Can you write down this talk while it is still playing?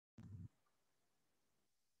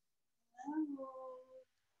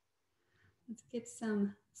Let's get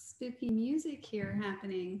some spooky music here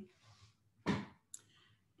happening.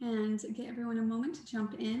 And get everyone a moment to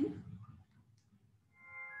jump in.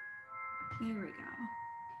 There we go.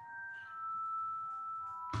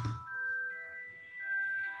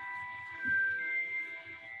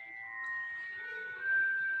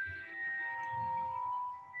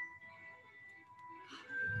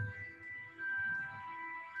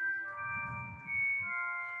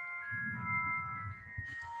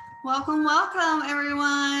 Welcome, welcome,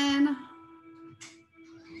 everyone.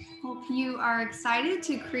 Hope you are excited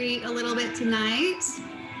to create a little bit tonight.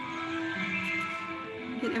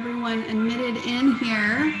 Get everyone admitted in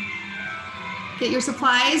here. Get your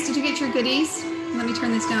supplies. Did you get your goodies? Let me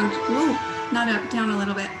turn this down. Whoa, not up, down a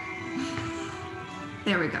little bit.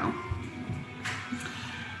 There we go.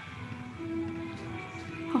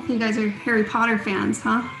 Hopefully you guys are Harry Potter fans,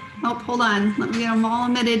 huh? Oh, hold on. Let me get them all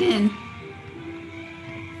admitted in.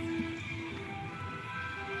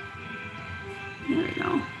 There we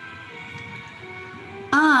go.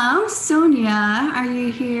 Sonia, are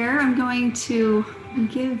you here? I'm going to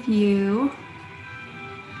give you,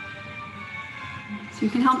 so you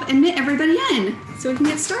can help admit everybody in so we can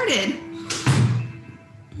get started.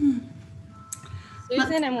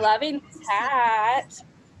 Susan, I'm loving this hat.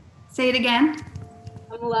 Say it again.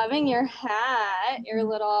 I'm loving your hat, your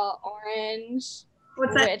little orange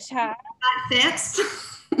witch hat. That fits.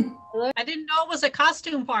 I didn't know it was a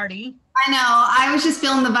costume party. I know. I was just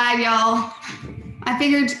feeling the vibe, y'all. I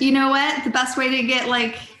figured, you know what? The best way to get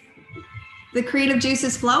like the creative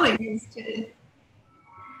juices flowing is to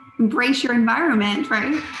embrace your environment,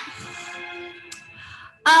 right?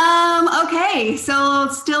 Okay, so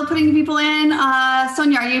still putting people in.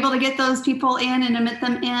 Sonia, are you able to get those people in and admit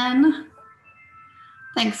them in?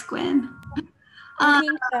 Thanks, Gwen. I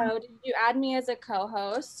think so. Did you add me as a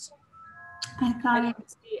co-host? I thought I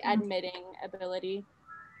it's the admitting ability.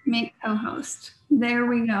 Make co-host. There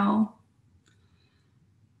we go.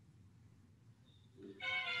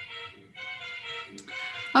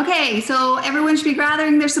 Okay, so everyone should be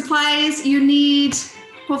gathering their supplies. You need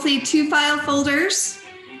hopefully 2 file folders,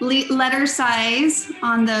 letter size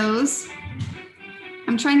on those.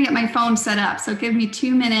 I'm trying to get my phone set up, so give me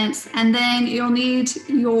 2 minutes. And then you'll need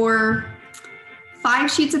your 5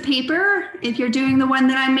 sheets of paper. If you're doing the one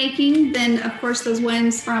that I'm making, then of course those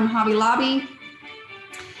ones from Hobby Lobby.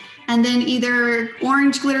 And then either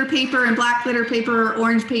orange glitter paper and black glitter paper, or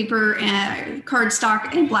orange paper and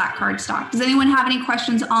cardstock and black cardstock. Does anyone have any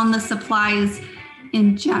questions on the supplies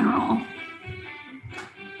in general?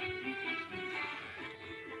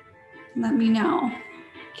 Let me know.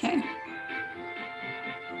 Okay.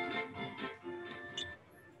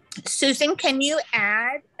 Susan, can you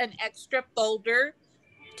add an extra folder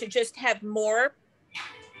to just have more?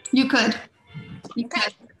 You could. You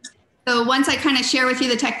could. So once I kind of share with you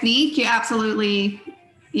the technique, you absolutely,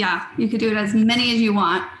 yeah, you could do it as many as you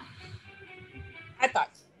want. I thought.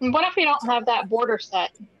 What if we don't have that border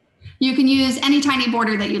set? You can use any tiny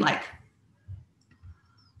border that you like.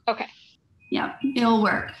 Okay. Yeah, it'll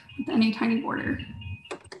work with any tiny border.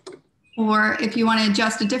 Or if you want to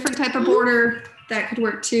adjust a different type of border, that could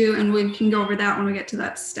work too. And we can go over that when we get to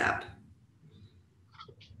that step.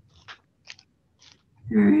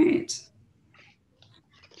 All right.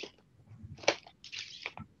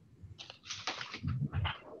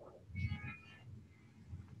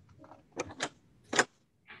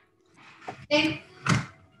 Okay.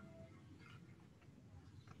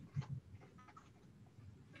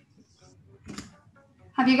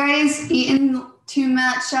 Have you guys eaten too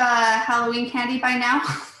much Halloween candy by now?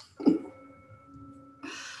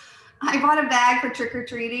 I bought a bag for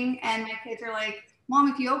trick-or-treating and my kids are like, Mom,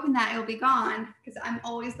 if you open that, it'll be gone. Because I'm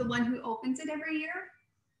always the one who opens it every year.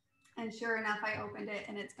 And sure enough, I opened it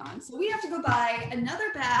and it's gone. So we have to go buy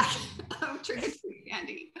another bag of trick-or-treat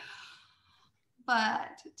candy.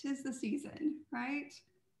 But 'tis the season, right?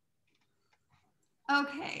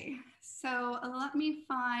 Okay, so let me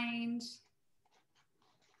find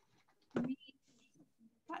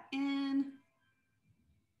that in.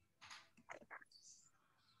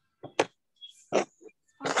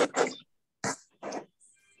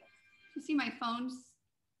 You see my phones,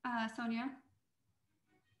 Sonia?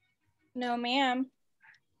 No, ma'am.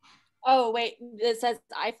 Oh, wait, it says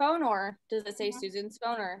iPhone or does it say Susan's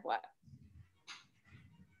phone or what?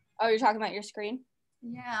 Oh, you're talking about your screen?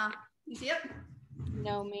 Yeah, you see it?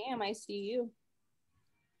 No, ma'am, I see you.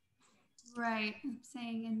 Right, I'm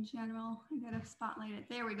saying in general, I gotta spotlight it.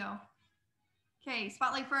 There we go. Okay,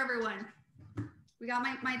 spotlight for everyone. We got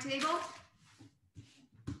my table?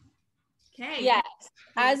 Okay. Yes.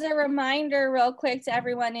 As a reminder, real quick to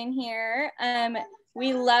everyone in here,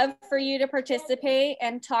 we love for you to participate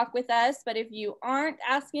and talk with us, but if you aren't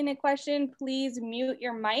asking a question, please mute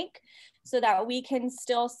your mic so that we can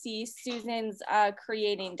still see Susan's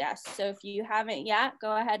creating desk. So if you haven't yet,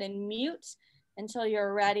 go ahead and mute until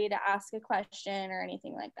you're ready to ask a question or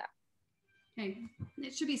anything like that. Okay,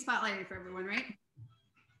 it should be spotlighted for everyone, right?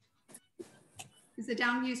 Is the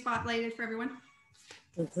down view spotlighted for everyone?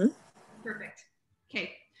 Mm-hmm. Perfect.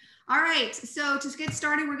 Okay. All right. So to get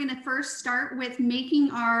started, we're going to first start with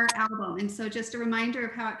making our album. And so just a reminder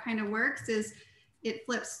of how it kind of works is it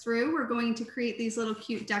flips through. We're going to create these little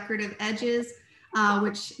cute decorative edges,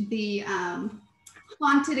 which the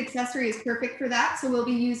haunted accessory is perfect for that. So we'll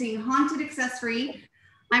be using haunted accessory.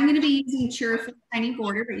 I'm going to be using Cheerful Tiny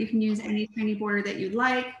Border, but you can use any tiny border that you'd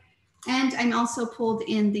like. And I'm also pulled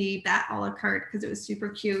in the Bat a la carte because it was super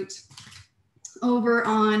cute. Over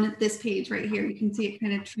on this page right here, you can see it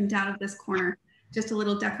kind of trimmed out of this corner, just a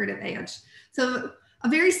little decorative edge. So a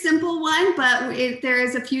very simple one, but there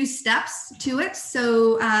is a few steps to it.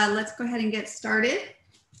 So let's go ahead and get started.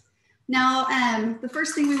 Now, the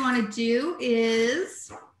first thing we want to do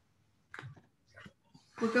is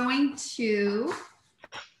we're going to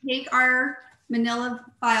take our manila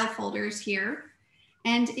file folders here.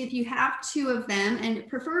 And if you have two of them, and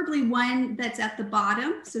preferably one that's at the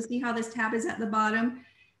bottom, so see how this tab is at the bottom,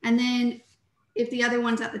 and then if the other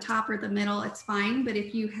one's at the top or the middle, it's fine. But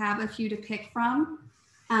if you have a few to pick from,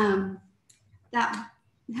 having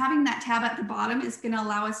that tab at the bottom is going to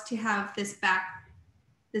allow us to have this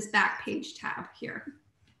back page tab here.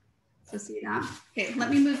 So see that? Okay, let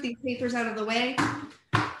me move these papers out of the way.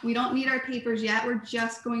 We don't need our papers yet. We're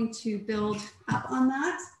just going to build up on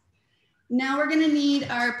that. Now we're going to need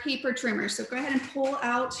our paper trimmer. So go ahead and pull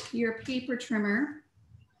out your paper trimmer.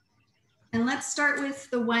 And let's start with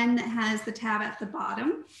the one that has the tab at the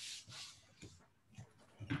bottom.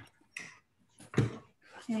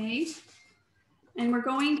 Okay. And we're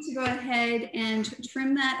going to go ahead and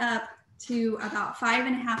trim that up to about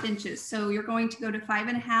 5.5 inches. So you're going to go to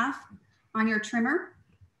 5.5 on your trimmer.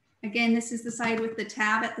 Again, this is the side with the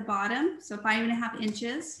tab at the bottom. So 5.5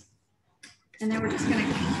 inches. And then we're just going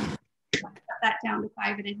to cut that down to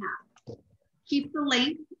 5.5. Keep the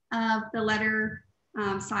length of the letter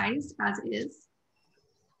size as is.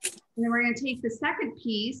 And then we're going to take the second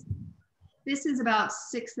piece. This is about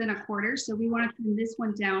 6 1/4. So we want to trim this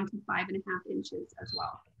one down to 5.5 inches as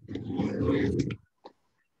well.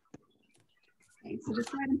 Okay, so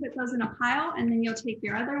just go ahead and put those in a pile, and then you'll take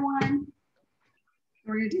your other one.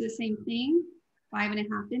 We're going to do the same thing,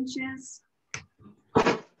 5.5 inches.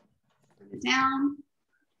 Put it down.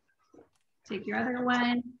 Take your other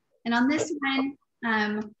one. And on this one,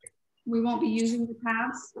 we won't be using the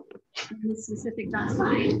tabs. This specific, that's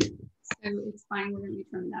fine. So it's fine, we're going to be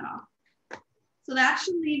trimming that off. So that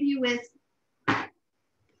should leave you with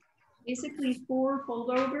basically 4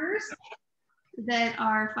 foldovers that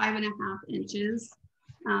are 5.5 inches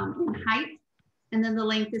in height. And then the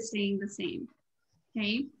length is staying the same.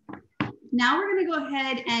 Okay. Now we're going to go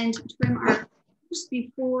ahead and trim our fingers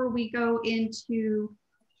before we go into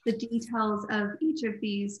the details of each of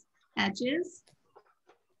these edges.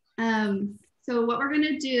 So what we're going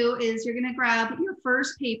to do is you're going to grab your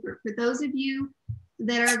first paper. For those of you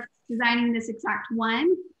that are designing this exact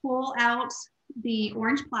one, pull out the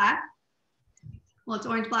orange plaid. Well, it's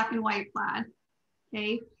orange, black, and white plaid.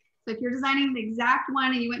 Okay. So if you're designing the exact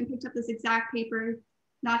one and you went and picked up this exact paper,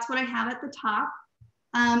 that's what I have at the top.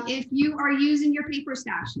 If you are using your paper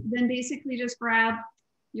stash, then basically just grab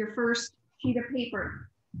your first sheet of paper.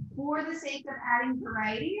 For the sake of adding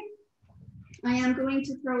variety, I am going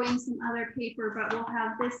to throw in some other paper, but we'll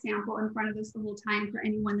have this sample in front of us the whole time for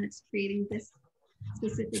anyone that's creating this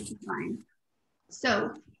specific design.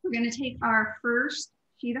 So we're going to take our first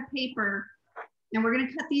sheet of paper and we're going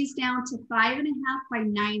to cut these down to 5.5 by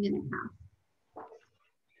 9.5.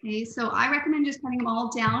 Okay, so I recommend just cutting them all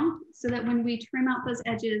down so that when we trim out those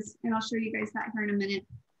edges, and I'll show you guys that here in a minute,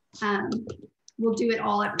 we'll do it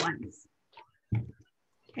all at once.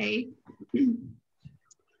 Okay,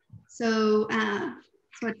 so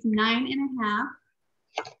it's 9.5.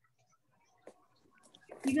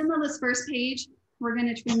 Even though this first page, we're going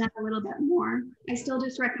to trim that a little bit more. I still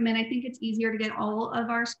just recommend, I think it's easier to get all of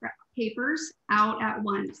our scrap papers out at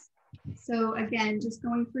once. So again, just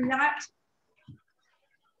going through that.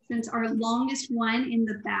 Since our longest one in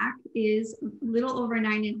the back is a little over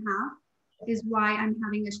 9.5, is why I'm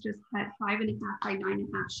having us just cut 5.5 by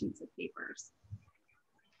 9.5 sheets of papers.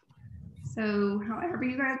 So however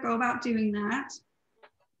you guys go about doing that.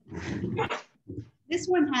 This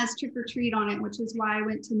one has trick or treat on it, which is why I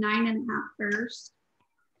went to 9.5 first,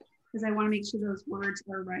 because I want to make sure those words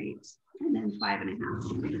are right. And then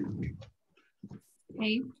 5.5.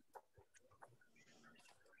 Okay.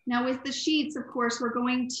 Now with the sheets, of course, we're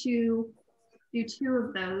going to do 2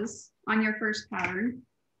 of those on your first pattern.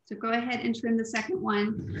 So go ahead and trim the second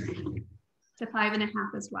one to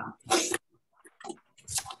 5.5 as well.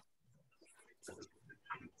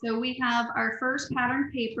 So we have our first pattern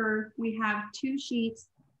paper. We have 2 sheets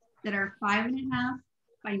that are 5.5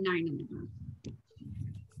 by 9.5.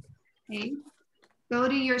 Okay, go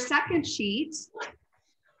to your second sheet,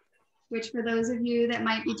 which for those of you that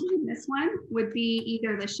might be doing this one would be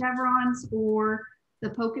either the chevrons or the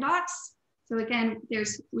polka dots. So again,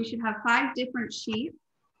 we should have 5 different sheets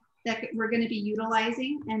that we're going to be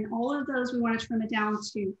utilizing, and all of those we want to trim it down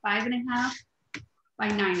to 5.5 by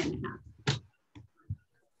 9.5.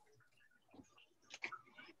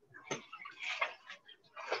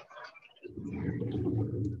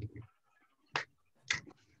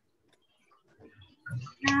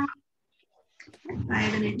 Now,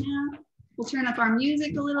 5.5. We'll turn up our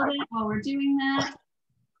music a little bit while we're doing that,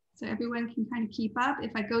 so everyone can kind of keep up.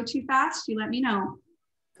 If I go too fast, you let me know.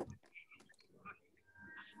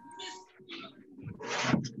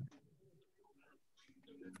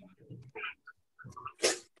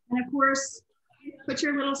 And of course, put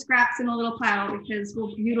your little scraps in a little pile because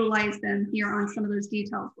we'll utilize them here on some of those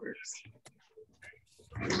detailed works.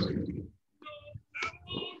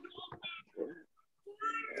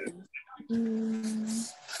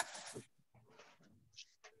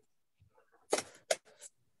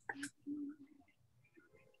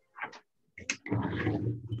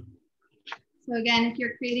 So again, if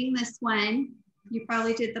you're creating this one, you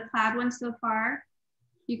probably did the plaid one so far.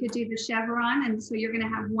 You could do the chevron, and so you're going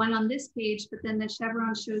to have one on this page, but then the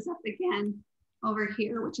chevron shows up again over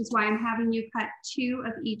here, which is why I'm having you cut 2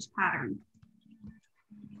 of each pattern.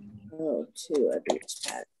 Oh, 2 of each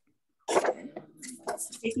pattern.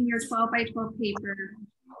 Taking your 12 by 12 paper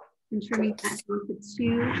and trimming that down to 2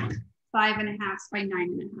 5.5 by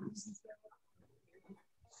 9.5.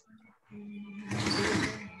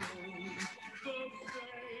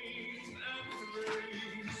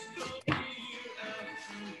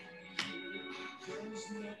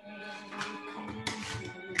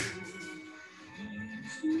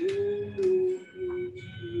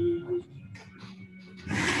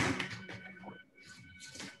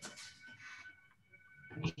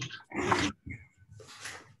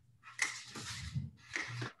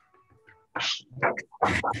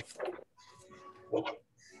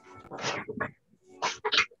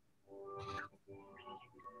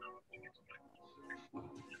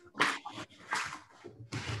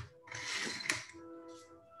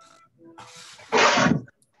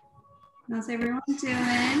 How's everyone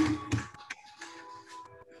doing?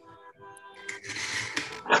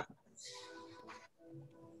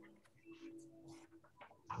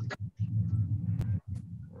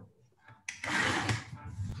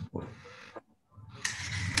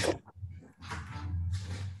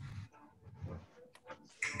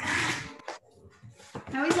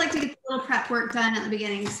 I always like to get the little prep work done at the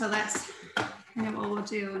beginning, so that's kind of what we'll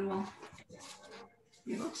do, and we'll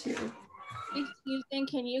be able to. Excuse me,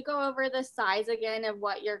 can you go over the size again of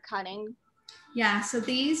what you're cutting? Yeah, so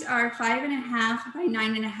these are 5.5 by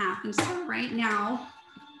 9.5, and so right now,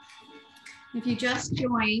 if you just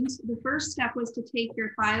joined, the first step was to take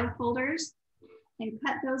your file folders and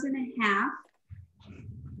cut those in half.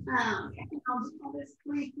 I'll just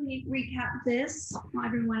briefly recap this while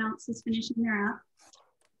everyone else is finishing their up.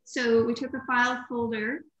 So we took a file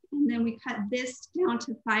folder and then we cut this down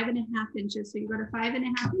to 5.5 inches. So you go to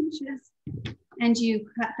 5.5 inches and you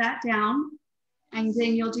cut that down, and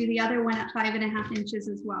then you'll do the other one at 5.5 inches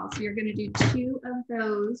as well. So you're going to do 2 of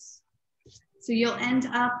those. So you'll end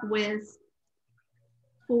up with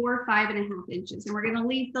 4 5.5 inches, and we're going to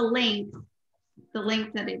leave the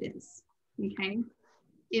length that it is. Okay.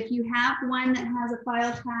 If you have one that has a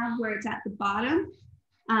file tab where it's at the bottom,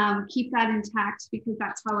 keep that intact because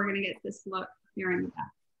that's how we're going to get this look here in the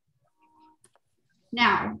back.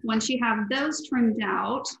 Now, once you have those trimmed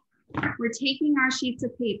out, we're taking our sheets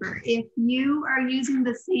of paper. If you are using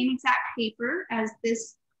the same exact paper as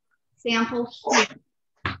this sample here,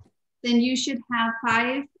 then you should have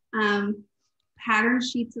 5 pattern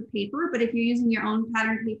sheets of paper. But if you're using your own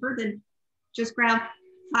pattern paper, then just grab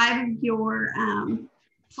 5 of your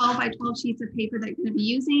 12 by 12 sheets of paper that you're going to be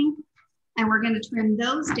using, and we're going to trim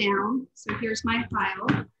those down. So here's my file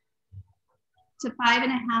to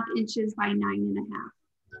 5.5 inches by 9.5.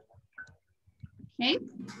 Okay.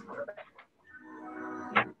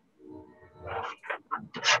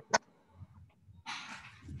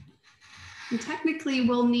 And technically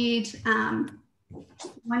we'll need,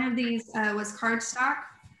 one of these was cardstock,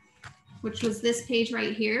 which was this page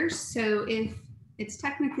right here. So if it's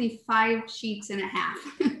technically 5 sheets and a half.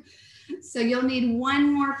 So you'll need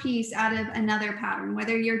one more piece out of another pattern,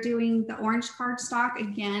 whether you're doing the orange cardstock,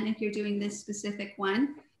 again, if you're doing this specific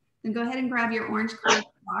one, then go ahead and grab your orange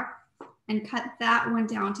cardstock and cut that one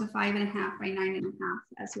down to 5.5 by 9.5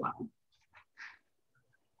 as well.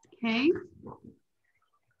 Okay.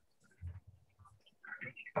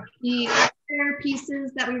 The other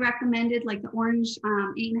pieces that we recommended, like the orange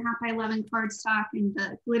 8.5 by 11 cardstock and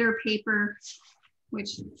the glitter paper,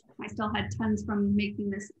 which I still had tons from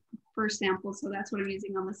making this first sample, so that's what I'm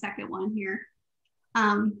using on the second one here.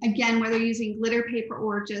 Again, whether using glitter paper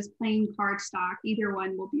or just plain cardstock, either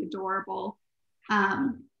one will be adorable.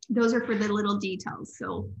 Those are for the little details,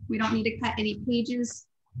 so we don't need to cut any pages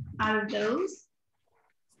out of those.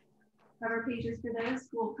 Cover pages for those,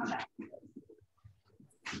 we'll come back to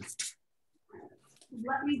those.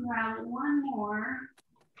 Let me grab one more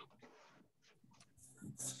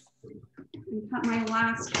and cut my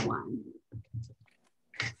last one.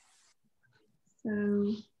 So,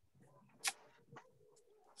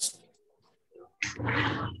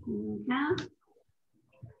 9.5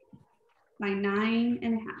 by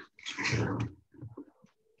 9.5.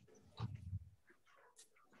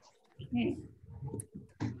 Okay.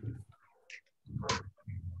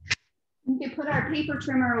 We can put our paper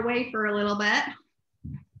trimmer away for a little bit.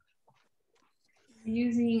 We're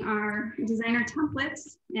using our designer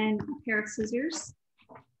templates and a pair of scissors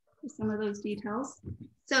for some of those details.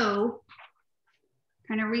 So,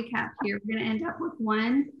 kind of recap here, we're going to end up with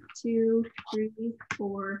 1, 2, 3,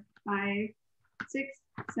 4, 5, 6,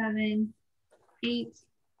 7, 8,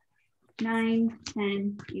 9,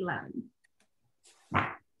 10, 11.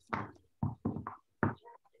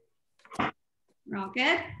 We're all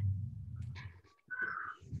good?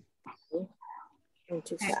 Going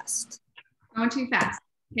too fast. Going too fast.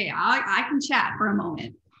 Okay, I can chat for a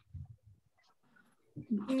moment.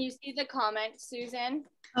 Can you see the comment, Susan?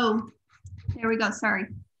 Oh, there we go, sorry.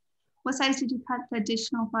 What size did you cut the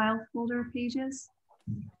additional file folder pages?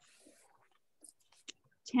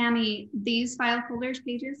 Tammy, these file folders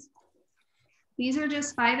pages, these are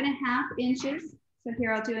just 5.5 inches. So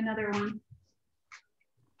here, I'll do another one.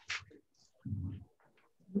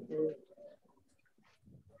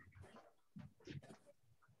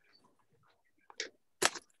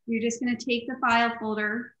 You're just going to take the file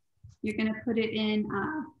folder, you're going to put it in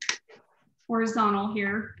horizontal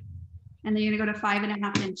here, and then you're going to go to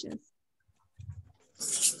 5.5 inches.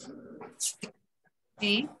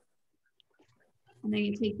 Okay. And then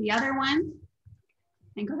you take the other one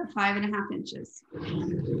and go to 5.5 inches.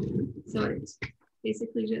 So it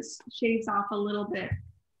basically just shaves off a little bit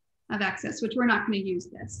of excess, which we're not going to use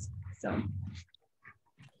this. So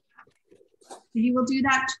you will do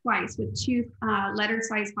that twice with 2 letter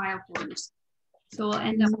size file folders. So we'll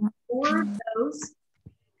end up with 4 of those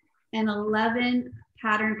and 11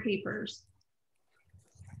 pattern papers.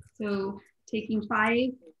 So taking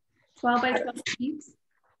 5 12 by 12 sheets,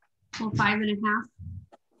 well, 5.5,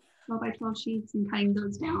 12 by 12 sheets, and cutting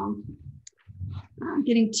those down.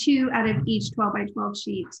 Getting 2 out of each 12 by 12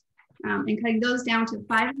 sheet, and cutting those down to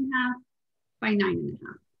 5.5 by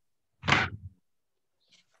 9.5.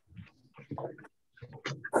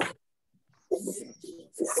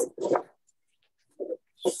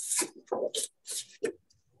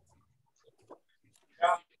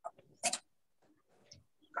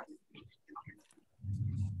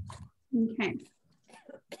 Okay.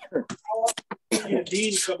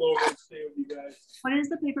 Dean come over and stay with you guys. What is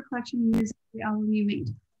the paper collection you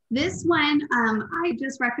made? This one, I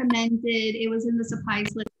just recommended, it was in the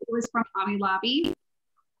supplies list. It was from Hobby Lobby.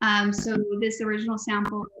 So this original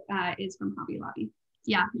sample is from Hobby Lobby.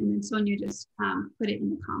 Yeah, and then Sonia just put it in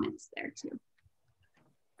the comments there too.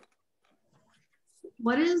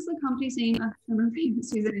 What is the company's name of trimmer paint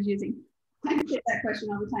Susan is using? I get that question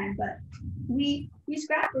all the time, but we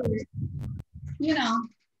scrappers, you know,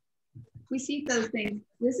 we see those things.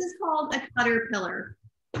 This is called a Cutterpillar,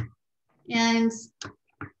 and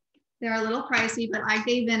they're a little pricey, but I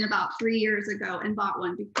gave in about 3 years ago and bought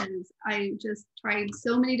one because I just tried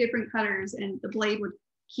so many different cutters and the blade would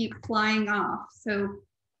keep flying off. So,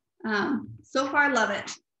 so far, love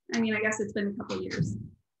it. I mean, I guess it's been a couple of years,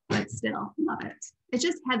 but still love it. It's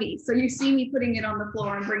just heavy. So you see me putting it on the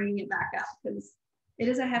floor and bringing it back up because it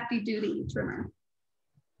is a hefty duty trimmer.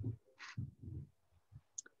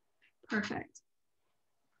 Perfect.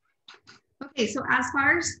 Okay, so as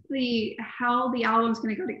far as how the album is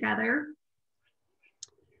going to go together,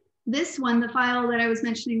 this one, the file that I was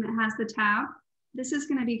mentioning that has the tab, this is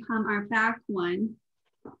going to become our back one.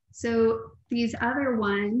 So these other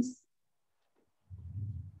ones,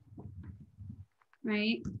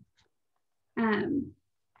 right,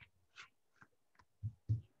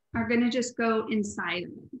 are going to just go inside of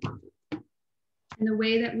it. And the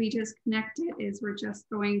way that we just connect it is we're just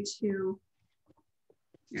going to,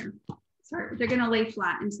 here, sorry, they're going to lay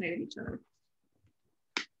flat inside of each other.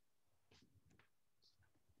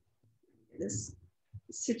 This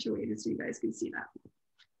situated so you guys can see that.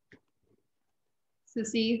 So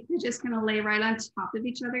see, they're just going to lay right on top of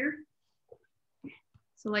each other.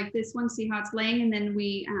 So like this one, see how it's laying, and then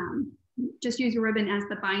we just use a ribbon as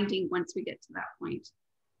the binding once we get to that point.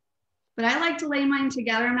 But I like to lay mine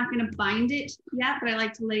together. I'm not going to bind it yet, but I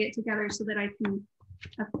like to lay it together so that I can,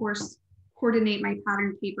 of course, coordinate my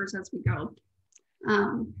pattern papers as we go.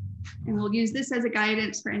 And we'll use this as a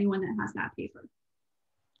guidance for anyone that has that paper.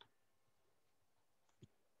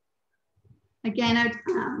 Again,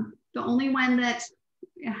 the only one that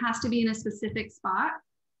it has to be in a specific spot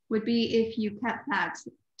would be if you kept that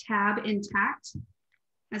tab intact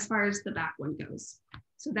as far as the back one goes.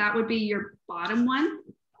 So that would be your bottom one.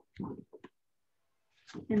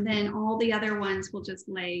 And then all the other ones will just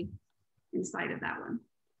lay inside of that one.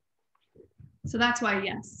 So that's why,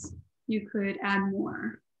 yes, you could add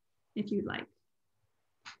more if you'd like.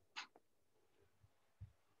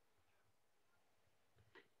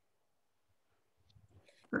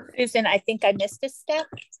 Perfect. Susan, I think I missed a step.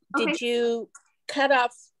 Okay. Did you cut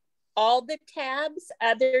off all the tabs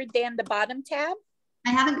other than the bottom tab?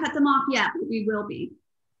 I haven't cut them off yet, but we will be.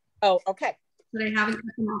 Oh, okay. But I haven't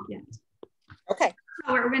cut them off yet. Okay.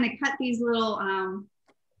 So we're going to cut these little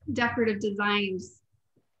decorative designs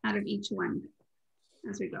out of each one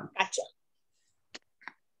as we go. Gotcha.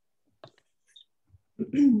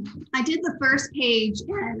 I did the first page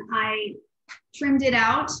and I trimmed it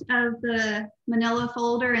out of the manila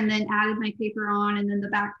folder and then added my paper on and then the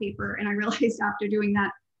back paper. And I realized after doing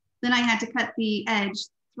that, then I had to cut the edge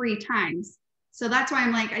 3 times. So that's why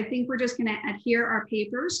I'm like, I think we're just going to adhere our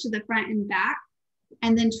papers to the front and back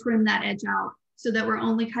and then trim that edge out so that we're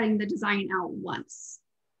only cutting the design out once.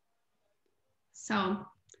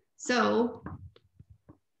 So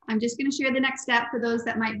I'm just going to share the next step for those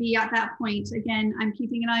that might be at that point. Again, I'm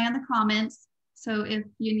keeping an eye on the comments. So if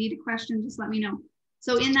you need a question, just let me know.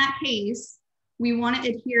 So in that case, we want to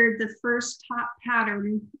adhere the first top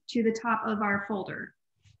pattern to the top of our folder,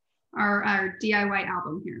 our DIY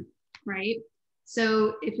album here, right?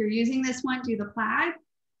 So if you're using this one, do the plaid.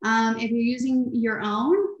 If you're using your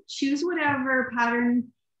own, choose whatever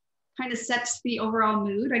pattern kind of sets the overall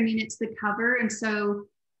mood. I mean, it's the cover. And so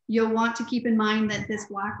you'll want to keep in mind that this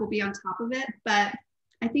black will be on top of it. But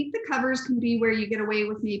I think the covers can be where you get away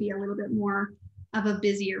with maybe a little bit more of a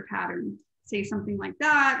busier pattern, say something like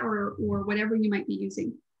that, or whatever you might be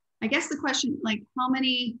using. I guess the question, like how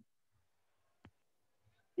many,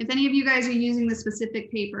 if any of you guys are using the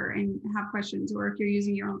specific paper and have questions, or if you're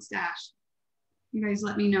using your own stash, you guys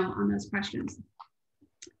let me know on those questions.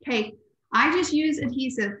 Okay, I just use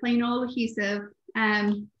adhesive, plain old adhesive.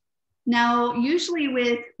 Now, usually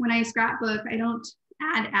when I scrapbook, I don't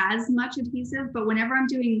add as much adhesive, but whenever I'm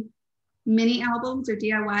doing mini albums or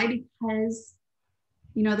DIY, because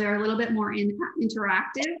you know, they're a little bit more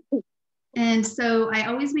interactive. And so I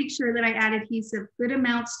always make sure that I add adhesive good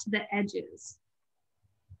amounts to the edges.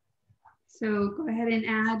 So go ahead and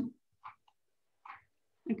add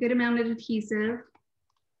a good amount of adhesive.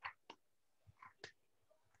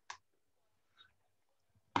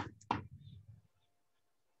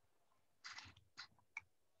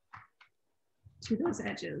 To those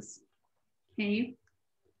edges, okay?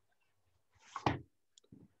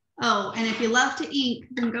 Oh, and if you love to ink,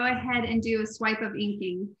 then go ahead and do a swipe of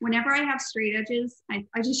inking. Whenever I have straight edges, I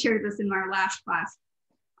just shared this in our last class.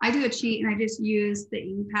 I do a cheat and I just use the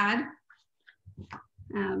ink pad.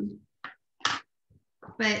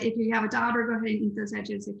 But if you have a dauber, go ahead and ink those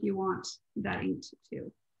edges if you want that inked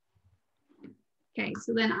too. Okay,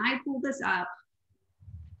 so then I pull this up.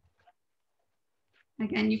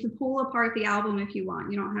 Again, you can pull apart the album if you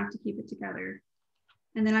want. You don't have to keep it together.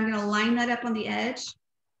 And then I'm going to line that up on the edge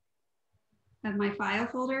of my file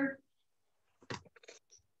folder.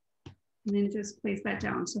 And then just place that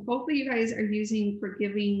down. So hopefully you guys are using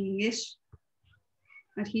forgiving-ish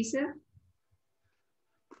adhesive.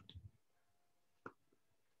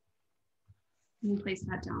 And then place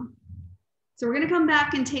that down. So we're going to come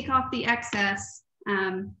back and take off the excess.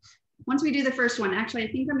 Once we do the first one, actually,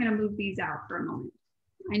 I think I'm going to move these out for a moment.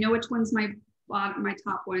 I know which one's my bottom, my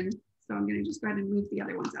top one. So I'm going to just go ahead and move the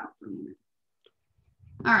other ones out for a moment.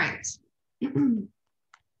 All right.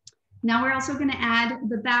 Now we're also going to add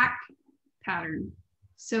the back pattern.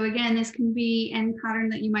 So again, this can be any pattern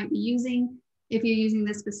that you might be using. If you're using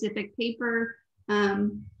this specific paper,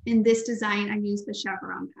 in this design, I use the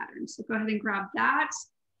chevron pattern. So go ahead and grab that.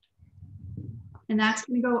 And that's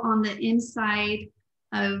going to go on the inside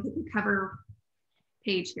of the cover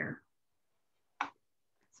page here.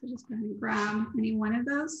 So just go ahead and grab any one of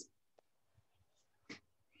those.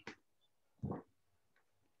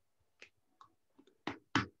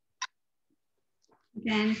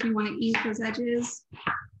 Again, if you want to ink those edges,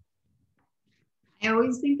 I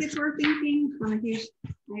always think it's worth inking.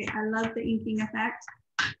 I love the inking effect,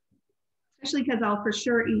 especially because I'll for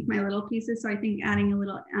sure ink my little pieces. So I think adding a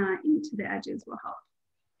little ink to the edges will help.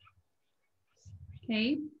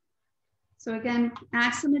 Okay, so again,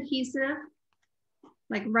 add some adhesive,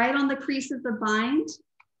 like right on the crease of the bind.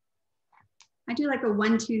 I do like a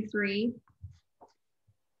 1, 2, 3.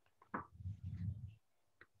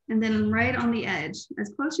 And then right on the edge,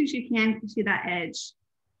 as close as you can to that edge,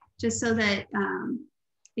 just so that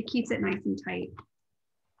it keeps it nice and tight.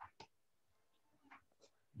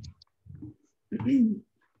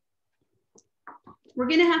 We're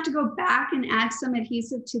gonna have to go back and add some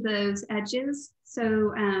adhesive to those edges.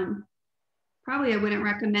 So probably I wouldn't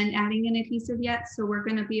recommend adding an adhesive yet. So we're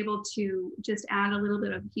gonna be able to just add a little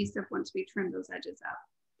bit of adhesive once we trim those edges up.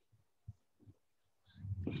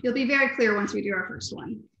 You'll be very clear once we do our first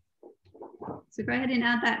one. So go ahead and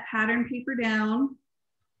add that pattern paper down.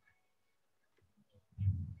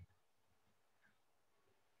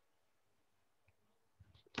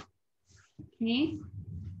 Okay.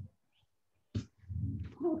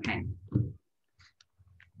 Okay. Do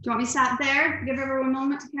you want me to stop there? Give everyone a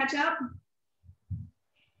moment to catch up.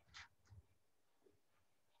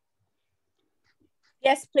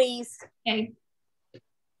 Yes, please. Okay.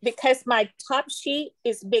 Because my top sheet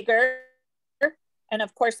is bigger, and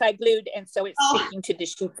of course I glued, and so it's sticking to the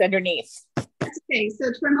sheets underneath. Okay,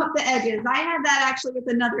 so trim up the edges. I had that actually with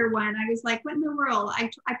another one. I was like, what in the world? I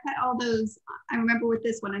cut all those, I remember with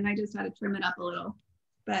this one, and I just had to trim it up a little.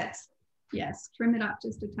 But yes, trim it up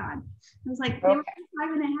just a tad. I was like, they were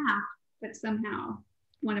 5.5, but somehow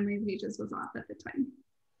one of my pages was off at the time.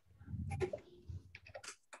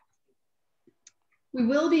 We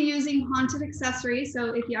will be using Haunted Accessory.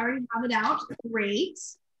 So if you already have it out, great.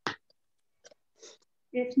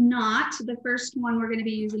 If not, the first one we're going to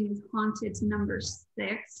be using is Haunted number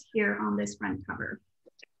 6 here on this front cover.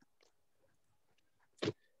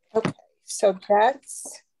 Okay, so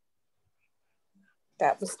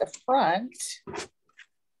that was the front.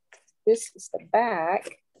 This is the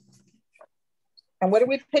back. And what are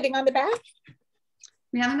we putting on the back?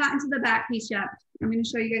 We haven't gotten to the back piece yet. I'm going to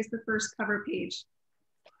show you guys the first cover page.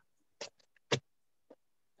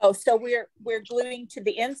 Oh, so we're gluing to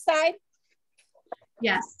the inside?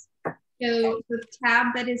 Yes. So the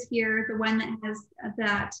tab that is here, the one that has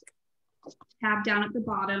that tab down at the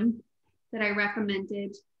bottom that I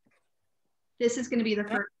recommended, this is going to be the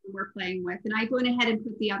first one we're playing with. And I went ahead and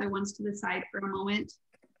put the other ones to the side for a moment.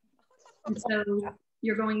 And so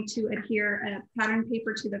you're going to adhere a pattern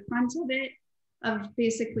paper to the front of it, of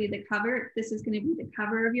basically the cover. This is going to be the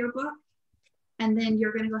cover of your book. And then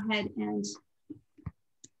you're going to go ahead and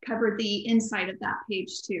cover the inside of that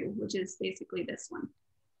page too, which is basically this one.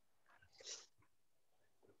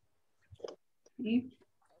 Okay.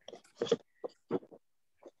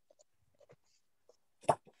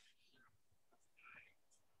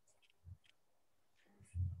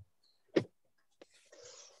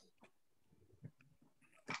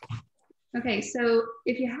 Okay, so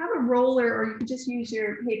if you have a roller, or you can just use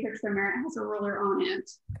your paper trimmer, it has a roller on it.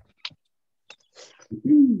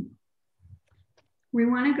 We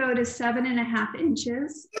want to go to 7.5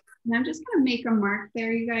 inches. And I'm just going to make a mark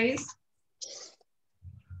there, you guys.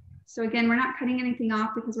 So again, we're not cutting anything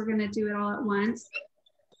off because we're going to do it all at once.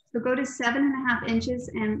 So go to 7.5 inches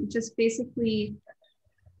and just basically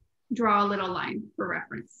draw a little line for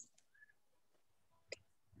reference.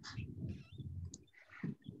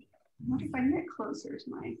 I wonder if I can get closer to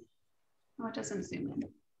my, oh, it doesn't zoom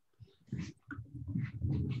in.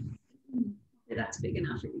 Okay, that's big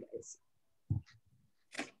enough for you guys.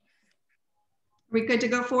 Are we good to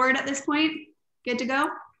go forward at this point? Good to go?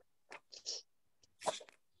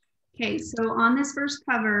 Okay, so on this first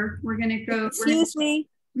cover, we're gonna go. Excuse me.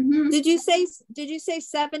 Mm-hmm. Did you say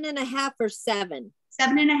 7.5 or 7?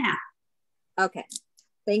 7.5. Okay,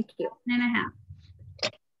 thank you. 7.5.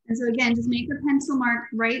 And so again, just make a pencil mark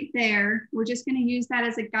right there. We're just gonna use that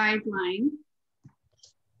as a guideline.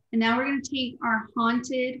 And now we're gonna take our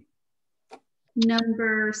Haunted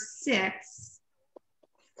number 6.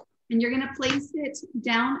 And you're going to place it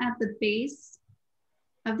down at the base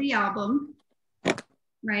of the album,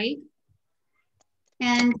 right?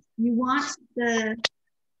 And you want the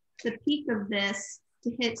peak of this to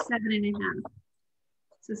hit 7.5.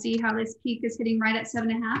 So see how this peak is hitting right at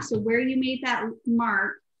 7.5. So where you made that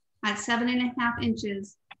mark at 7.5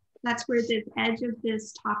 inches, that's where this edge of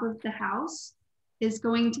this top of the house is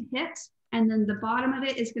going to hit. And then the bottom of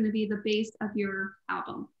it is going to be the base of your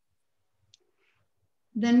album.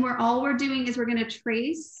 Then all we're doing is we're going to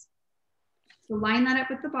trace. So line that up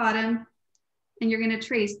with the bottom and you're going to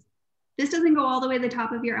trace. This doesn't go all the way to the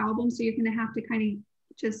top of your album, so you're going to have to kind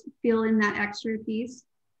of just fill in that extra piece.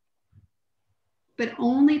 But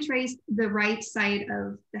only trace the right side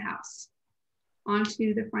of the house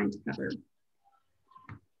onto the front cover.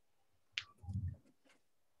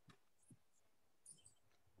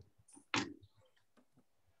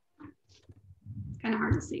 Kind of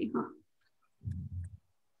hard to see, huh?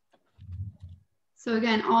 So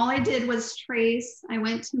again, all I did was trace. I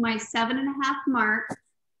went to my 7.5 mark.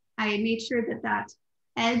 I made sure that that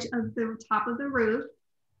edge of the top of the roof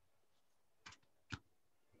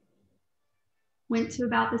went to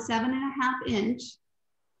about the 7.5 inch.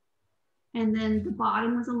 And then the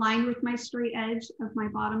bottom was aligned with my straight edge of my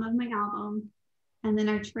bottom of my album. And then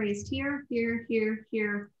I traced here, here, here,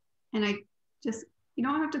 here. And I just, you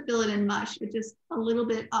don't have to fill it in much, but just a little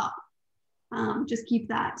bit up. Just keep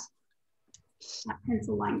that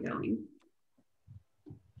pencil line going.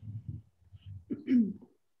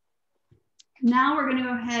 Now we're going to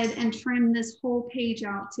go ahead and trim this whole page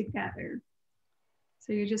out together.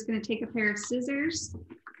 So you're just going to take a pair of scissors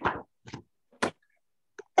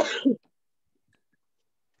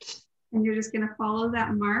and you're just going to follow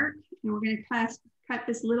that mark, and we're going to cut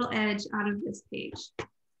this little edge out of this page.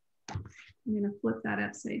 I'm going to flip that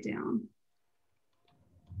upside down.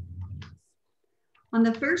 On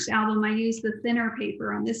the first album, I used the thinner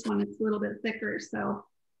paper. On this one, it's a little bit thicker. So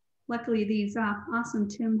luckily these awesome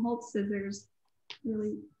Tim Holtz scissors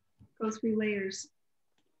really go through layers.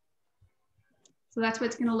 So that's what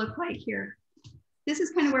it's gonna look like here. This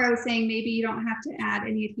is kind of where I was saying maybe you don't have to add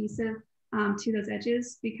any adhesive to those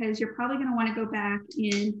edges, because you're probably gonna wanna go back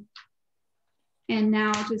in and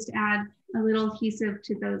now just add a little adhesive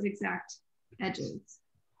to those exact edges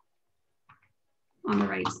on the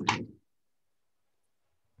right side.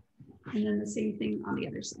 And then the same thing on the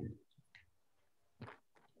other side.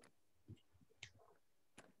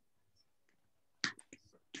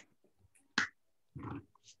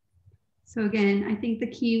 So again, I think the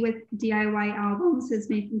key with DIY albums is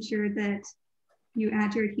making sure that you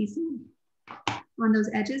add your adhesive on those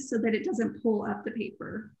edges so that it doesn't pull up the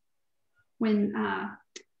paper when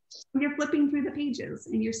you're flipping through the pages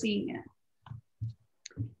and you're seeing it.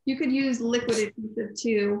 You could use liquid adhesive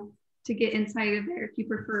too to get inside of there if you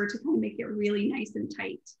prefer to kind of make it really nice and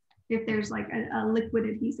tight. If there's like a liquid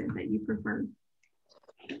adhesive that you prefer.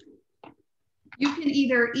 You can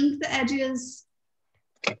either ink the edges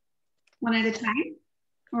one at a time,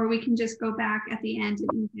 or we can just go back at the end and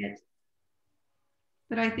ink it.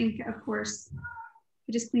 But I think, of course,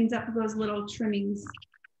 it just cleans up those little trimmings,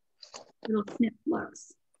 little snip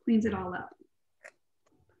looks, cleans it all up.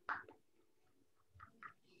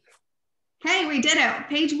 Okay, we did it.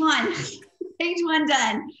 Page 1. Page 1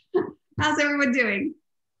 done. How's everyone doing?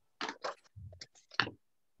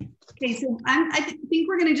 Okay, so I think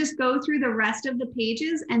we're going to just go through the rest of the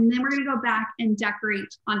pages, and then we're going to go back and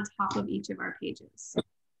decorate on top of each of our pages.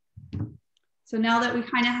 So now that we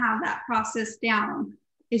kind of have that process down,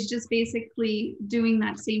 it's just basically doing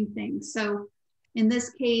that same thing. So in this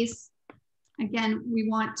case, again, we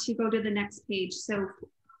want to go to the next page. So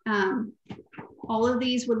all of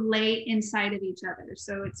these would lay inside of each other.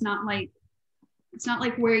 So it's not like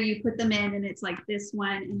where you put them in and it's like this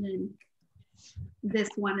one and then this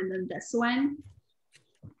one and then this one.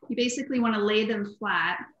 You basically want to lay them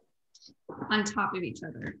flat on top of each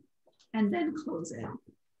other and then close it.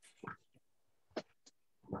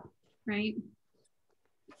 Right?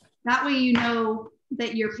 That way you know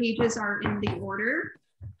that your pages are in the order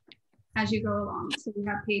as you go along. So we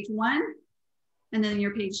have page 1 and then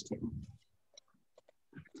your page 2.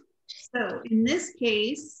 So in this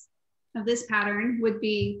case of this pattern would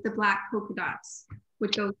be the black polka dots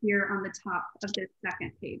would go here on the top of this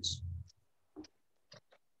second page.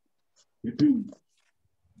 Okay.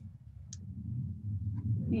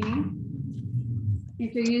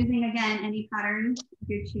 If you're using, again, any pattern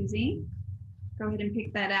you're choosing, go ahead and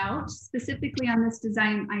pick that out. Specifically on this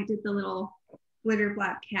design, I did the little glitter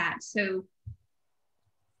black cat. So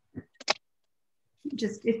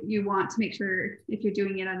just if you want to make sure if you're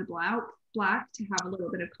doing it on the black to have a little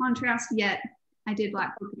bit of contrast, yet I did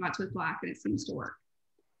black polka dots with black and it seems to work.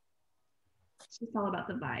 It's just all about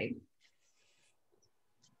the vibe.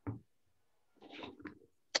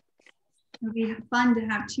 It'll be fun to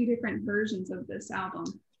have 2 different versions of this album.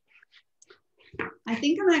 I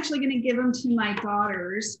think I'm actually going to give them to my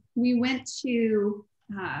daughters. We went to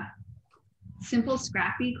Simple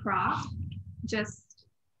Scrappy Crop just,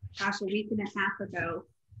 gosh, a week and a half ago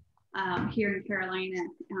here in Carolina.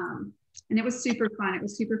 And it was super fun. It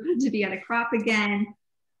was super fun to be at a crop again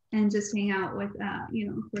and just hang out with, you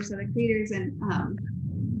know, of course, other creators. And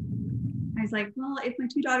I was like, well, if my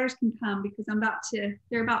 2 daughters can come, because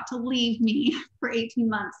they're about to leave me for 18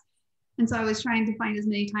 months. And so I was trying to find as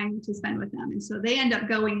many time to spend with them. And so they end up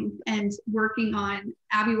going and working on,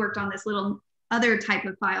 Abby worked on this little other type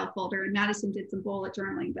of file folder, and Madison did some bullet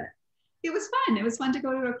journaling, but it was fun. It was fun to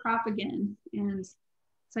go to a crop again. And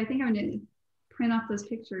so I think I'm going to print off those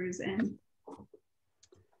pictures and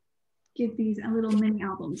give these little mini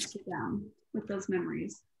albums to them with those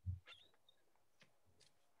memories.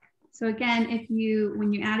 So again,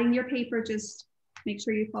 when you're adding your paper, just make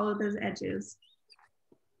sure you follow those edges.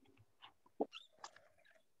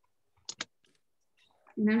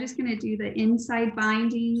 And I'm just going to do the inside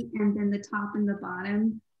binding and then the top and the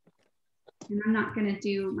bottom. And I'm not going to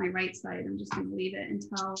do my right side. I'm just going to leave it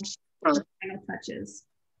until the final touches.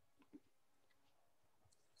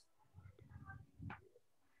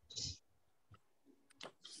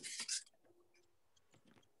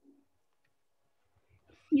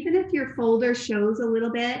 Even if your folder shows a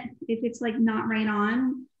little bit, if it's like not right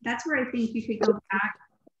on, that's where I think you could go back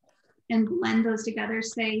and blend those together.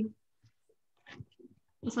 Say,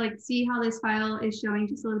 it's like, see how this file is showing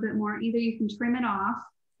just a little bit more. Either you can trim it off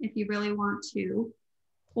if you really want to,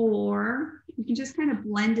 or you can just kind of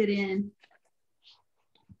blend it in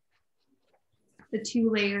the 2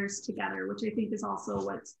 layers together, which I think is also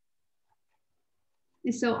what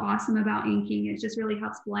is so awesome about inking. It just really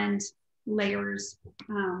helps blend layers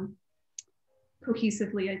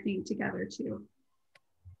cohesively, I think, together too.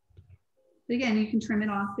 But again, you can trim it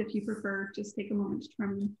off if you prefer. Just take a moment to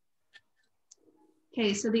trim them.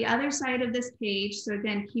 Okay, so the other side of this page, so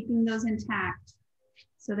again, keeping those intact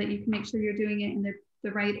so that you can make sure you're doing it in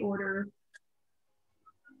the right order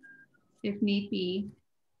if need be.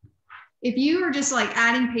 If you are just like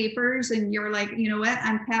adding papers and you're like, you know what,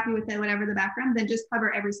 I'm happy with it, whatever the background, then just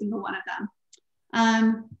cover every single one of them.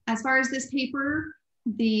 As far as this paper,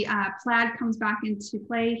 the plaid comes back into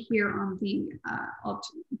play here on the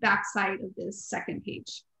back side of this second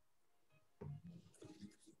page.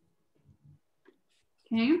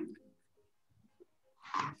 Okay.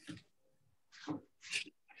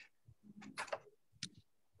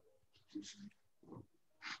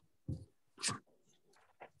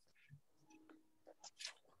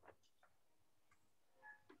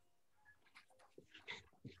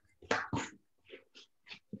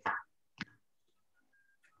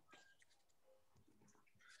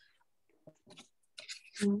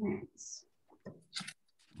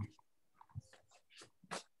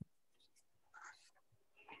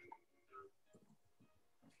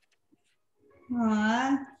 All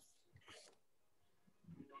right.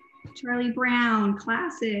 Charlie Brown,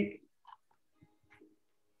 classic.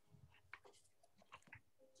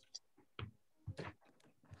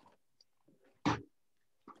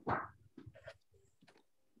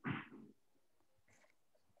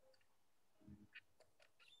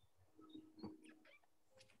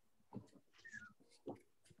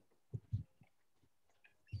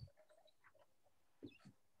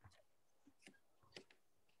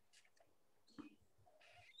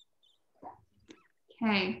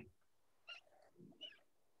 Okay.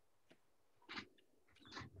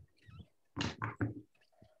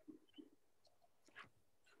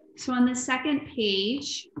 So on the second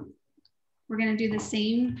page, we're going to do the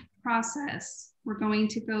same process. We're going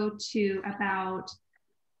to go to about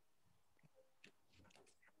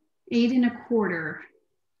 8 1/4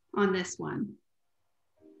 on this one.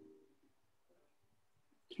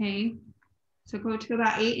 Okay, so go to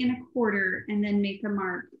about 8 1/4 and then make a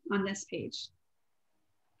mark on this page.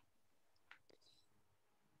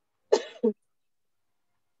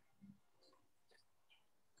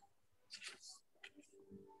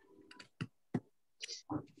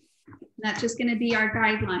 That's just going to be our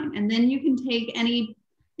guideline. And then you can take any,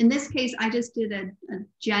 in this case, I just did a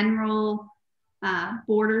general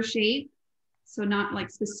border shape. So not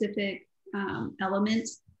like specific element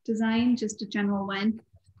design, just a general one.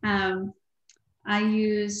 I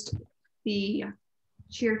used the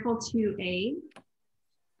Cheerful 2A.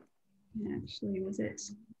 Actually, was it?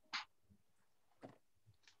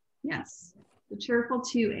 Yes, the Cheerful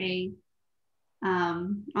 2A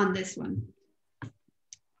on this one.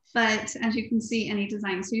 But as you can see, any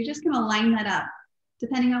design. So you're just going to line that up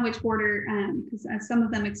depending on which border, because some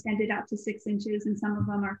of them extended out to 6 inches and some of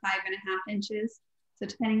them are 5.5 inches. So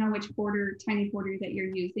depending on which border, tiny border that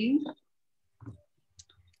you're using,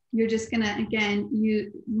 you're just gonna, again,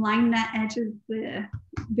 you line that edge of the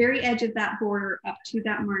very edge of that border up to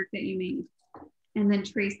that mark that you made, and then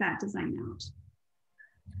trace that design out.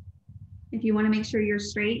 If you wanna make sure you're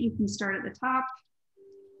straight, you can start at the top.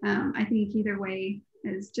 I think either way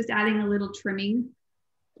is just adding a little trimming,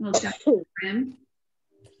 a little depth of trim,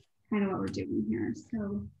 kind of what we're doing here.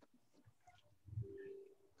 So,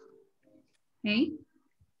 okay.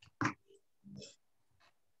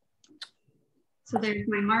 So there's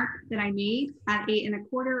my mark that I made at 8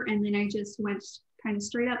 1/4, and then I just went kind of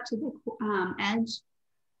straight up to the edge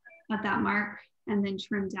of that mark and then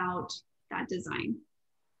trimmed out that design.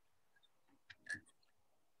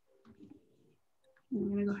 And I'm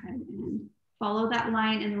gonna go ahead and follow that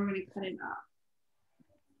line, and then we're gonna cut it up.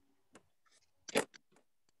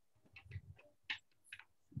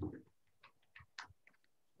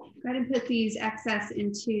 Go ahead and put these excess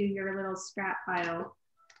into your little scrap pile.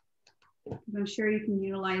 I'm sure you can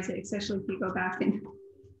utilize it, especially if you go back and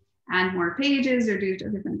add more pages or do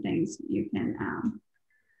different things. You can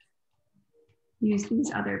use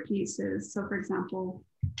these other pieces. So for example,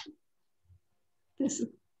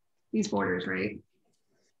 these borders, right?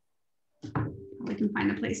 We can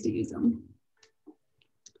find a place to use them.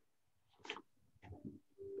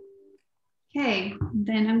 Okay,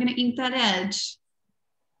 then I'm gonna ink that edge.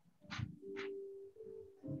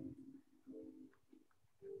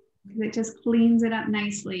 Because it just cleans it up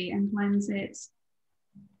nicely and blends it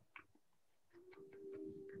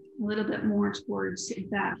a little bit more towards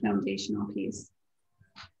that foundational piece.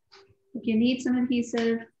 If you need some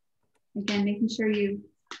adhesive, again, making sure you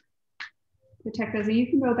protect those. And you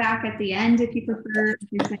can go back at the end if you prefer. If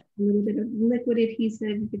there's like a little bit of liquid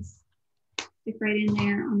adhesive, you could stick right in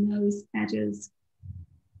there on those edges.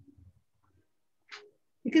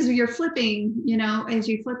 Because you're flipping, you know, as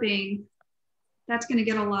you're flipping, that's going to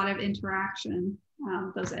get a lot of interaction,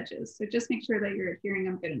 those edges. So just make sure that you're adhering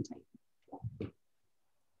them good and tight.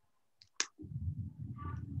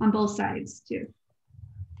 On both sides too.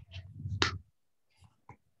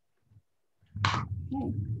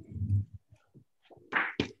 Okay.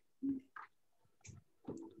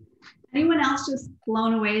 Anyone else just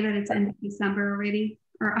blown away that it's end of December already?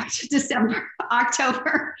 Or December,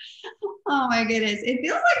 October. Oh my goodness. It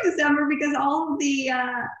feels like December because all of the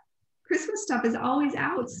Christmas stuff is always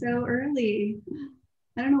out so early.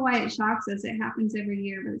 I don't know why it shocks us. It happens every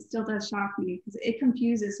year, but it still does shock me because it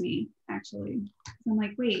confuses me actually. I'm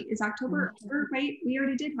like, wait, is October over, right? We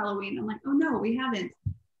already did Halloween. I'm like, oh no, we haven't.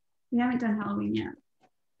 We haven't done Halloween yet.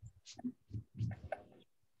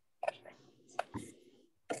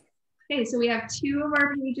 Okay, so we have 2 of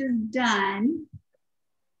our pages done.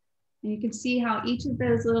 And you can see how each of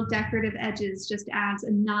those little decorative edges just adds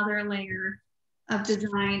another layer of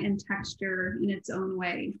design and texture in its own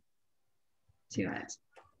way to it.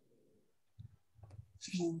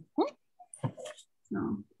 So,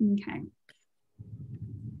 okay.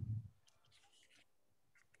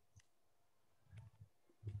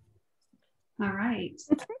 All right.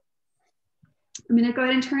 I'm going to go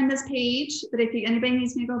ahead and turn this page, but if anybody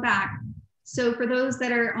needs me to go back. So for those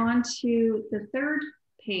that are on to the 3rd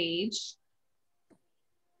page,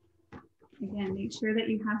 again, make sure that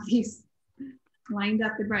you have these lined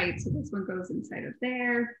up and right. So this one goes inside of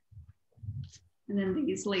there, and then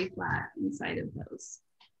these lay flat inside of those.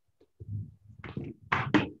 Okay.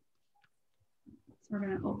 So we're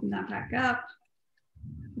going to open that back up,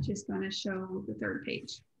 which is going to show the 3rd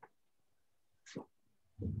page.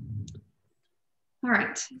 All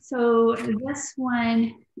right, so this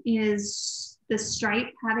one is the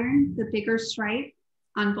stripe pattern, the bigger stripe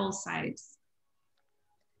on both sides.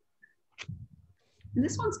 And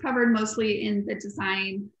this one's covered mostly in the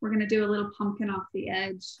design. We're gonna do a little pumpkin off the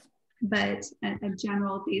edge, but a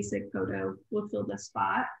general basic photo will fill the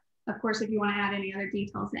spot. Of course, if you wanna add any other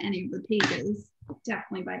details to any of the pages,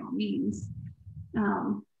 definitely by all means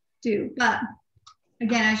do. But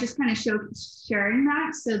again, I was just kind of sharing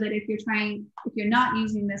that so that if you're not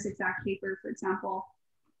using this exact paper, for example,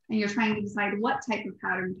 and you're trying to decide what type of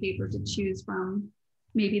pattern paper to choose from,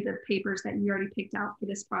 maybe the papers that you already picked out for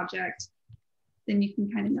this project, then you can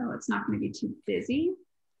kind of know it's not going to be too busy.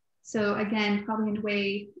 So again, probably in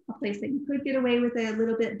a place that you could get away with a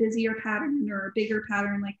little bit busier pattern or a bigger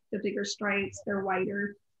pattern, like the bigger stripes, they're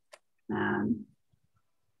wider in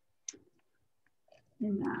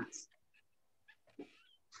that.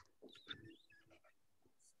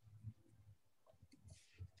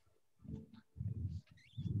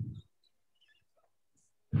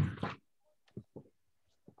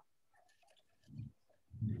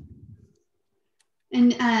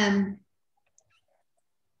 And I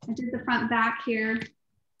did the front back here.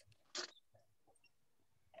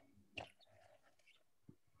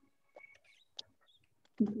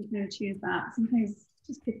 I'm going to choose that. Sometimes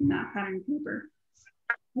just picking that pattern paper.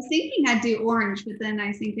 I was thinking I'd do orange, but then I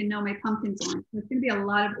was thinking, no, my pumpkin's orange. There's going to be a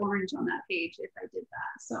lot of orange on that page if I did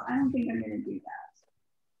that. So I don't think I'm going to do that.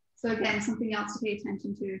 So again, something else to pay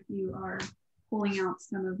attention to if you are pulling out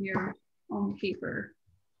some of your own paper.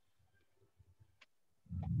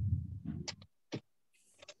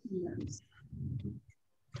 Yes.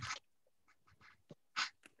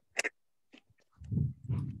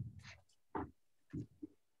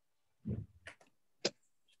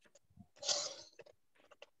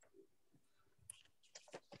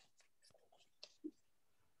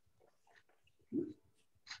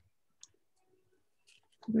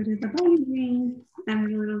 Go to the binding,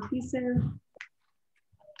 and a little piece of.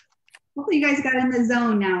 Hopefully you guys got in the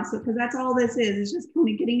zone now, so because that's all this is just kind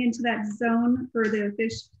of getting into that zone for the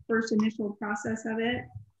first initial process of it.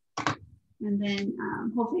 And then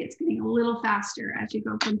hopefully it's getting a little faster as you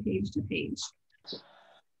go from page to page.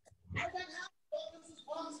 And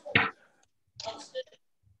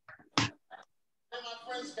my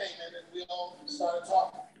friends came in and we all started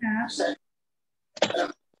talking. Yeah.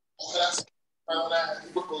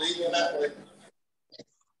 People believe in that way.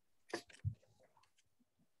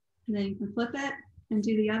 And then you can flip it and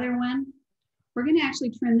do the other one. We're going to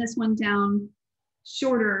actually trim this one down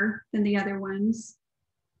shorter than the other ones.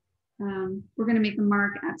 We're going to make a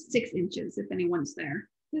mark at 6 inches if anyone's there.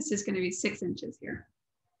 This is going to be 6 inches here.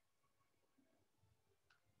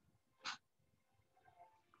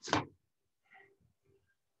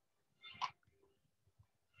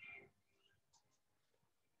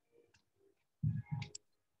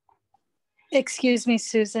 Excuse me,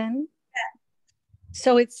 Susan.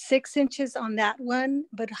 So it's 6 inches on that one,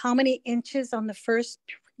 but how many inches on the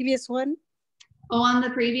previous one? Oh, on the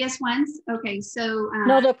previous ones? Okay, so.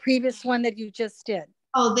 No, the previous one that you just did.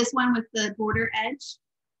 Oh, this one with the border edge?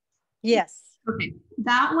 Yes. Okay,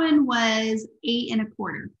 that one was 8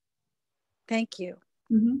 1/4. Thank you.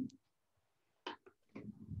 Mm-hmm.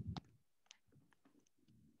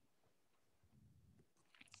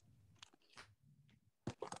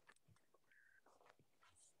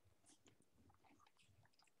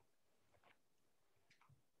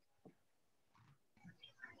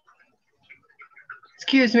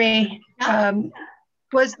 Excuse me.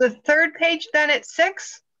 Was the third page done at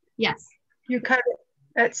 6? Yes. You cut it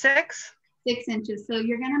at 6? 6 inches. So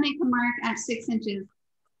you're going to make a mark at 6 inches.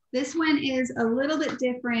 This one is a little bit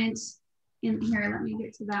different. In here, let me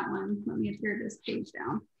get to that one. Let me tear this page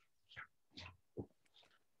down.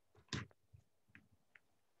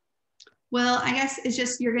 Well, I guess it's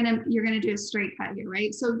just you're gonna do a straight cut here,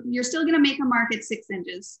 right? So you're still gonna make a mark at 6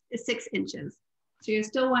 inches. 6 inches. So you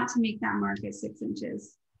still want to make that mark at 6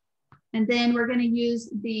 inches. And then we're gonna use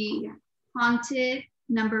the haunted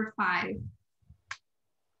number 5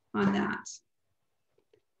 on that.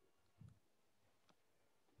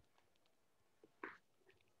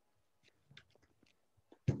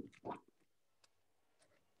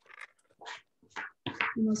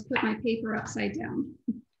 Almost put my paper upside down.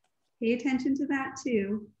 Pay attention to that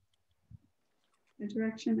too. The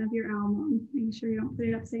direction of your album. Make sure you don't put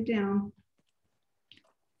it upside down.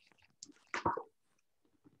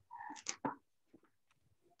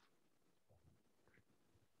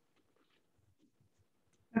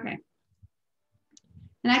 Okay.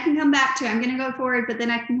 And I can come back to it. I'm going to go forward, but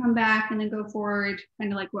then I can come back and then go forward,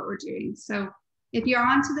 kind of like what we're doing. So if you're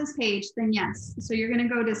onto this page, then yes. So you're going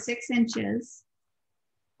to go to 6 inches.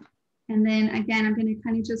 And then again, I'm going to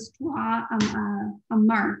kind of just draw a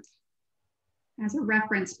mark as a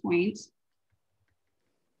reference point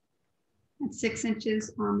at 6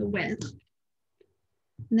 inches on the width.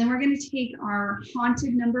 And then we're going to take our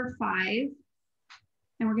haunted number 5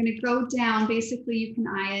 and we're going to go down. Basically, you can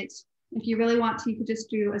eye it. If you really want to, you could just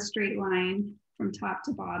do a straight line from top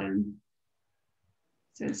to bottom.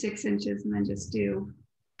 So 6 inches and then just do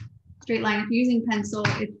straight line. If you're using pencil,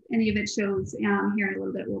 if any of it shows here in a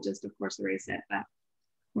little bit, we'll just of course erase it, but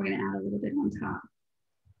we're going to add a little bit on top.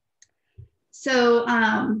 So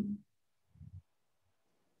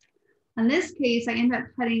in this case, I ended up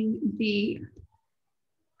cutting the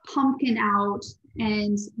pumpkin out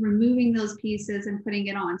and removing those pieces and putting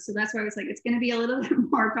it on. So that's why I was like, it's going to be a little bit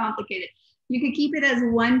more complicated. You could keep it as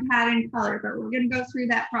one pattern color, but we're going to go through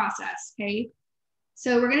that process, okay?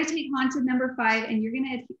 So we're going to take haunted number 5 and you're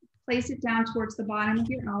going to place it down towards the bottom of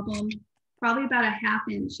your album, probably about a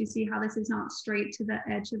 1/2 inch. You see how this is not straight to the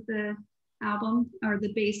edge of the album or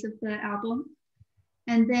the base of the album.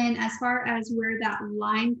 And then as far as where that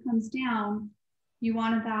line comes down, you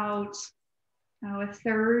want about a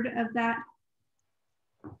third of that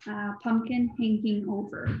pumpkin hanging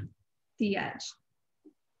over the edge.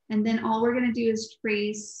 And then all we're going to do is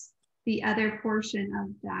trace the other portion of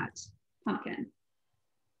that pumpkin.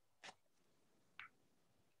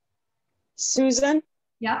 Susan?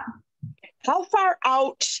 Yep. How far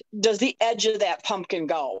out does the edge of that pumpkin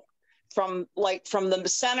go? From the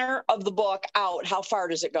center of the book out, how far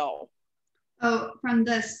does it go? Oh, from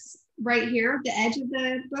this right here, the edge of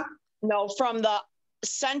the book? No, from the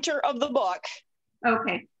center of the book.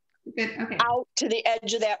 Okay, good, okay. Out to the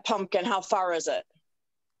edge of that pumpkin, how far is it?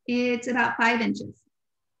 It's about 5 inches.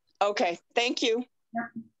 Okay, thank you. Yep.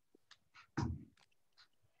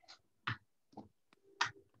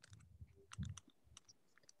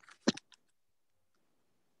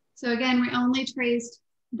 So again, we only traced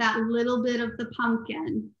that little bit of the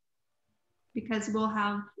pumpkin because we'll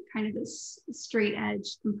have kind of this straight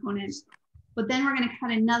edge component. But then we're going to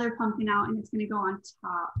cut another pumpkin out and it's going to go on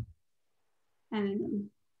top and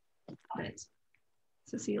cut it.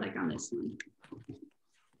 So see, like on this one.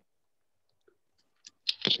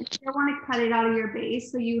 You want to cut it out of your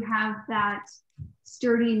base so you have that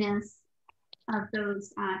sturdiness of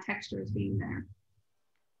those textures being there.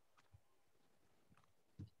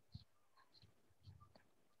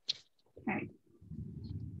 Okay.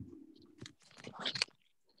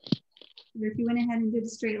 If you went ahead and did a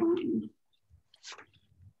straight line,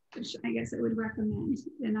 which I guess I would recommend,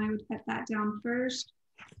 then I would cut that down first.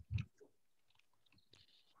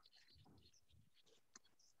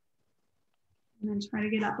 And then try to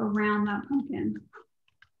get up around that pumpkin.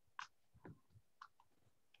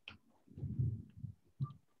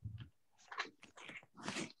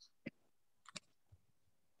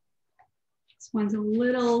 This one's a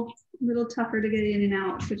little tougher to get in and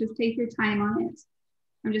out, so just take your time on it.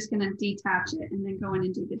 I'm just going to detach it and then go in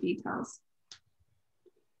and do the details.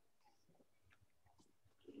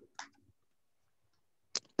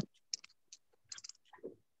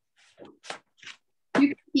 You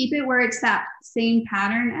can keep it where it's that same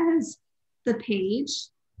pattern as the page.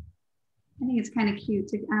 I think it's kind of cute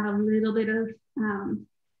to add a little bit of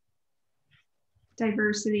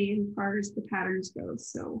diversity as far as the patterns go.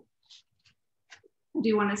 So I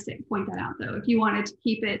do want to point that out though. If you wanted to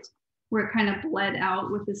keep it where it kind of bled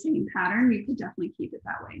out with the same pattern, you could definitely keep it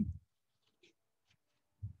that way.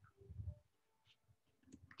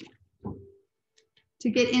 To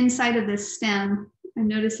get inside of this stem, I'm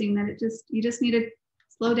noticing that you just need to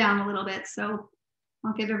slow down a little bit. So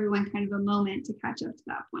I'll give everyone kind of a moment to catch up to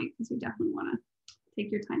that point because we definitely want to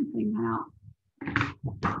take your time cutting that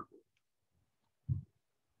out.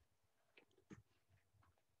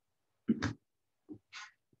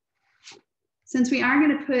 Since we are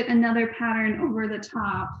going to put another pattern over the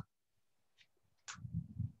top,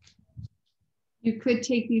 you could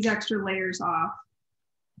take these extra layers off.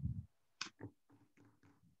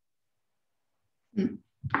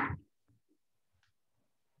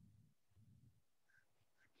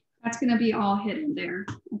 That's going to be all hidden there.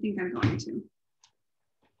 I think I'm going to.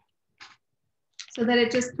 So that it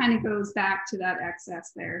just kind of goes back to that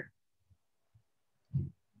excess there.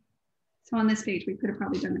 So on this page, we could have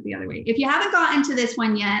probably done it the other way. If you haven't gotten to this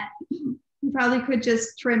one yet, you probably could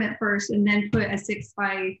just trim it first and then put a 6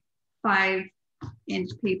 by 5 inch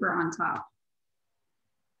paper on top.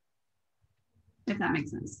 If that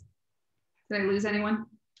makes sense. Did I lose anyone?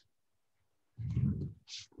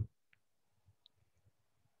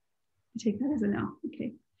 I take that as a no.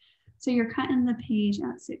 Okay. So you're cutting the page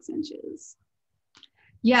at 6 inches.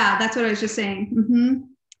 Yeah, that's what I was just saying.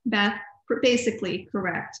 Beth, basically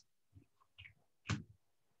correct.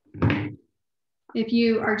 If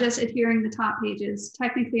you are just adhering the top pages,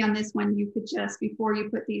 technically on this one, you could just, before you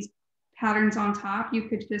put these patterns on top, you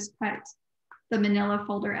could just cut the manila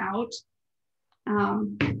folder out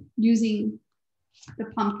using the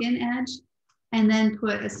pumpkin edge and then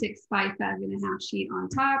put a 6 by 5.5 sheet on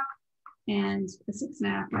top and a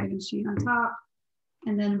 6.5 by 5 inch sheet on top.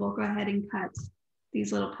 And then we'll go ahead and cut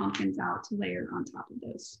these little pumpkins out to layer on top of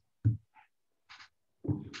those.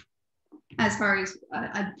 As far as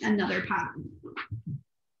another pattern.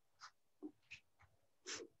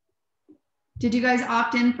 Did you guys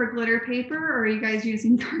opt in for glitter paper or are you guys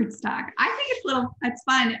using cardstock? I think it's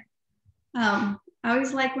fun. I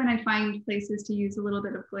always like when I find places to use a little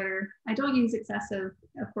bit of glitter. I don't use excessive,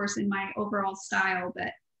 of course, in my overall style,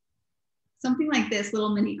 but something like this,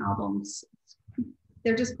 little mini albums,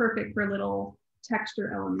 they're just perfect for little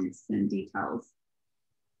texture elements and details.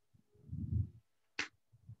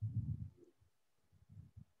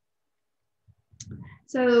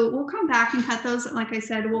 So we'll come back and cut those. Like I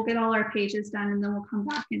said, we'll get all our pages done and then we'll come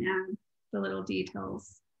back and add the little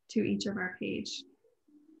details to each of our page.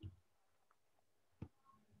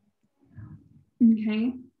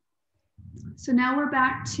 Okay, so now we're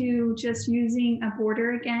back to just using a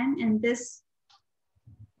border again, and this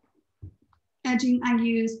edging I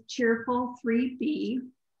used Cheerful 3B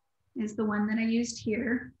is the one that I used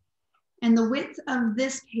here. And the width of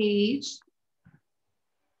this page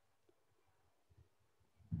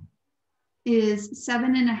is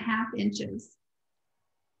 7.5 inches.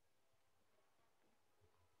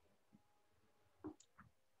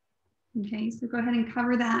 Okay, so go ahead and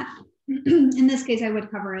cover that. In this case, I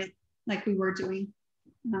would cover it like we were doing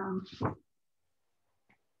on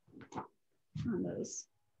those.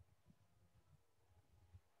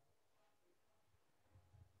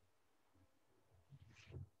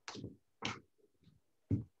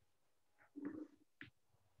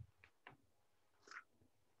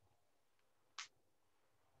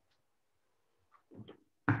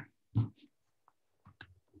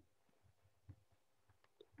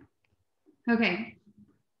 Okay,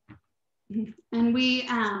 and we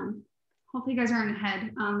hopefully you guys aren't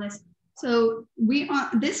ahead on this. So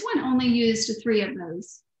this one only used 3 of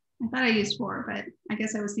those. I thought I used 4, but I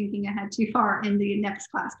guess I was thinking ahead too far in the next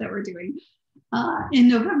class that we're doing in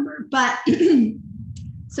November. But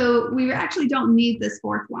so we actually don't need this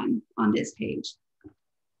 4th one on this page.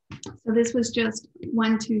 So this was just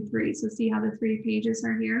 1, 2, 3. So see how the 3 pages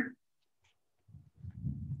are here?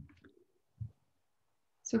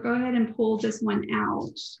 So go ahead and pull this one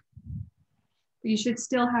out. You should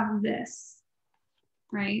still have this,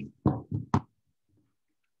 right? So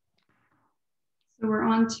we're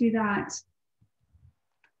on to that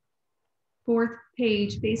 4th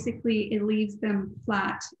page. Basically, it leaves them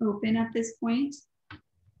flat open at this point.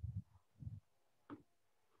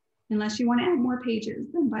 Unless you want to add more pages,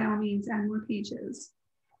 then by all means, add more pages.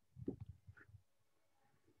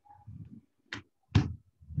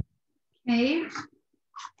 Okay.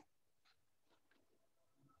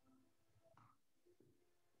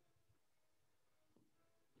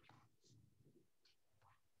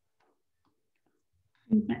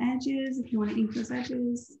 Ink the edges if you want to ink those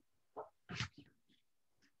edges.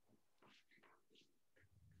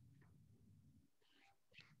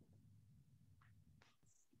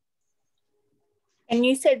 And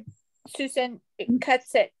you said, Susan, it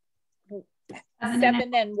cuts at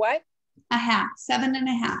 7 and what? A half,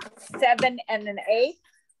 7.5. 7 and an 8?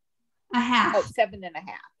 A half. Oh, 7.5.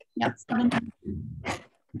 Yep, 7.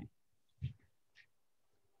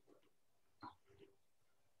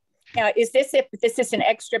 Now, is this if this is an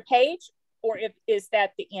extra page, or is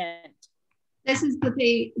that the end? This is the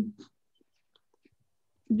page.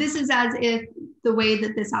 This is as if the way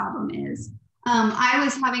that this album is. I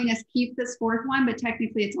was having us keep this 4th one, but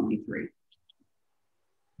technically it's only 3.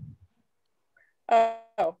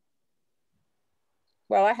 Oh.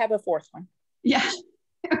 Well, I have a 4th one. Yeah.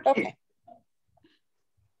 Okay.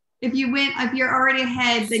 If you're already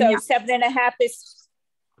ahead, then so 7.5 is.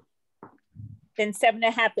 Then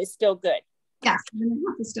 7.5 is still good. Yeah,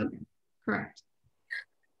 7.5 is still good. Correct.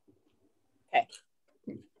 Okay.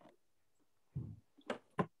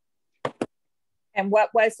 And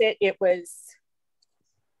what was it? It was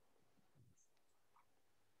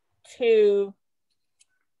 2B?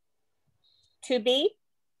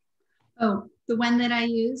 Oh, the one that I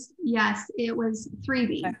used? Yes, it was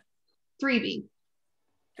 3B. Okay. 3B.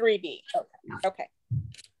 3B. Okay. Okay.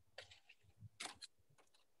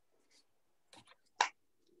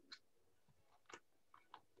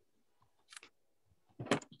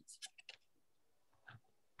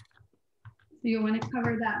 So you'll want to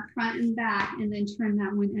cover that front and back and then turn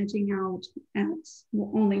that one edging out at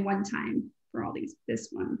only one time for all these, this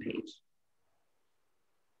one page.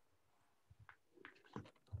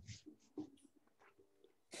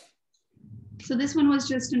 So this one was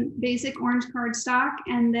just a basic orange cardstock,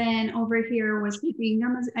 and then over here was the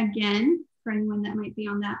gingham again for anyone that might be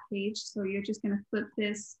on that page. So you're just going to flip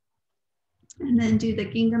this and then do the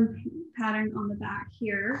gingham pattern on the back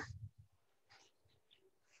here.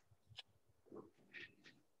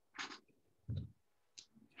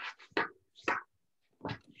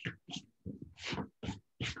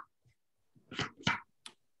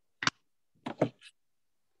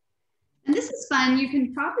 And this is fun. You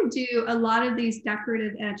can probably do a lot of these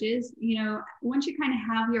decorative edges. You know, once you kind of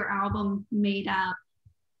have your album made up,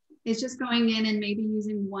 it's just going in and maybe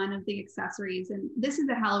using one of the accessories. And this is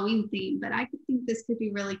a Halloween theme, but I think this could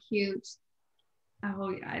be really cute.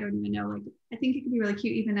 Oh, I don't even know. Like, I think it could be really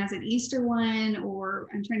cute even as an Easter one, or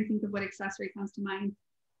I'm trying to think of what accessory comes to mind.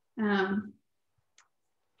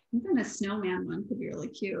 Even a snowman one could be really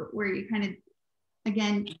cute, where you kind of,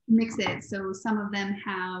 again, mix it. So some of them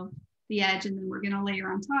have the edge, and then we're going to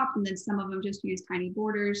layer on top, and then some of them just use tiny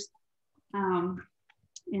borders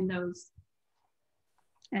in those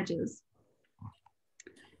edges.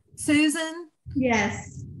 Susan?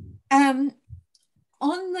 Yes. On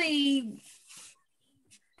the,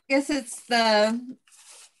 I guess it's the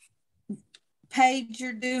page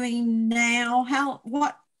you're doing now,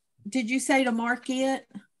 what did you say to mark it?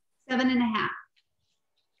 7.5.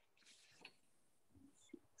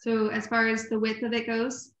 So as far as the width of it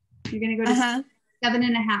goes, you're going to go to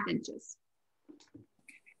 7.5 inches.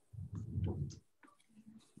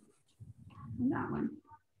 That one.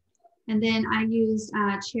 And then I used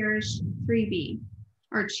Cherish 3B,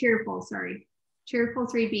 or Cheerful, sorry. Cheerful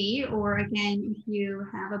 3B, or again, if you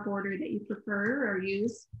have a border that you prefer or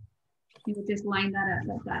use, you would just line that up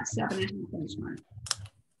at that 7.5 inch mark.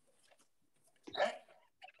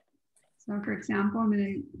 So for example, I'm going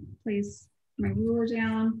to place my ruler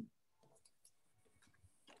down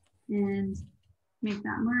and make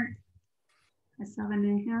that mark at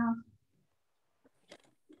 7.5.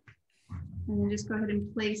 And then just go ahead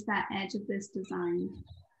and place that edge of this design,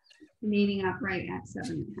 meeting up right at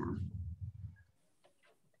 7.5.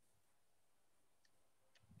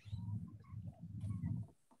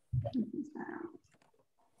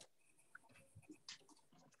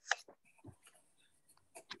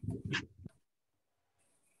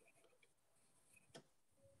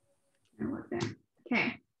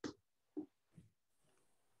 Okay.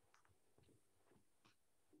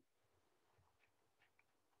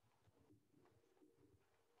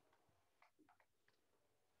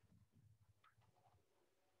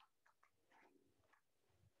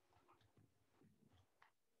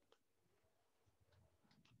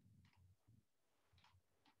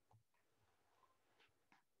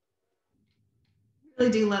 I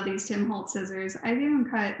really do love these Tim Holtz scissors. I've even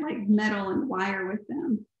cut like metal and wire with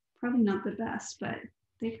them. Probably not the best, but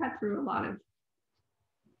they cut through a lot of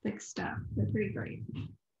thick stuff. They're pretty great.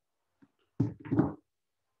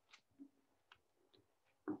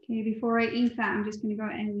 Okay, before I ink that, I'm just going to go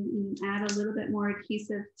ahead and add a little bit more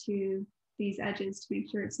adhesive to these edges to make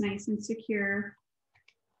sure it's nice and secure.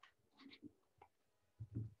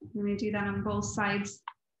 I'm going to do that on both sides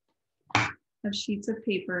of sheets of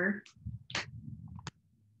paper.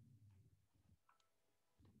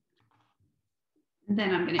 And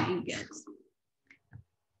then I'm going to ink it.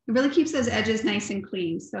 It really keeps those edges nice and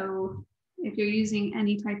clean. So if you're using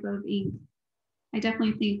any type of ink, I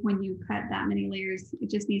definitely think when you cut that many layers, it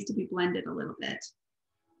just needs to be blended a little bit.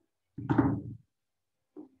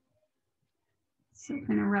 So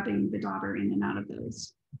kind of rubbing the dauber in and out of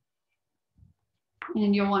those.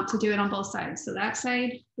 And you'll want to do it on both sides. So that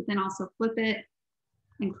side, but then also flip it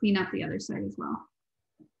and clean up the other side as well.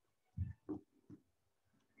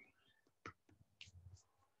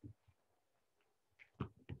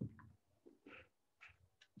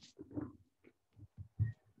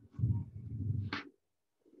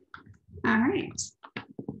 All right.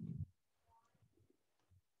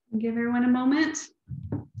 Give everyone a moment.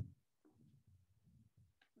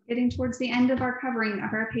 Getting towards the end of our covering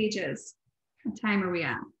of our pages. What time are we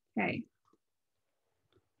at? Okay.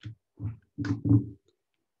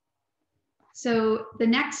 So the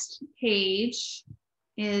next page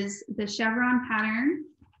is the chevron pattern.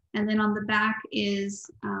 And then on the back is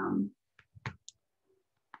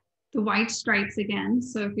the white stripes again.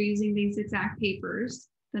 So if you're using these exact papers,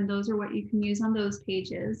 then those are what you can use on those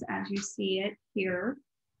pages as you see it here.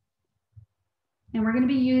 And we're going to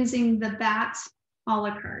be using the BAT a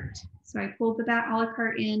la carte. So I pulled the BAT a la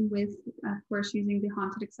carte in with, of course, using the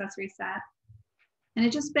Haunted Accessory set. And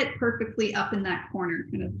it just fit perfectly up in that corner,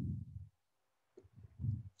 kind of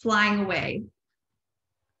flying away.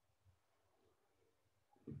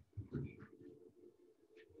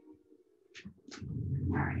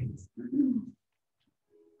 All right.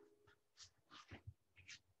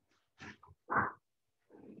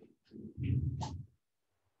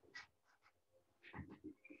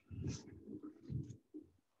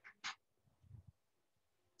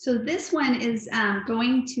 So this one is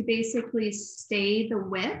going to basically stay the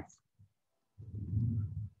width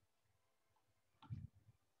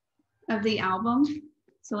of the album.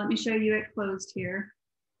 So let me show you it closed here.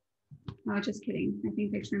 Oh, just kidding. I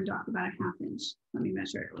think I trimmed off about a 1/2 inch. Let me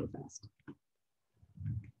measure it really fast.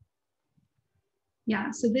 Yeah,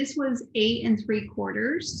 so this was 8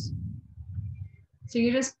 3/4. So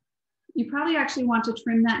you probably actually want to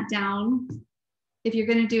trim that down. If you're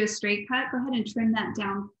going to do a straight cut, go ahead and trim that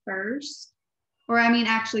down first. Or I mean,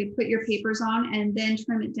 actually put your papers on and then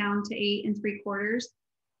trim it down to 8 3/4.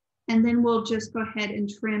 And then we'll just go ahead and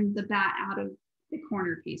trim the bat out of the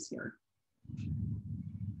corner piece here.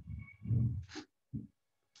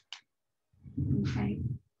 Okay.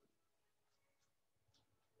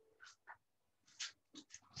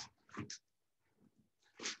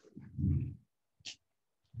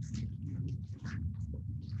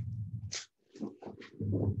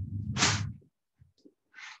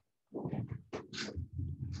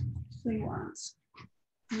 So you want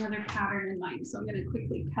another pattern in mind. So I'm going to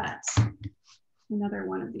quickly cut another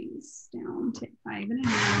one of these down to 5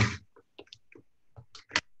 1/2.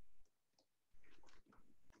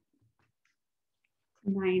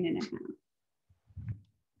 Nine and a half.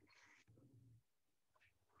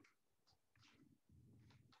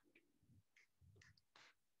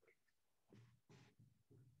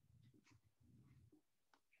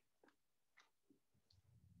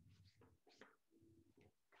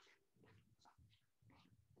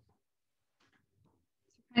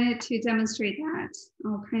 Kind of to demonstrate that,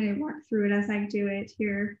 I'll kind of walk through it as I do it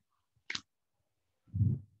here.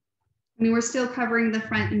 I mean, we're still covering the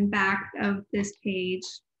front and back of this page.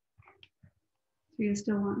 So you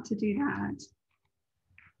still want to do that.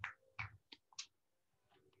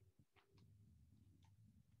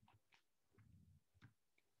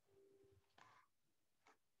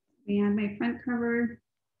 And my front cover.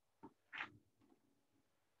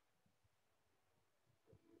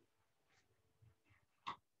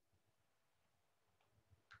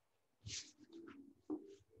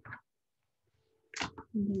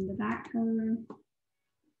 And then the back cover.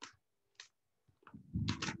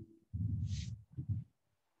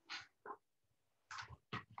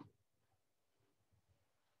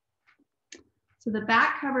 So the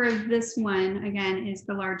back cover of this one, again, is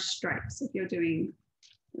the large stripes if you're doing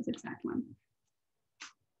this exact one.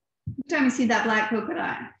 Every time you see that black polka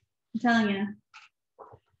dot, I'm telling you,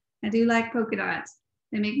 I do like polka dots.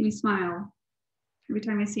 They make me smile. Every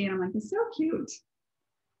time I see it, I'm like, it's so cute.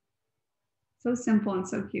 So simple and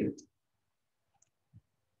so cute.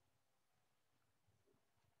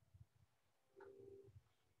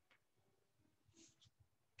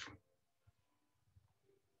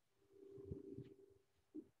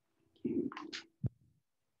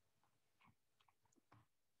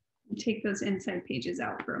 Take those inside pages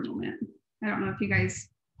out for a moment. I don't know if you guys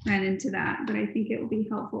ran into that, but I think it will be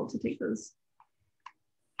helpful to take those.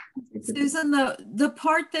 Susan, the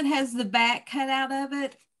part that has the back cut out of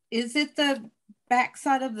it, is it the back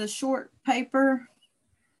side of the short paper?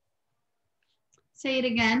 Say it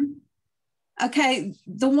again. Okay,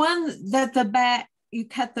 the one that the back, you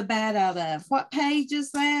cut the back out of. What page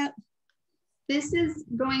is that? This is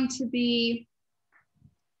going to be,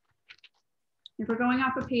 if we're going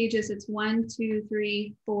off of pages, it's 1, 2,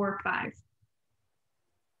 3, 4, 5.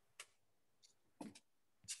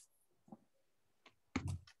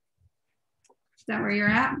 Is that where you're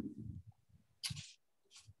at?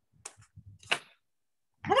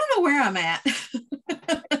 I don't know where I'm at.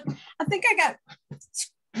 I think I got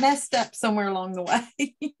messed up somewhere along the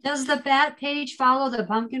way. Does the bat page follow the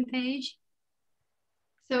pumpkin page?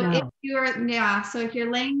 So No. if you're, yeah, so if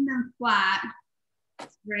you're laying them flat,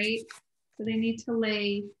 right? So they need to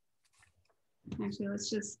lay, actually, let's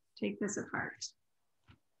just take this apart.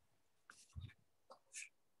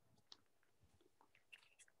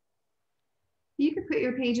 You could put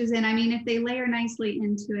your pages in, I mean, if they layer nicely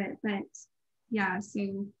into it, but yeah,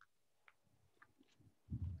 so.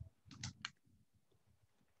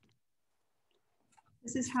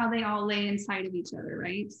 This is how they all lay inside of each other,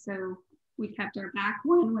 right? So we kept our back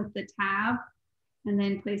one with the tab and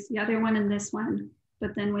then place the other one in this one.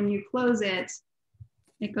 But then when you close it,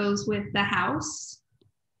 it goes with the house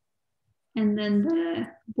and then the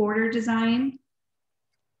border design,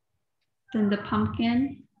 then the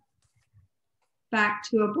pumpkin, back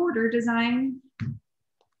to a border design,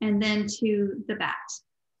 and then to the bat.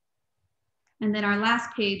 And then our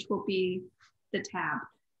last page will be the tab.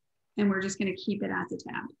 And we're just going to keep it as a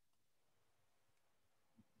tab.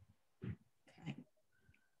 Okay.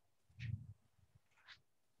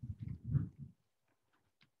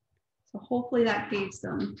 So hopefully that gave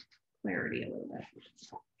some clarity a little bit.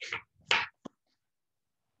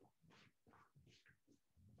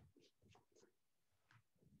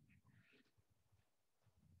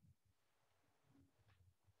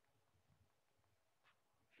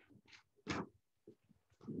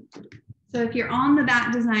 So if you're on the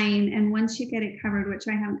back design and once you get it covered, which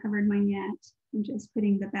I haven't covered mine yet, I'm just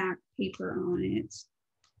putting the back paper on it.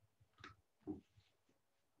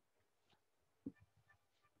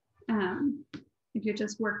 If you're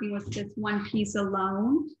just working with this one piece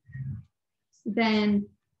alone, then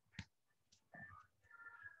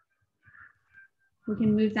we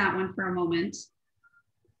can move that one for a moment.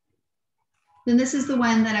 Then this is the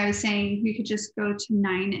one that I was saying we could just go to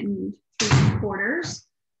 9 3/4.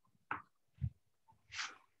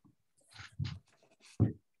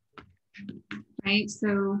 right?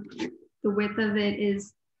 So the width of it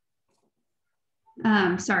is,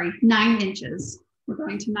 9 inches. We're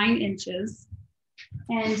going to 9 inches.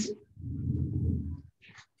 And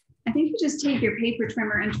I think you just take your paper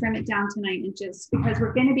trimmer and trim it down to 9 inches because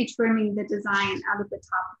we're going to be trimming the design out of the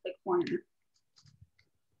top of the corner.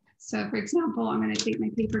 So for example, I'm going to take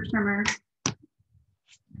my paper trimmer,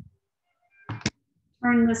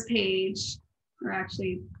 turn this page, or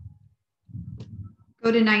actually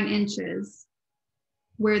go to 9 inches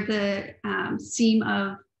where the seam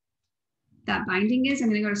of that binding is. I'm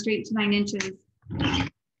going to go straight to 9 inches.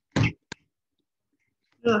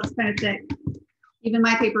 Oh, it's kind of thick. Even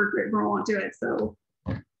my paper gripper won't do it, so.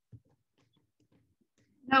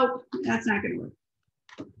 Nope, that's not going to work.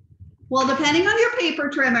 Well, depending on your paper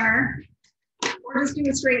trimmer, or just do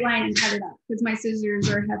a straight line and cut it up because my scissors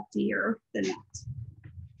are heftier than that.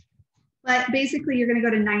 But basically, you're going to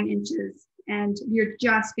go to 9 inches and you're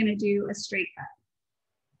just going to do a straight cut.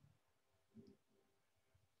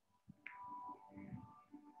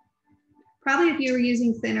 Probably if you were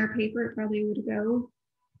using thinner paper, it probably would go.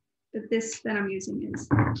 But this that I'm using is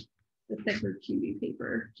the thicker Kiwi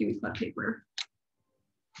paper, Kiwi Club paper.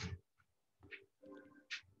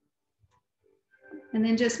 And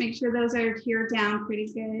then just make sure those are adhered down pretty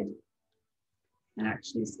good. That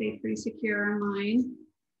actually stay pretty secure on mine.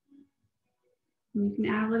 And you can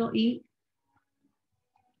add a little ink.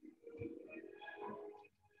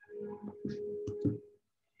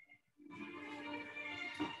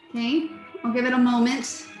 Okay, I'll give it a moment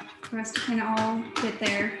for us to kind of all get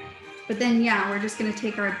there. But then, yeah, we're just gonna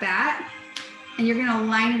take our bat and you're gonna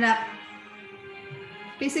line it up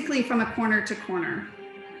basically from a corner to corner.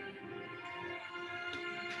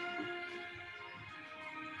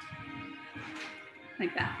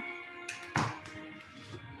 Like that.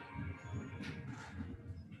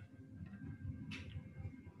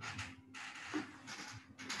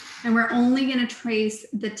 And we're only gonna trace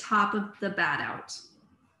the top of the bat out.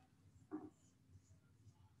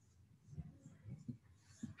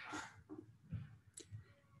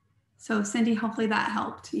 So Cindy, hopefully that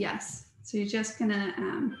helped. Yes. So you're just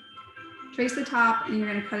gonna trace the top and you're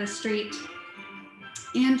gonna cut a straight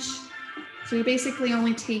inch. So you're basically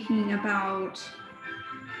only taking about,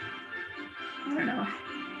 I don't know,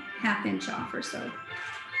 ½ inch off or so.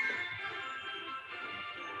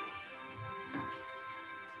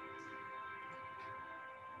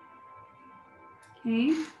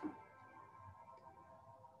 Okay.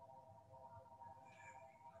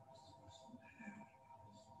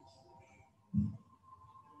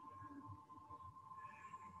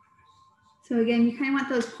 So again, you kind of want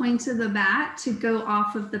those points of the bat to go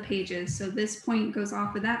off of the pages. So this point goes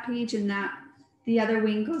off of that page and that the other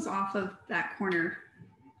wing goes off of that corner.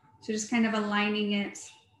 So just kind of aligning it.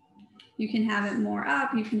 You can have it more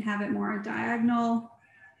up, you can have it more diagonal.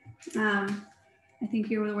 I think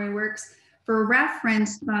here the way it works. For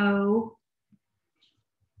reference though,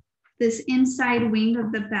 this inside wing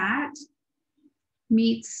of the bat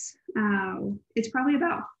meets, it's probably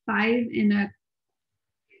about 5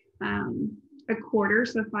 1/4,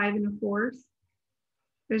 so 5 1/4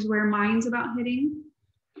 is where mine's about hitting.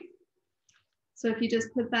 So if you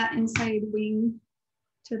just put that inside wing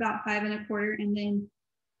to about 5 1/4 and then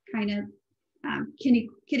kind of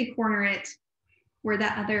kitty corner it where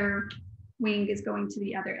that other wing is going to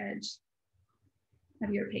the other edge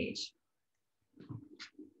of your page.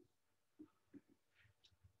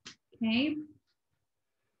 Okay.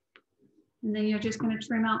 And then you're just going to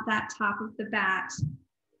trim out that top of the bat.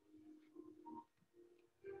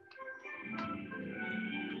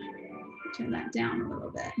 Turn that down a little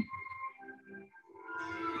bit.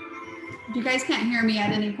 If you guys can't hear me at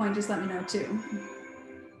any point, just let me know too.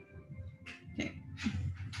 Okay.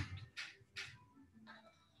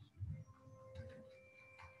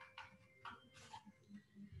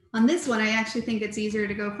 On this one, I actually think it's easier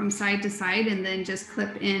to go from side to side and then just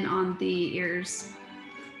clip in on the ears.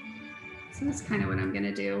 So that's kind of what I'm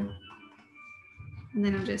gonna do. And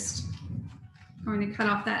then I'm just going to cut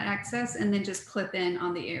off that excess and then just clip in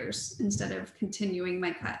on the ears instead of continuing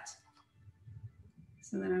my cut.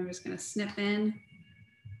 So then I'm just going to snip in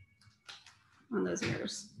on those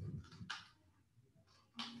ears.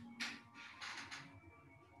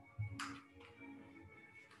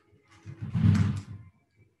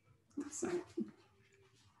 Sorry.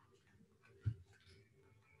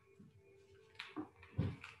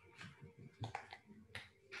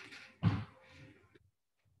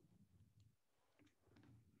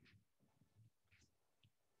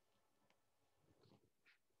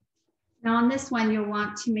 Now on this one, you'll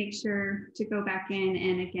want to make sure to go back in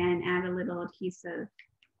and again, add a little adhesive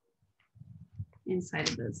inside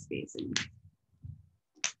of those spacings.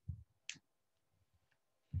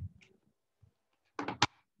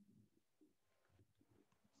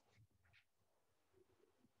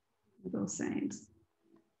 both sides.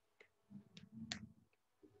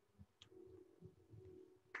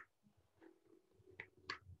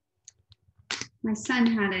 My son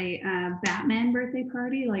had a Batman birthday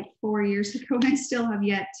party like 4 years ago, and I still have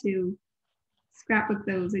yet to scrapbook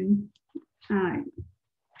those and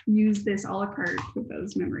use this a la carte with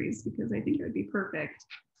those memories, because I think it would be perfect,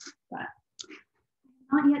 but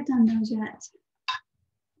not yet done those yet.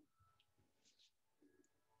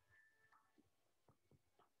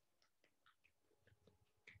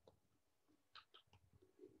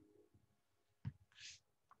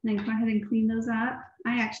 Then go ahead and clean those up.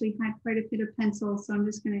 I actually had quite a bit of pencil, so I'm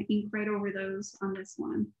just going to ink right over those on this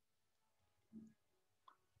one.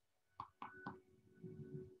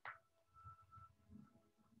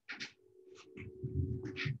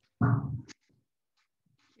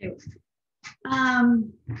 Okay.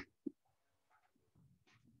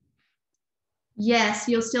 Yes,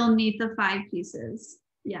 you'll still need the 5 pieces.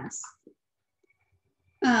 Yes.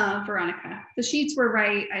 Veronica, the sheets were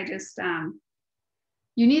right. I just,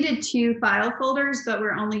 you needed 2 file folders, but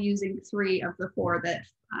we're only using 3 of the 4 that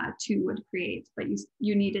 2 would create, but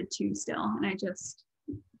you needed 2 still. And I just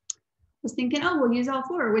was thinking, oh, we'll use all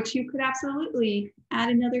 4, which you could absolutely add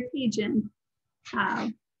another page in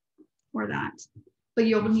for that. But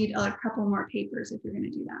you'll need a couple more papers if you're going to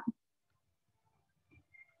do that.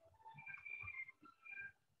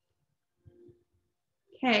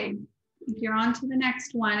 Okay, if you're on to the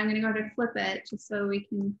next one, I'm going to go to flip it just so you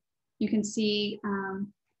can see.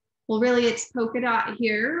 Well, really, it's polka dot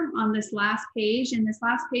here on this last page, and this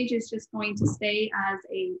last page is just going to stay as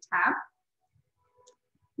a tab.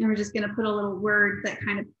 And we're just going to put a little word that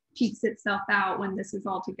kind of peeks itself out when this is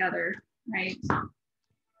all together, right?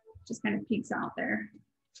 Just kind of peeks out there.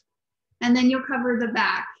 And then you'll cover the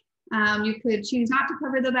back. You could choose not to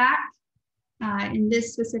cover the back. In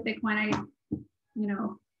this specific one, I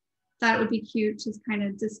thought it would be cute, just kind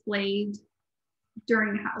of displayed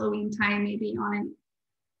during Halloween time, maybe on an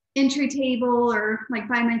entry table or like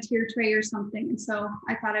by my tier tray or something. And so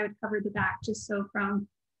I thought I would cover the back just so from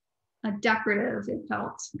a decorative, it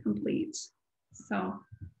felt complete. So,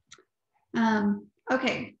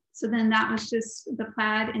 okay. So then that was just the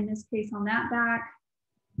plaid in this case on that back,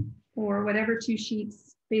 or whatever 2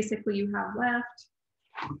 sheets basically you have left,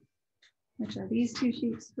 which are these 2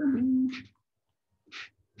 sheets for me.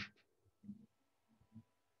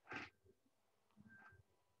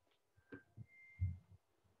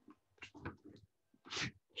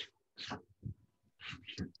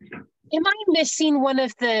 Am I missing one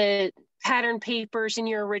of the pattern papers in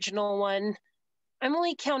your original one? I'm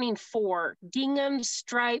only counting 4: gingham,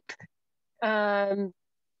 stripe,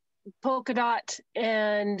 polka dot,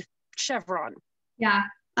 and chevron. Yeah,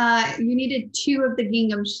 you needed 2 of the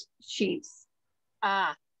gingham sheets.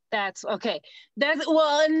 Ah, that's okay.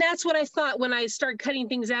 And that's what I thought when I started cutting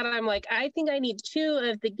things out. I'm like, I think I need 2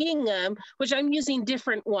 of the gingham, which I'm using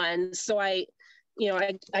different ones. So I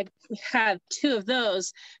have 2 of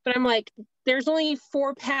those, but I'm like, there's only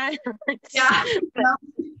 4 patterns. Yeah.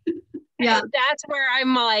 Yeah. That's where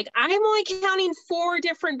I'm like, I'm only counting 4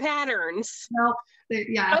 different patterns. Nope.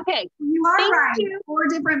 Yeah. Okay. You are right. 4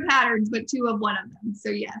 different patterns, but 2 of one of them.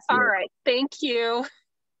 So yes. All right. Thank you.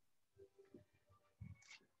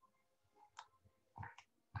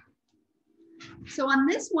 So on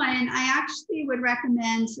this one, I actually would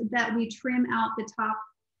recommend that we trim out the top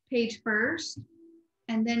page first,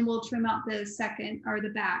 and then we'll trim out the second or the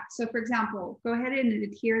back. So for example, go ahead and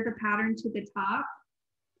adhere the pattern to the top,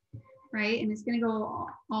 right? And it's going to go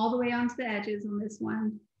all the way onto the edges on this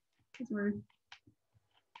one, because we're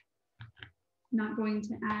not going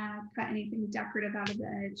to cut anything decorative out of the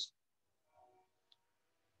edge.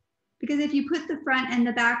 Because if you put the front and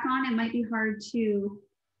the back on, it might be hard to,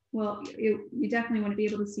 well, you definitely want to be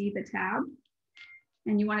able to see the tab,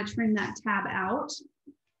 and you want to trim that tab out.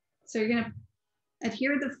 So you're going to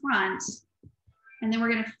adhere the front, and then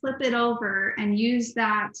we're going to flip it over and use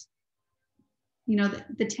that,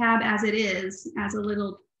 the tab as it is, as a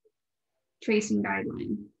little tracing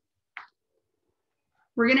guideline.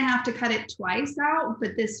 We're going to have to cut it twice out,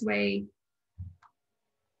 but this way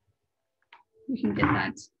you can get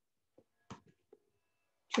that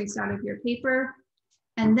traced out of your paper,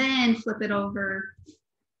 and then flip it over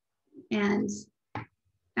and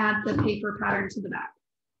add the paper pattern to the back.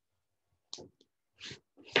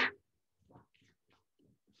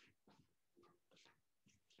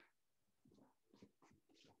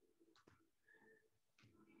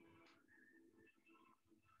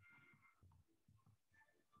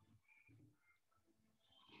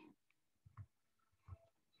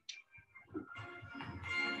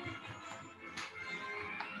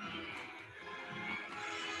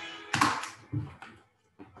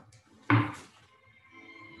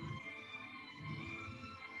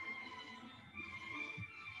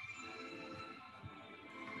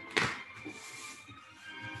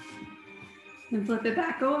 And flip it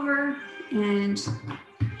back over and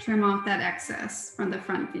trim off that excess from the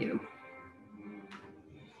front view.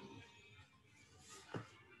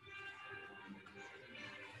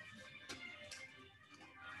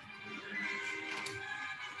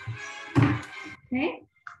 Okay.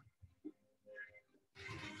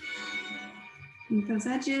 Make those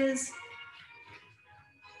edges.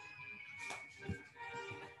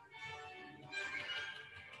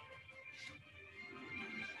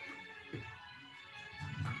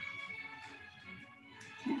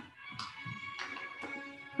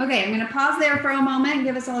 Okay, I'm going to pause there for a moment and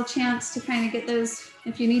give us all a chance to kind of get those.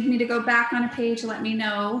 If you need me to go back on a page, let me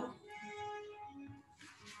know.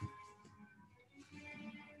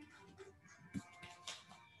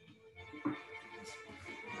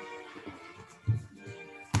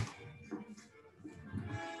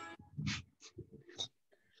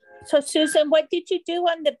 So Susan, what did you do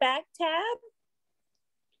on the back tab?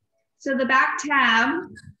 So the back tab,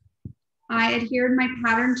 I adhered my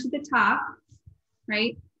pattern to the top,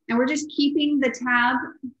 right? And we're just keeping the tab,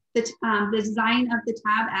 the design of the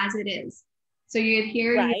tab as it is. So you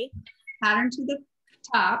adhere your pattern to the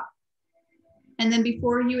top, and then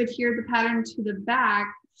before you adhere the pattern to the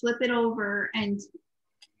back, flip it over and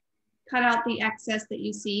cut out the excess that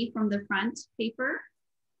you see from the front paper,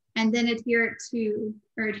 and then adhere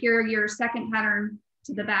your second pattern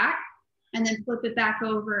to the back, and then flip it back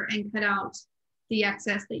over and cut out the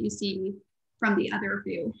excess that you see from the other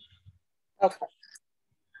view. Okay.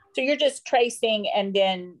 So you're just tracing and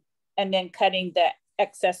then cutting the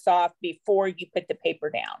excess off before you put the paper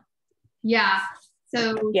down. Yeah.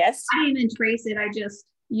 So yes, I didn't even trace it. I just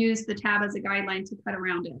used the tab as a guideline to cut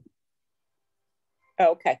around it.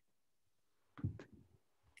 Okay.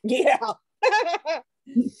 Yeah.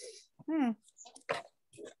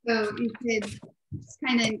 So you could just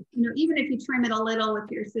kind of, even if you trim it a little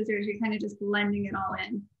with your scissors, you're kind of just blending it all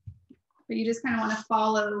in. But you just kind of want to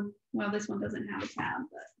follow, well, this one doesn't have a tab,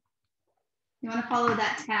 but you want to follow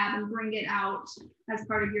that tab and bring it out as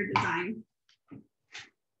part of your design.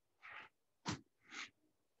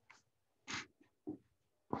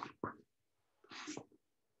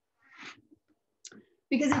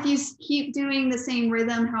 Because if you keep doing the same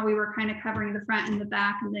rhythm, how we were kind of covering the front and the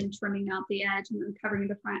back and then trimming out the edge and then covering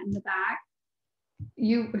the front and the back,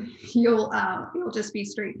 you'll just be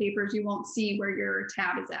straight papers. You won't see where your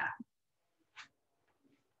tab is at.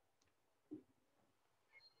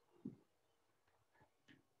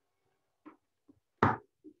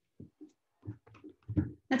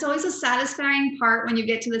 That's always a satisfying part when you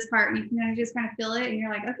get to this part and you can just kind of feel it and you're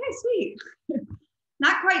like, okay, sweet.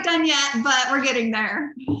 Not quite done yet, but we're getting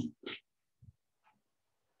there.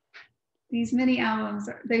 These mini albums,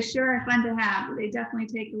 they sure are fun to have. They definitely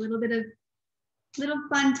take a little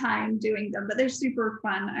fun time doing them, but they're super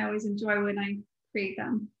fun. I always enjoy when I create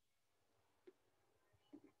them.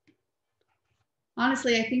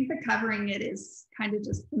 Honestly, I think the covering it is kind of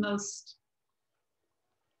just the most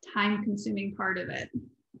time-consuming part of it.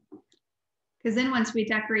 Because then once we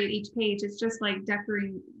decorate each page, it's just like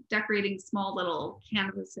decorating small little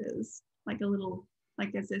canvases, like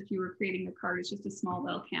as if you were creating a card. It's just a small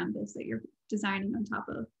little canvas that you're designing on top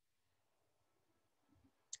of.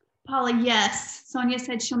 Paula, yes. Sonia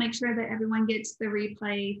said she'll make sure that everyone gets the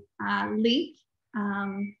replay link.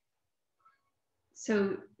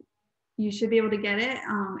 So you should be able to get it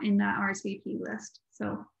in that RSVP list.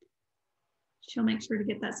 So she'll make sure to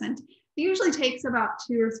get that sent. It usually takes about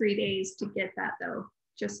 2 or 3 days to get that though.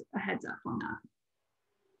 Just a heads up on that.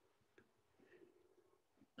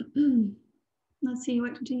 Let's see,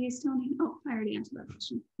 what to use, Tony? Oh, I already answered that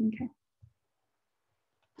question. Okay.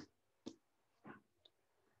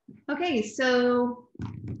 Okay, so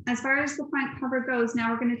as far as the front cover goes,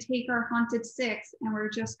 now we're going to take our Haunted 6 and we're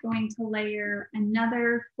just going to layer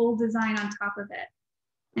another full design on top of it.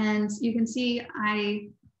 And you can see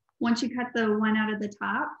once you cut the one out of the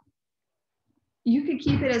top, you could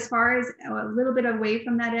keep it as far as a little bit away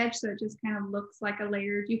from that edge so it just kind of looks like a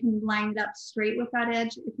layered. You can line it up straight with that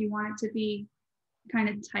edge if you want it to be kind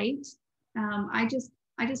of tight. I just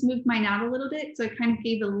moved mine out a little bit so it kind of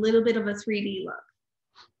gave a little bit of a 3D look.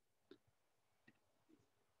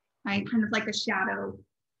 Right, kind of like a shadow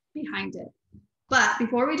behind it. But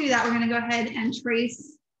before we do that, we're going to go ahead and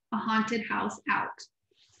trace a haunted house out.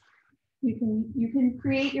 You can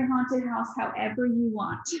create your haunted house however you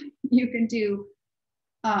want. You can do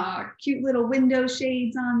cute little window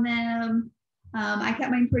shades on them. I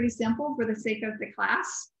kept mine pretty simple for the sake of the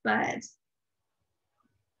class, but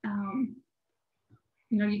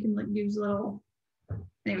you can use little,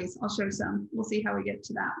 anyways, I'll show some. We'll see how we get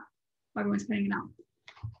to that while everyone's putting it out.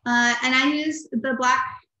 And I use the black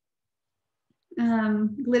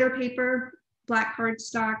glitter paper, black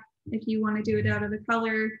cardstock. If you want to do it out of the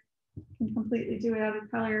color, you can completely do it out of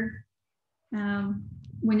color.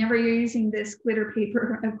 Whenever you're using this glitter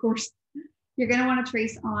paper, of course, you're going to want to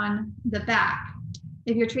trace on the back.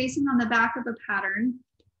 If you're tracing on the back of a pattern,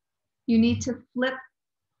 you need to flip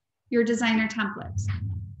your designer templates.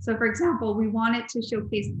 So for example, we want it to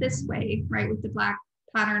showcase this way, right, with the black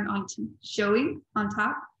pattern showing on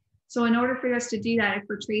top. So in order for us to do that, if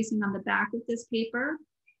we're tracing on the back of this paper,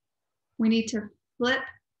 we need to flip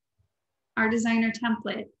our designer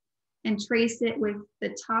template and trace it with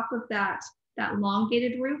the top of that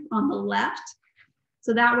elongated roof on the left.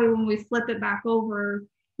 So that way, when we flip it back over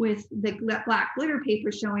with the black glitter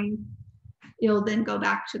paper showing, it'll then go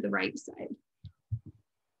back to the right side.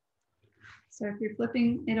 So if you're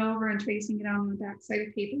flipping it over and tracing it on the back side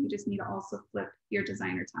of paper, you just need to also flip your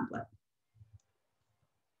designer template.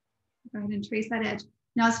 Go ahead and trace that edge.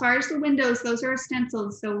 Now, as far as the windows, those are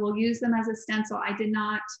stencils, so we'll use them as a stencil. I did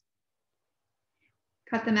not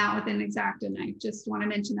cut them out with an X-Acto knife. Just want to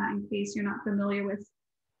mention that in case you're not familiar with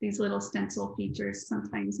these little stencil features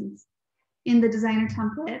sometimes in the designer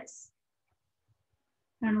templates.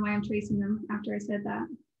 I don't know why I'm tracing them after I said that.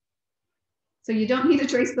 So you don't need to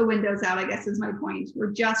trace the windows out, I guess is my point.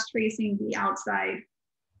 We're just tracing the outside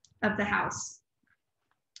of the house.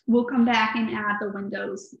 We'll come back and add the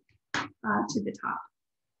windows to the top.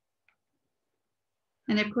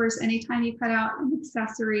 And of course, anytime you cut out an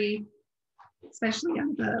accessory, especially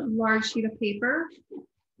on the large sheet of paper,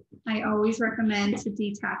 I always recommend to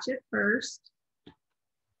detach it first.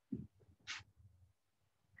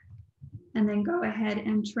 And then go ahead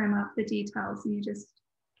and trim up the details. And you just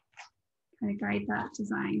kind of guide that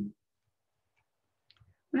design.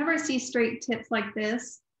 Whenever I see straight tips like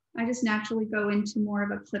this, I just naturally go into more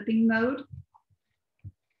of a clipping mode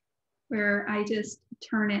where I just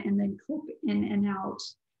turn it and then clip in and out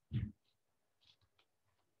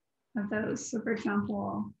of those. So for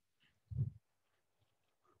example,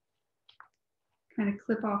 kind of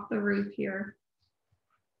clip off the roof here.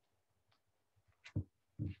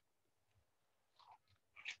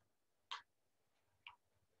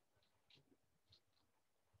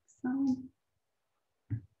 So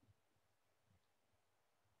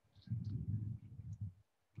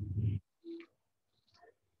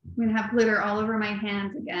I'm gonna have glitter all over my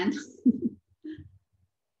hands again.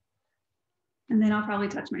 And then I'll probably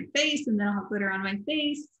touch my face and then I'll have glitter on my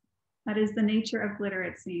face. That is the nature of glitter,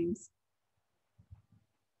 it seems.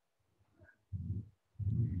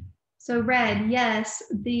 So red, yes,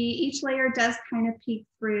 each layer does kind of peek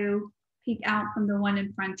out from the one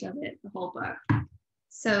in front of it, the whole book.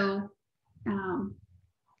 So,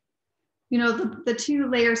 you know, the two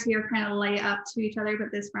layers here kind of lay up to each other,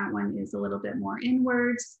 but this front one is a little bit more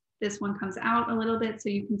inwards. This one comes out a little bit, so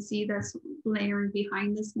you can see this layering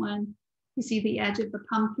behind this one. You see the edge of the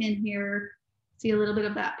pumpkin here, see a little bit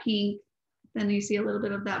of that pink, then you see a little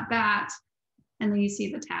bit of that bat, and then you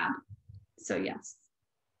see the tab. So yes,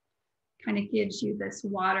 kind of gives you this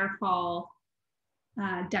waterfall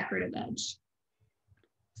decorative edge.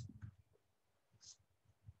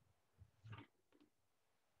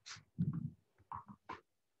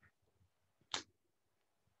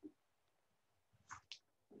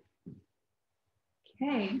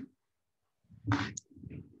 Okay.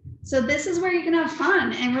 So this is where you can have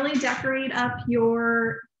fun and really decorate up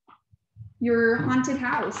your haunted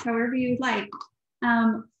house, however you'd like.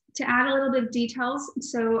 To add a little bit of details,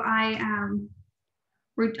 so I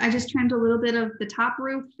just trimmed a little bit of the top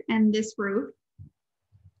roof and this roof.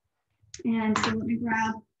 And so let me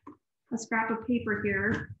grab a scrap of paper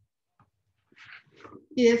here.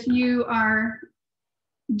 If you are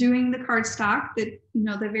doing the cardstock, the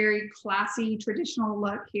very classy traditional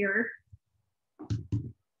look here,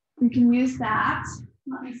 you can use that.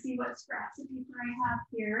 Let me see what scraps of paper I have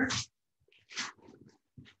here.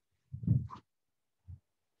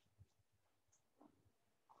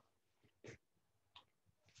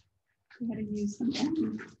 Go ahead and use some.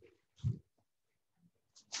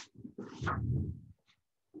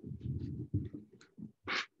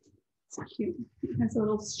 It's cute. It has a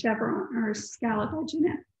little chevron or scallop edge in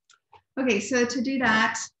it. Okay, so to do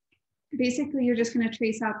that, basically you're just going to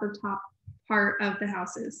trace out the top part of the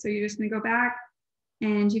houses. So you're just going to go back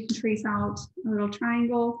and you can trace out a little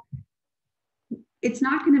triangle. It's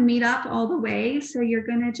not going to meet up all the way, so you're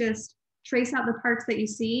going to just trace out the parts that you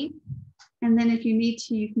see. And then if you need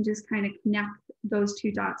to, you can just kind of connect those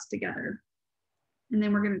two dots together. And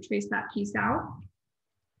then we're going to trace that piece out.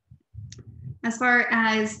 As far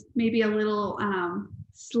as maybe a little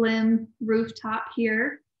slim rooftop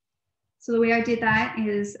here. So the way I did that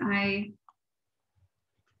is I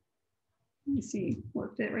Let me see,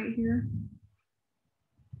 what fit right here?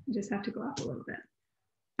 I just have to go up a little bit.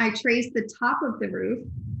 I traced the top of the roof,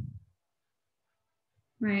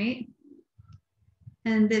 right?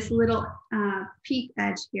 And this little peak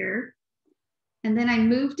edge here. And then I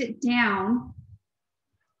moved it down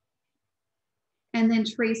and then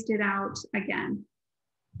traced it out again.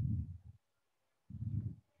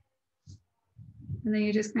 And then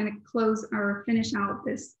you just kind of close or finish out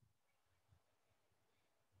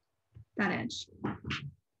that edge.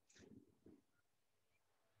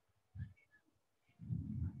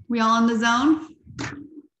 We all in the zone?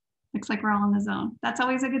 Looks like we're all in the zone. That's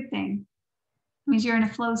always a good thing. It means you're in a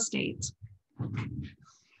flow state.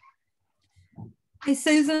 Hey,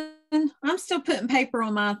 Susan, I'm still putting paper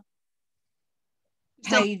on my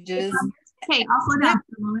pages. Okay, I'll slow down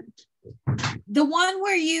for a moment. The one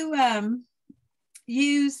where you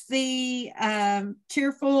use the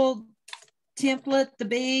cheerful template, the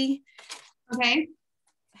B. Okay.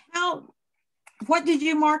 What did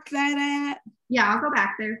you mark that at? Yeah, I'll go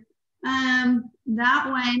back there. That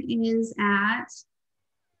one is at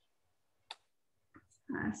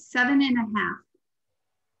 7.5.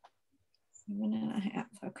 7.5,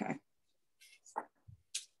 okay.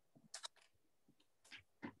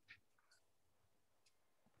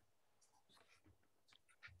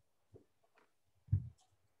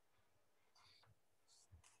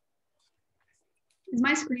 Is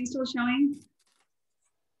my screen still showing?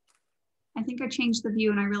 I think I changed the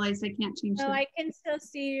view and I realized I can't change No, the I can still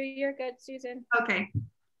see you. You're good, Susan. Okay.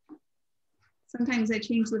 Sometimes I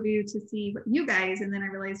change the view to see you guys and then I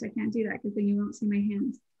realized I can't do that because then you won't see my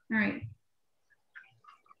hands. All right.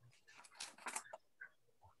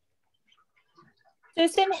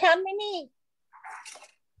 Susan, how many,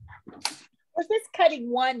 was this cutting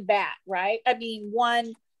one back, right? I mean,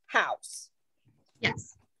 one house.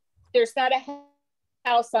 Yes. There's not a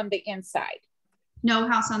house on the inside. No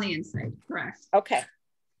house on the inside, correct. Okay.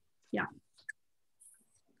 Yeah.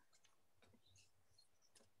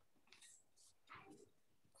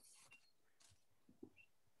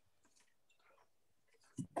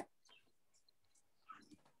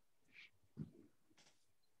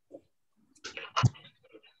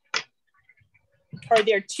 Are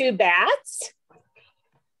there two bats?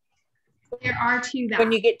 There are two bats.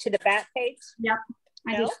 When you get to the bat page? Yep.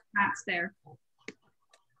 I No? just bats there.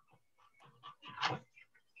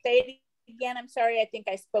 Say it again. I'm sorry. I think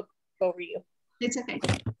I spoke over you. It's okay.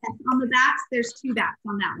 On the bats, there's two bats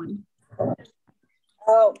on that one.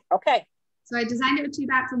 Oh, okay. So I designed it with two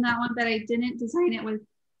bats on that one, but I didn't design it with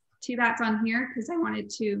two bats on here because I wanted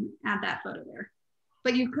to add that photo there.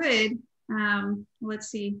 But you could, let's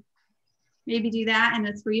see, maybe do that in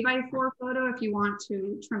a 3x4 photo if you want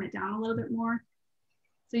to trim it down a little bit more.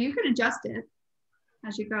 So you could adjust it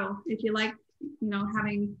as you go if you like, you know,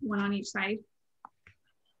 having one on each side.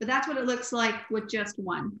 But that's what it looks like with just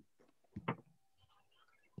one.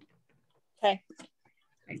 Okay.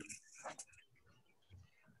 Okay.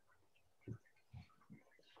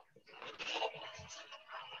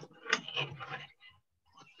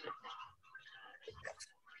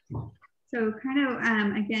 So kind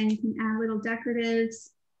of, again, you can add little decoratives.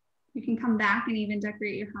 You can come back and even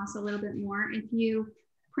decorate your house a little bit more. If you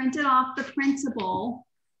printed off the printable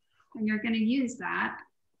and you're going to use that,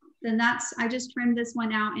 then that's, I just trimmed this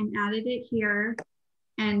one out and added it here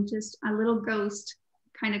and just a little ghost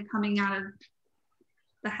kind of coming out of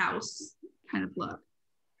the house kind of look.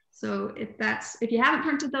 So if you haven't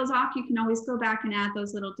printed those off, you can always go back and add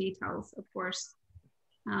those little details, of course,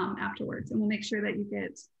 afterwards. And we'll make sure that you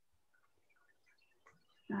get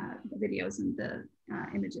the videos and the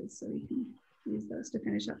images so you can use those to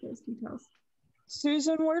finish up those details.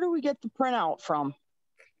 Susan, where do we get the printout from?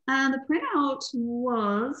 The printout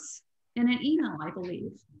was in an email, I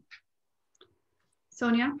believe.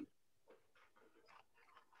 Sonia?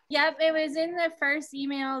 Yep, it was in the first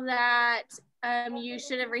email that you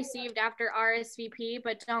should have received after RSVP,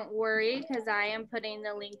 but don't worry because I am putting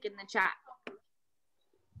the link in the chat.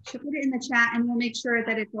 She'll put it in the chat and we'll make sure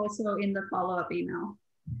that it's also in the follow-up email.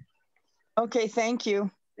 Okay, thank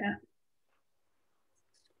you. Yeah.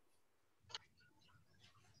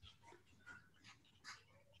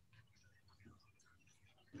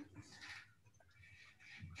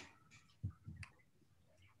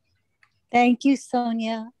 Thank you,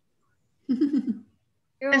 Sonia.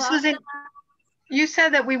 You're And Susan, you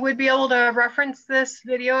said that we would be able to reference this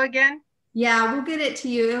video again? Yeah, we'll get it to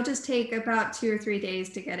you. It'll just take about 2 or 3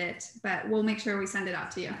 days to get it, but we'll make sure we send it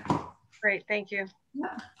out to you. Great, thank you.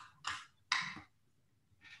 Yeah.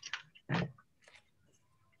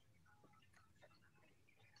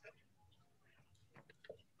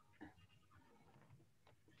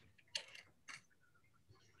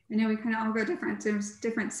 I know we kind of all go different. There's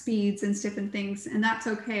different speeds and different things, and that's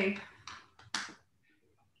okay.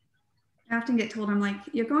 I often get told, I'm like,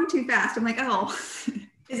 you're going too fast. I'm like, oh,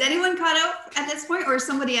 is anyone caught up at this point or is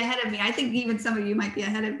somebody ahead of me? I think even some of you might be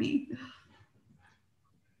ahead of me.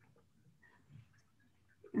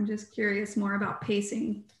 I'm just curious more about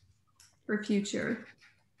pacing for future.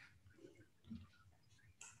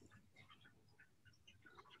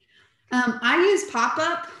 I use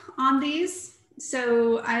pop-up on these.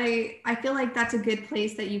 So I feel like that's a good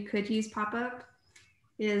place that you could use pop-up,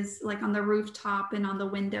 is like on the rooftop and on the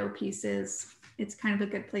window pieces. It's kind of a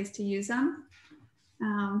good place to use them.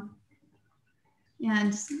 And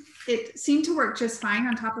it seemed to work just fine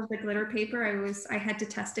on top of the glitter paper. I had to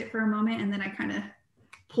test it for a moment, and then I kind of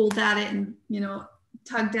pulled at it and, you know,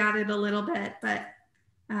 tugged at it a little bit, but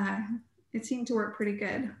it seemed to work pretty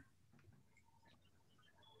good,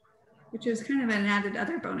 which is kind of an added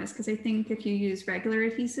other bonus, because I think if you use regular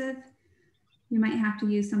adhesive, you might have to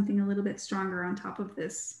use something a little bit stronger on top of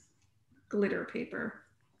this glitter paper.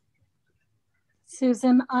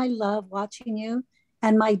 Susan, I love watching you,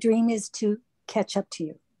 and my dream is to catch up to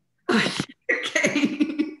you.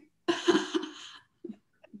 Okay.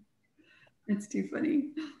 It's too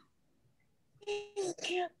funny.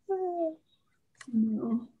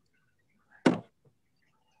 No.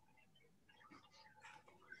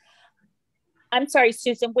 I'm sorry,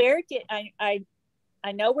 Susan, where did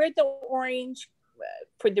I know where the orange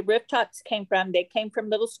for the rooftops came from. They came from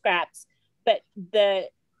little scraps, but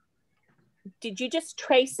did you just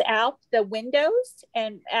trace out the windows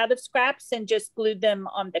and out of scraps and just glue them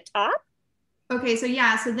on the top? Okay, so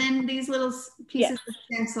yeah, so then these little pieces of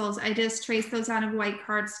stencils, I just traced those out of white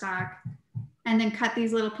cardstock and then cut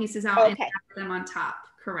these little pieces out and add them on top.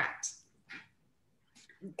 Correct.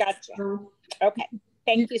 Gotcha. Okay,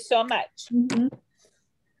 thank you so much. Mm-hmm.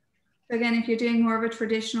 So again, if you're doing more of a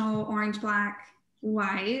traditional orange, black,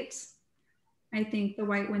 white, I think the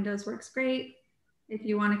white windows works great. If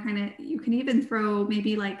you want to kind of, you can even throw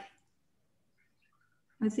maybe like,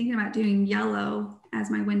 I was thinking about doing yellow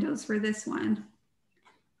as my windows for this one,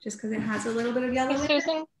 just because it has a little bit of yellow. Hey,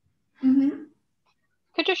 Susan,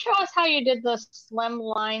 could you show us how you did the slim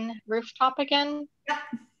line rooftop again? Yep.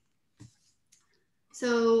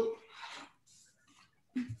 So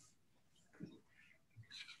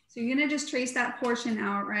you're gonna just trace that portion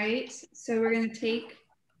out, right? So we're gonna take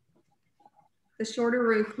the shorter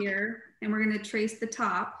roof here and we're gonna trace the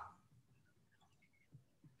top.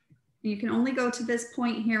 You can only go to this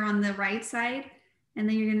point here on the right side, and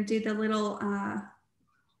then you're gonna do the little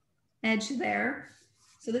edge there.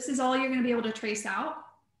 So this is all you're gonna be able to trace out.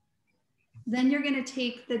 Then you're gonna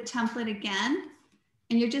take the template again,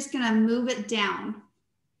 and you're just gonna move it down.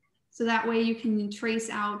 So that way you can trace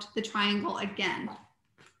out the triangle again,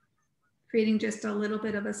 creating just a little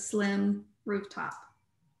bit of a slim rooftop.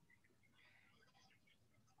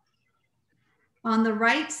 On the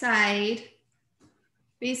right side,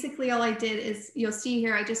 basically all I did is, you'll see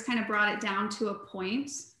here, I just kind of brought it down to a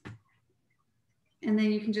point, and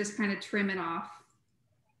then you can just kind of trim it off.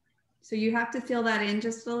 So you have to fill that in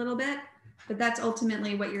just a little bit, but that's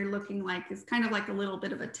ultimately what you're looking like. It's kind of like a little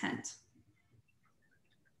bit of a tent.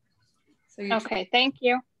 So you okay, thank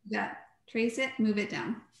you. Yeah, trace it, move it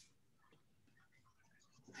down.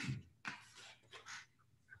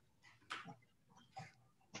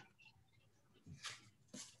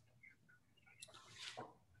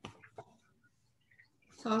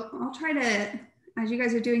 So I'll try to, as you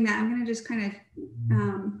guys are doing that, I'm gonna just kind of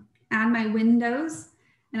add my windows,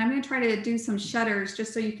 and I'm gonna try to do some shutters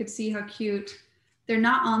just so you could see how cute. They're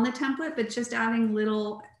not on the template, but just adding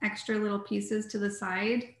little extra little pieces to the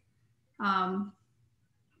side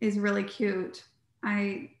is really cute.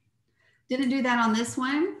 I didn't do that on this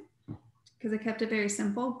one because I kept it very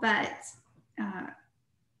simple, but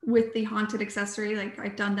with the haunted accessory, like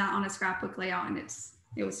I've done that on a scrapbook layout, and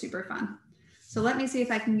it was super fun. So let me see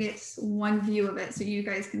if I can get one view of it so you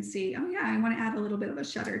guys can see, oh yeah, I want to add a little bit of a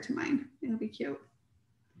shutter to mine. It'll be cute.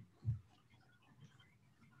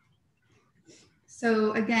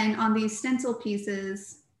 So again, on these stencil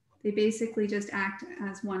pieces, they basically just act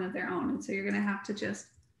as one of their own. And so you're going to have to just,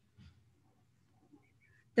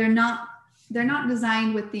 they're not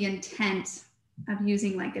designed with the intent of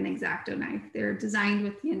using like an X-Acto knife. They're designed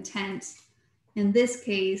with the intent, in this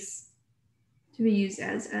case, to be used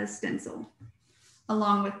as a stencil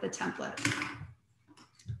along with the template.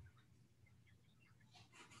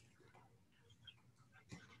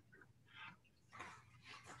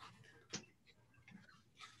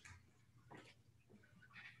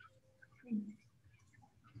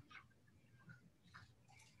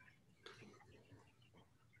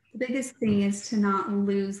 The biggest thing is to not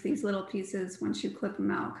lose these little pieces once you clip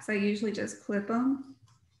them out, because I usually just clip them.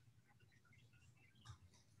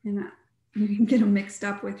 And you can get them mixed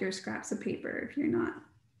up with your scraps of paper if you're not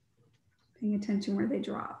paying attention where they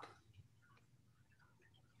drop.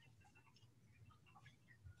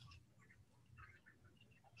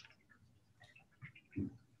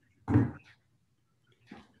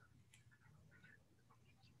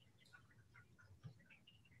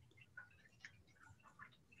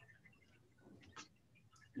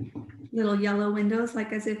 Little yellow windows,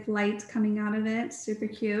 like as if light's coming out of it, super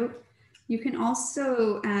cute. You can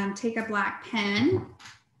also take a black pen.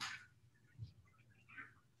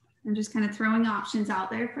 I'm just kind of throwing options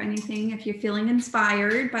out there for anything. If you're feeling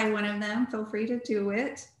inspired by one of them, feel free to do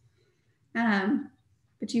it.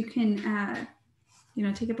 But you can, you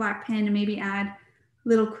know, take a black pen and maybe add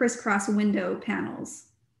little crisscross window panels.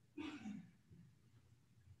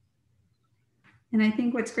 And I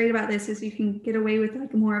think what's great about this is you can get away with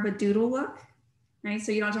like more of a doodle look, right?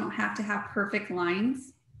 So you don't have to have perfect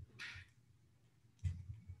lines.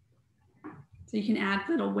 So you can add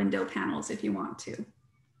little window panels if you want to.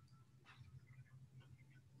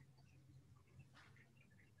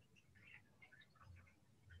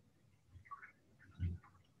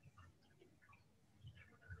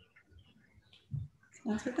 So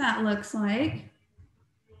that's what that looks like.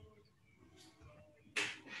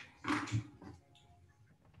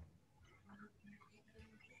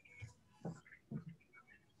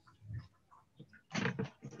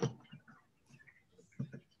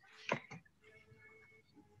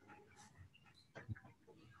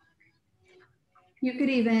 You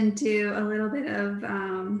could even do a little bit of,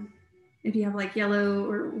 if you have like yellow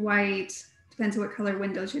or white, depends on what color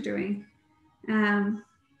windows you're doing. I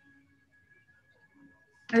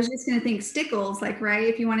was just gonna think stickles, like, right?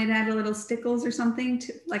 If you wanted to add a little stickles or something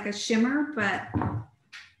to like a shimmer, but I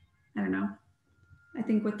don't know. I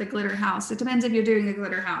think with the glitter house, it depends if you're doing a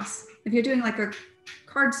glitter house. If you're doing like a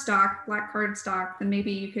cardstock, black cardstock, then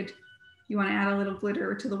maybe you wanna add a little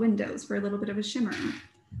glitter to the windows for a little bit of a shimmer.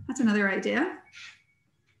 That's another idea.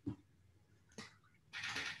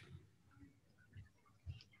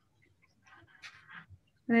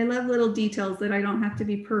 But I love little details that I don't have to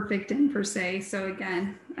be perfect in per se. So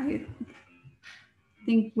again, I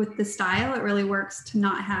think with the style, it really works to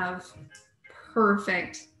not have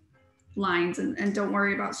perfect lines, and don't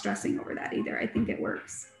worry about stressing over that either. I think it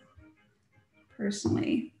works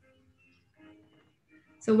personally.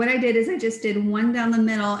 So what I did is I just did one down the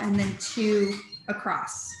middle and then two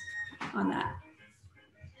across on that.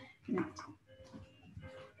 Yeah.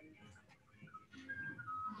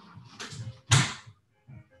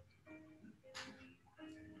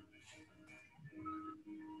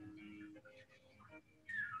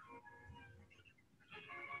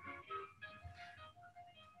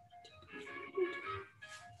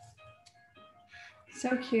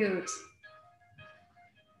 So cute.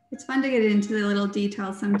 It's fun to get into the little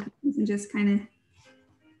details sometimes and just kind of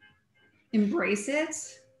embrace it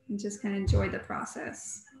and just kind of enjoy the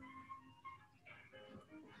process.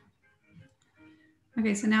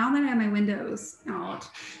 Okay, so now that I have my windows out,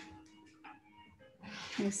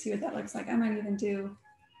 let's see what that looks like. I might even do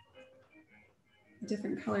a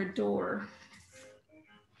different colored door.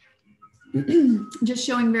 Just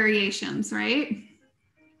showing variations, right?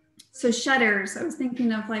 So shutters, I was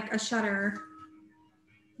thinking of like a shutter.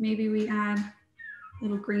 Maybe we add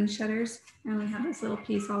little green shutters. I only have this little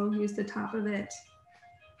piece, I'll use the top of it.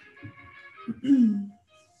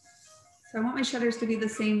 So I want my shutters to be the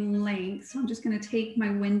same length. So I'm just gonna take my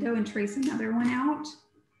window and trace another one out.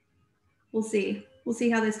 We'll see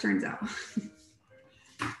how this turns out.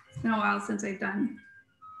 It's been a while since I've done,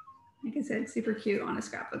 like I said, super cute on a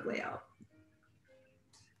scrapbook layout.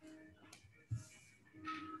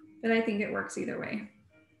 But I think it works either way.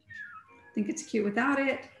 I think it's cute without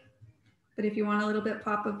it, but if you want a little bit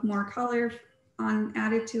pop of more color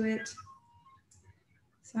added to it.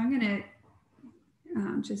 So I'm gonna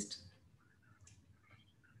I'm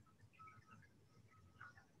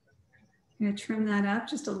gonna trim that up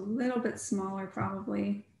just a little bit smaller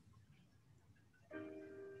probably.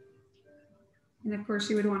 And of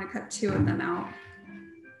course you would want to cut two of them out.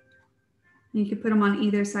 And you could put them on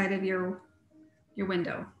either side of your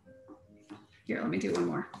window. Here, let me do one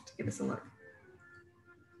more to give us a look.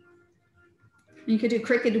 You could do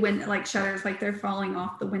crooked window, like shutters, like they're falling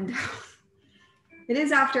off the window. It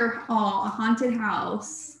is, after all, a haunted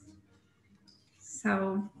house.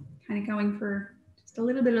 So kind of going for just a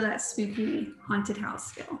little bit of that spooky haunted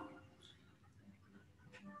house feel.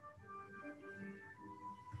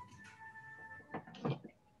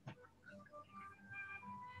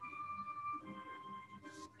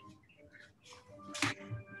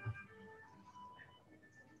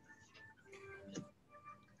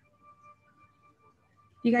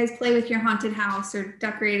 you guys play with your haunted house or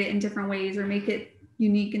decorate it in different ways or make it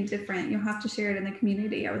unique and different, you'll have to share it in the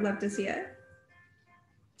community. I would love to see it.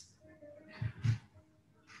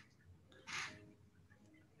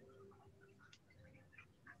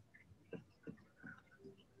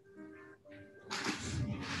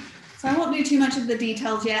 So I won't do too much of the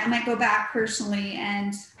details yet. I might go back personally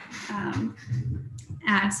and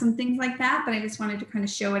add some things like that, but I just wanted to kind of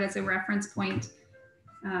show it as a reference point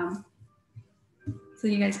so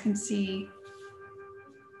you guys can see.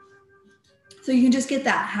 So you can just get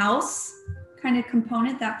that house kind of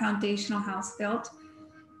component, that foundational house built,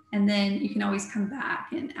 and then you can always come back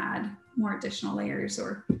and add more additional layers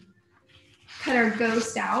or cut our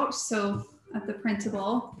ghost out. So of the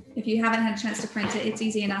printable, if you haven't had a chance to print it, it's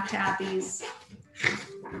easy enough to add these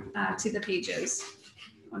to the pages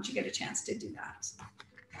once you get a chance to do that.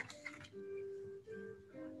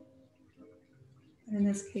 And in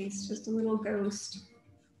this case, just a little ghost.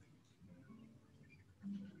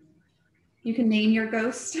 You can name your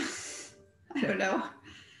ghost. I don't know.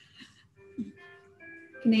 You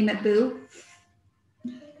can name it Boo.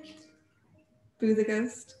 Boo the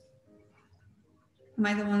ghost. Am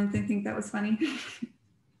I the one that think that was funny?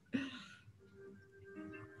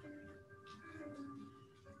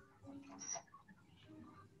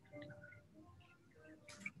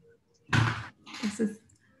 This is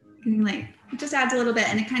getting late. It just adds a little bit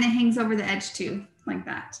and it kind of hangs over the edge too, like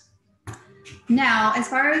that. Now, as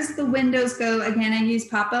far as the windows go, again, I use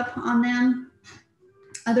pop-up on them.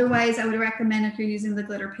 Otherwise, I would recommend if you're using the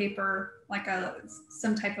glitter paper, like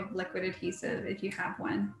some type of liquid adhesive, if you have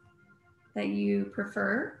one that you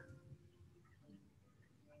prefer.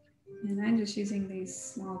 And I'm just using these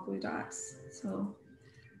small glue dots. So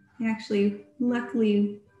they actually,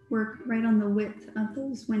 luckily, work right on the width of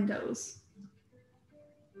those windows.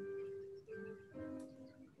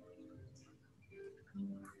 I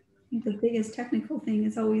think the biggest technical thing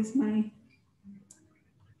is always my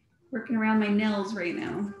working around my nails right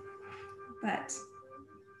now, but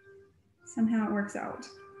somehow it works out.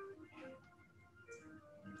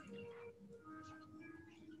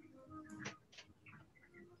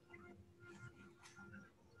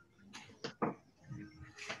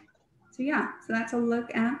 So yeah, so that's a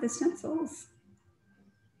look at the stencils.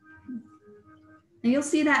 And you'll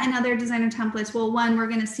see that in other designer templates. Well, one, we're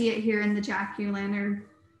gonna see it here in the jack-o'-lantern.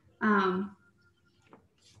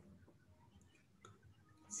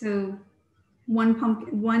 So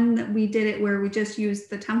one that we did it where we just used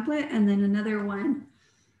the template, and then another one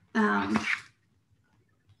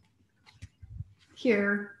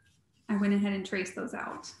here, I went ahead and traced those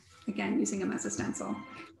out, again, using them as a stencil.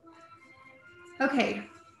 Okay,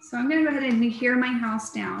 so I'm gonna go ahead and adhere my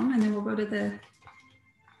house down, and then we'll go to the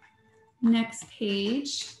next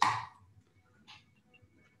page.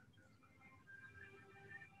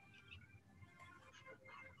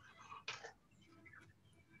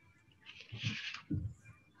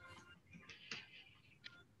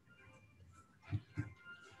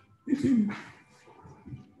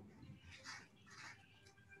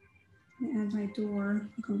 Add my door.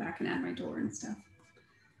 I'll come back and add my door and stuff.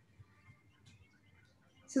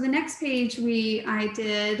 So the next page I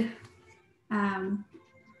did,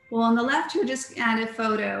 well, on the left here, just add a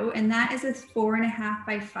photo, and that is a 4.5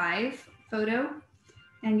 by 5 photo.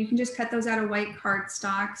 And you can just cut those out of white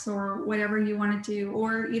cardstocks or whatever you want to do,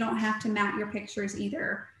 or you don't have to mat your pictures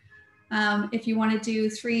either. If you want to do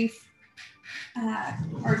 2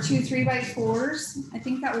 3x4s, I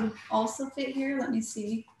think that would also fit here. Let me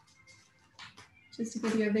see, just to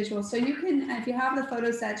give you a visual. So you can, if you have the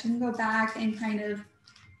photo set, you can go back and kind of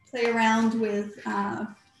play around with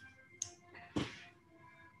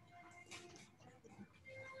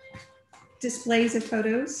displays of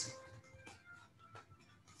photos.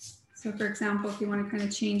 So for example, if you want to kind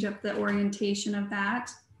of change up the orientation of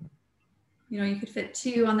that, you know, you could fit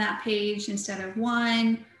 2 on that page instead of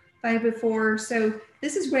 1, 5 by 4. So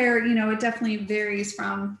this is where, you know, it definitely varies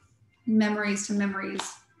from memories to memories.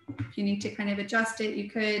 If you need to kind of adjust it, you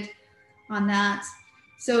could on that.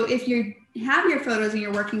 So if you have your photos and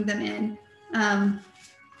you're working them in,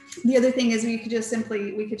 the other thing is we could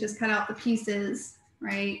just cut out the pieces,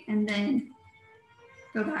 right? And then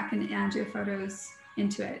go back and add your photos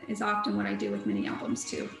into it, is often what I do with mini albums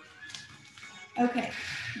too. Okay.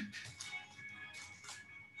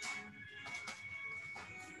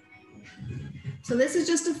 So this is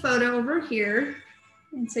just a photo over here.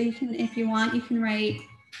 And so you can, if you want, you can write,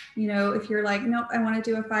 you know, if you're like, nope, I want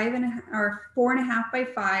to do a 5.5 or 4.5 by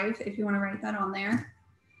 5, if you want to write that on there.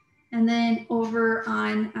 And then over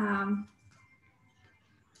on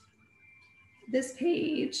this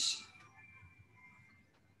page,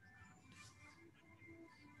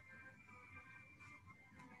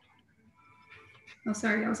 Oh,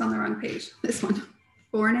 sorry, I was on the wrong page. This one,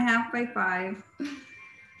 4.5 by 5.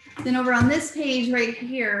 Then over on this page right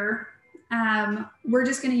here, we're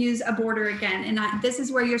just going to use a border again. And this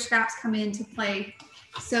is where your scraps come into play.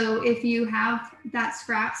 So if you have that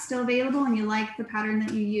scrap still available and you like the pattern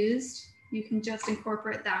that you used, you can just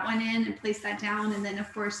incorporate that one in and place that down. And then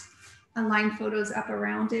of course, align photos up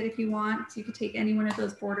around it if you want. So you could take any one of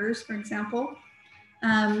those borders, for example.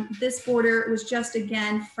 This border was just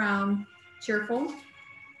again from Cheerful.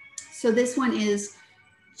 So this one is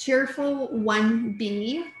Cheerful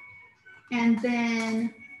 1B. And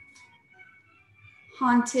then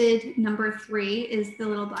Haunted number 3 is the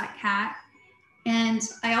little black cat. And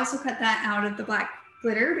I also cut that out of the black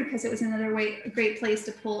glitter because it was another a great place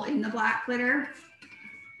to pull in the black glitter.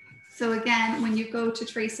 So again, when you go to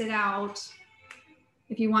trace it out,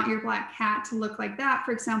 if you want your black cat to look like that,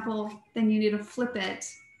 for example, then you need to flip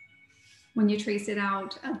it when you trace it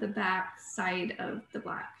out of the back side of the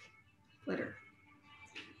black glitter.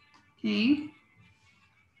 Okay.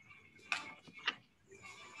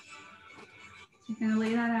 So you're gonna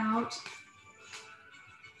lay that out.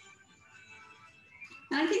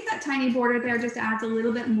 And I think that tiny border there just adds a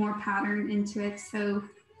little bit more pattern into it. So,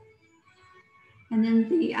 and then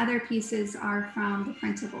the other pieces are from the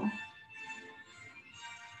printable.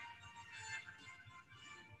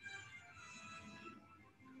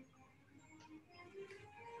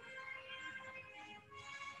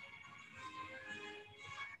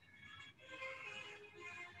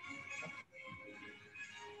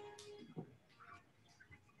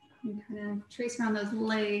 You kind of trace around those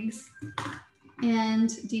legs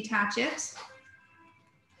and detach it.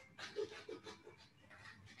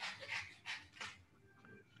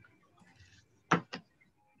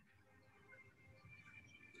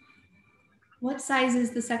 What size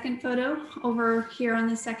is the second photo over here on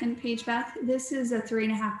the second page, Beth? This is a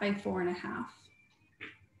 3.5 by 4.5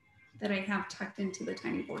 that I have tucked into the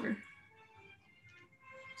tiny border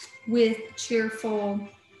with Cheerful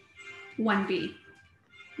 1B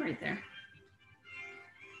right there.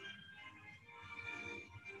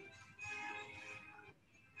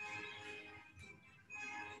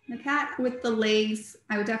 The cat with the legs,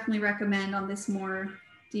 I would definitely recommend on this more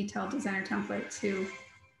detailed designer template to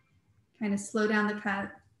kind of slow down the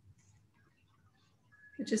cut,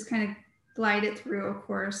 but just kind of glide it through, of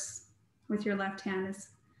course, with your left hand. Is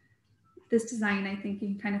this design, I think you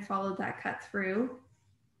can kind of follow that cut through.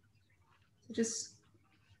 So just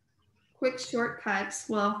quick shortcuts.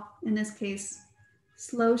 Well, in this case,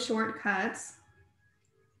 slow shortcuts.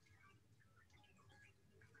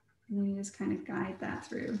 And then you just kind of guide that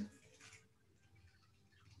through.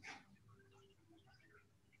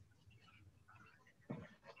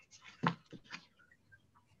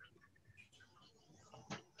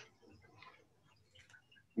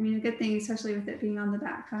 I mean, a good thing, especially with it being on the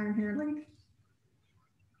back pattern here, like,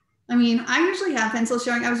 I mean, I usually have pencil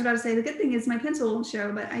showing. I was about to say the good thing is my pencil won't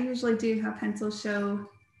show, but I usually do have pencil show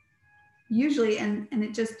usually, and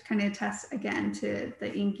it just kind of attests again to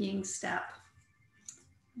the inking step.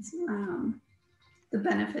 The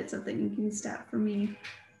benefits of the inking step for me.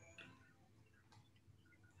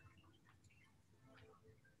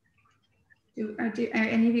 Are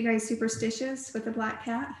any of you guys superstitious with the black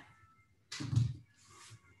cat?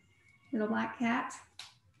 Little black cat.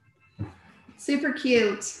 Super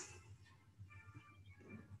cute. It's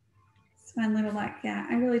fun little black cat.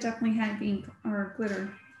 I really definitely had ink or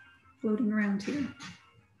glitter floating around here.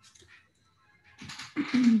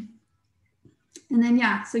 And then,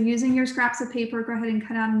 yeah, so using your scraps of paper, go ahead and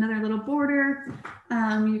cut out another little border.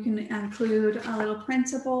 You can include a little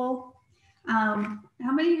printable. How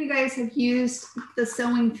many of you guys have used the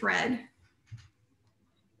sewing thread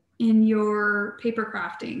in your paper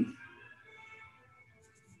crafting?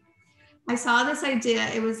 I saw this idea.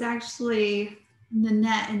 It was actually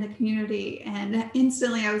Nanette in the community, and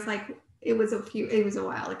instantly I was like, it was a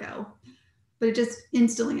while ago, but it just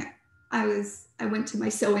instantly, I went to my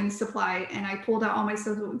sewing supply and I pulled out all my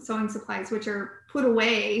sewing supplies, which are put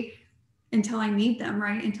away until I need them,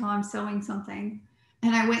 right? Until I'm sewing something.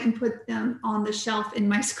 And I went and put them on the shelf in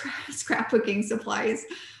my scrapbooking supplies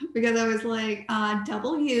because I was like,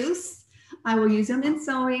 double use. I will use them in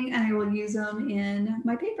sewing and I will use them in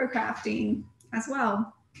my paper crafting as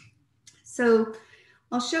well. So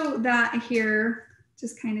I'll show that here,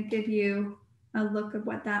 just kind of give you a look of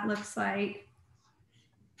what that looks like.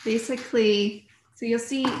 Basically, so you'll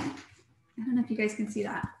see, I don't know if you guys can see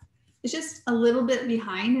that. It's just a little bit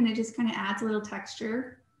behind and it just kind of adds a little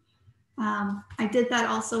texture. I did that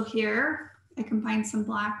also here. I combined some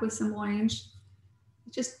black with some orange,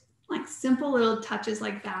 just like simple little touches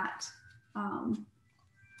like that.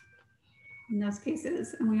 in those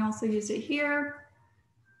cases. And we also used it here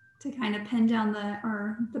to kind of pin down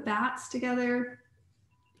the bats together.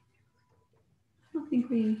 I don't think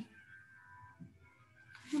we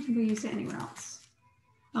used it anywhere else.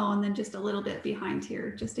 Oh, and then just a little bit behind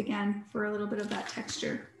here, just again, for a little bit of that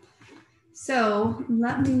texture. So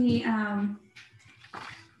let me,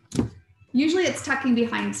 usually it's tucking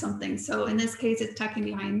behind something. So in this case, it's tucking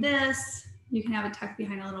behind this. You can have it tucked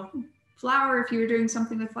behind a little flower if you were doing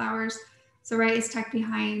something with flowers. So right, it's tucked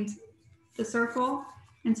behind the circle.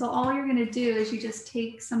 And so all you're gonna do is you just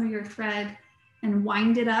take some of your thread and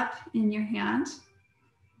wind it up in your hand,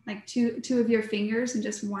 like two of your fingers, and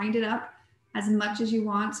just wind it up as much as you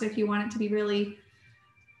want. So if you want it to be really,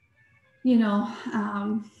 you know,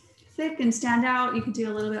 thick and stand out, you could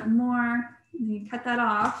do a little bit more. And then you cut that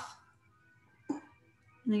off. And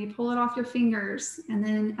then you pull it off your fingers. And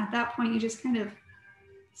then at that point, you just kind of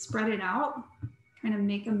spread it out, kind of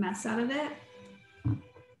make a mess out of it.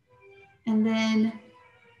 And then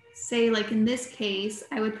say, like in this case,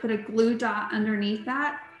 I would put a glue dot underneath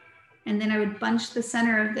that. And then I would bunch the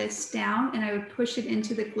center of this down and I would push it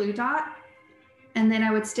into the glue dot. And then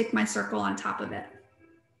I would stick my circle on top of it.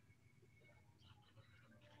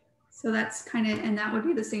 So that's kind of, and that would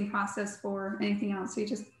be the same process for anything else. So you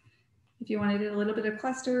just, if you wanted a little bit of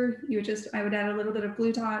cluster, you would just, I would add a little bit of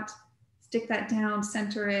glue dot, stick that down,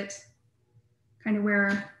 center it, kind of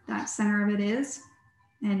where that center of it is.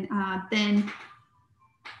 And then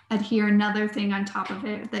adhere another thing on top of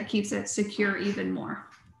it that keeps it secure even more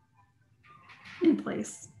in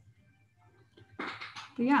place.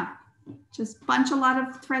 But yeah, just bunch a lot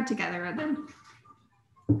of thread together and then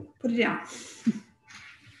put it down.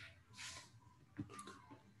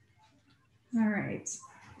 All right.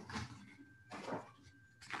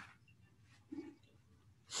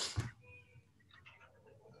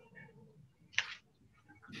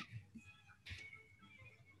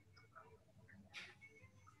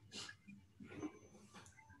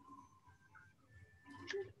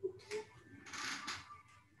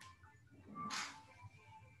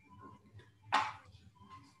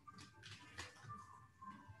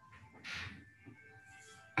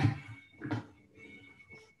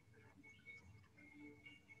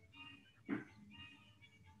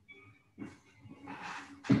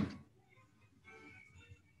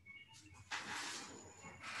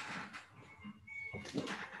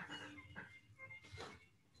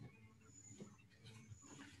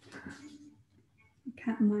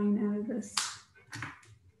 Cut mine out of this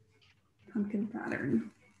pumpkin pattern.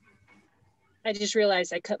 I just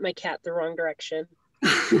realized I cut my cat the wrong direction.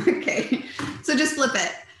 Okay, so just flip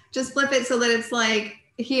it. Just flip it so that it's like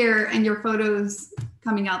here and your photo's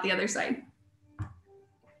coming out the other side.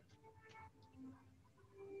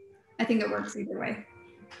 I think it works either way.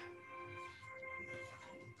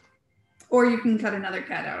 Or you can cut another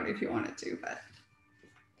cat out if you wanted to, but.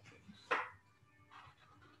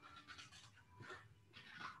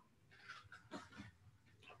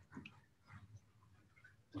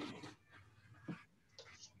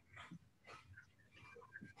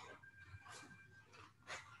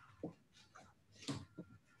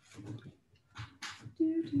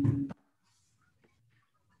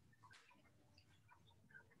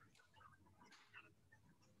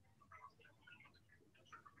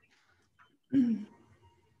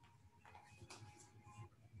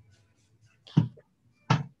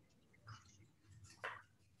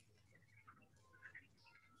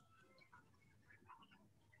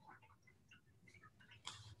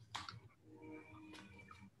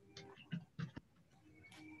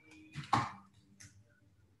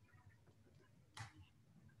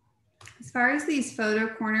 As far as these photo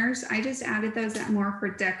corners, I just added those at more for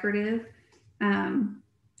decorative.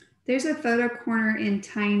 There's a photo corner in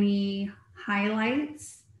Tiny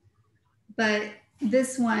Highlights, but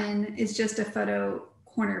this one is just a photo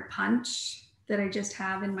corner punch that I just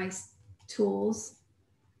have in my tools.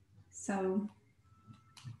 So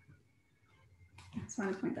I just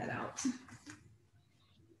want to point that out.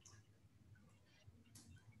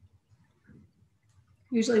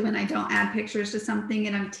 Usually when I don't add pictures to something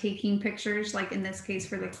and I'm taking pictures, like in this case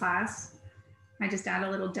for the class, I just add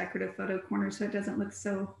a little decorative photo corner so it doesn't look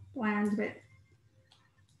so bland. But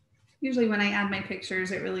usually when I add my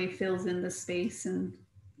pictures, it really fills in the space and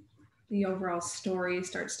the overall story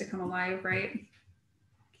starts to come alive, right?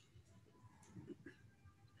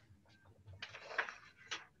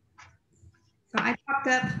 So I popped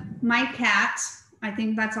up my cat. I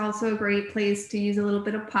think that's also a great place to use a little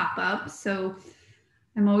bit of pop-up. So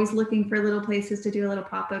I'm always looking for little places to do a little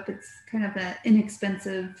pop-up. It's kind of an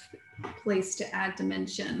inexpensive place to add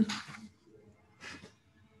dimension.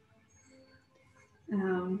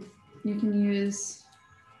 You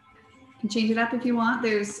can change it up if you want.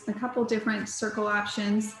 There's a couple different circle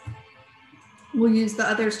options. We'll use the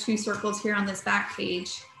other 2 circles here on this back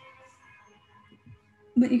page.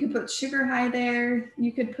 But you could put sugar high there.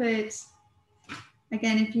 You could put,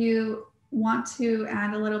 again, if you want to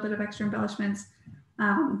add a little bit of extra embellishments,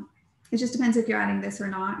 it just depends if you're adding this or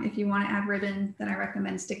not. If you want to add ribbon, then I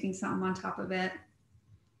recommend sticking something on top of it.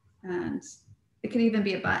 And it could even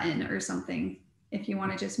be a button or something if you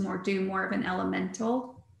want to just do more of an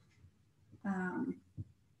elemental.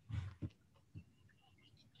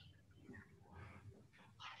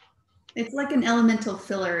 It's like an elemental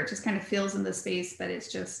filler. It just kind of fills in the space, but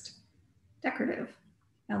it's just decorative,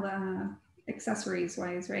 accessories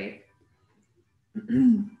wise, right?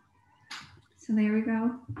 So there we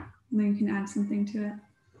go. And then you can add something to it.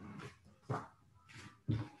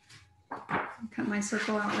 Cut my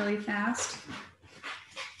circle out really fast.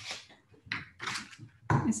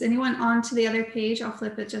 Is anyone on to the other page? I'll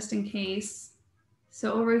flip it just in case.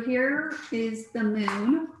 So over here is the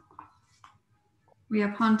moon. We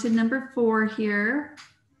have haunted number 4 here.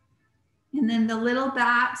 And then the little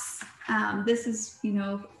bats, this is,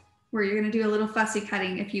 where you're gonna do a little fussy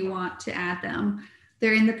cutting if you want to add them.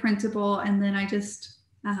 They're in the printable, and then I just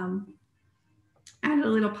added a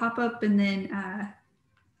little pop-up and then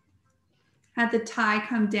had the tie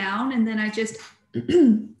come down, and then I just,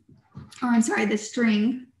 the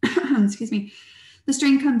string, excuse me, the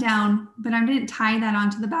string come down, but I didn't tie that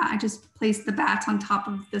onto the bat. I just placed the bat on top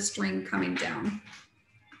of the string coming down.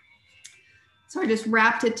 So I just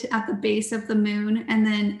wrapped it at the base of the moon and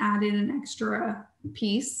then added an extra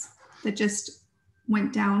piece that just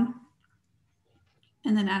went down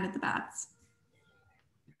and then added the bats.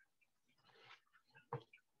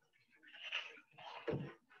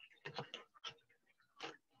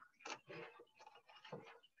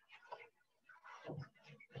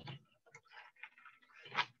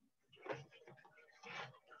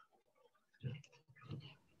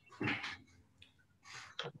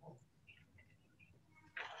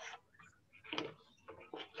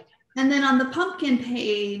 And then on the pumpkin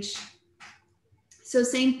page, so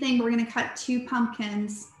same thing, we're going to cut 2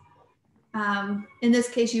 pumpkins. In this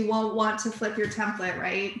case, you won't want to flip your template,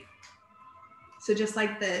 right? So just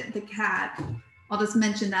like the cat, I'll just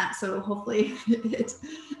mention that. So hopefully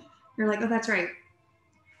you're like, oh, that's right.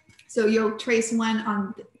 So you'll trace one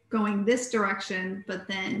on going this direction, but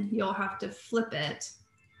then you'll have to flip it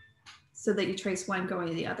so that you trace one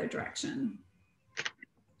going the other direction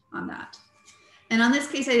on that. And on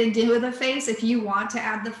this case, I didn't do the face. If you want to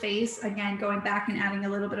add the face, again, going back and adding a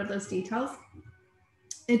little bit of those details,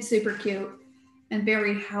 it's super cute and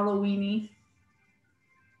very Halloween-y.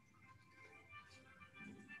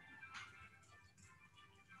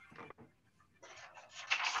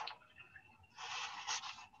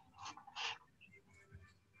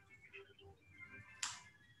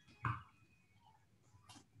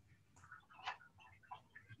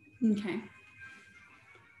 Okay.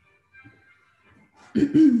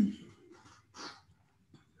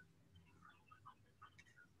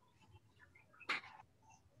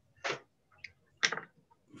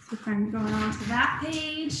 So I'm going on to that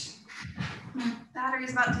page. My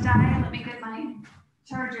battery's about to die. Let me get my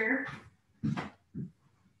charger.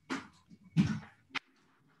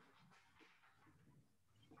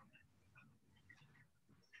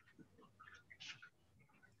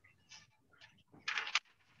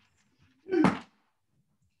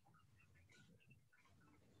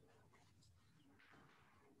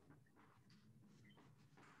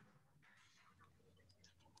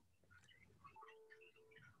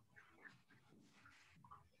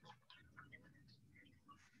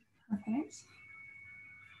 Okay. So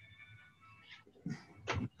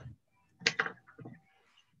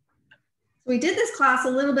we did this class a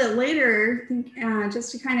little bit later,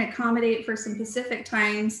 just to kind of accommodate for some Pacific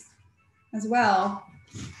times as well.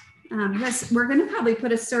 Because we're going to probably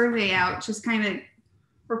put a survey out, just kind of,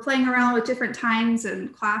 we're playing around with different times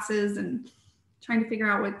and classes and trying to figure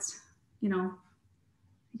out what's, I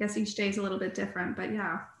guess each day is a little bit different, but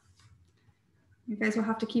yeah. You guys will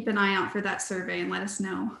have to keep an eye out for that survey and let us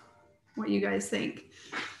know what you guys think.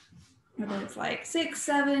 Whether it's like 6,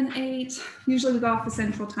 7, 8, usually we go off the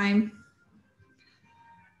central time.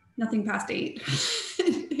 Nothing past 8,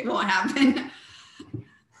 it won't happen.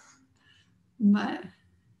 But,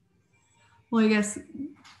 well, I guess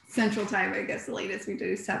central time, I guess the latest we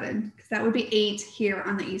do 7, because that would be 8 here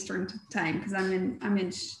on the Eastern time, because I'm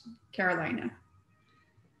in Carolina.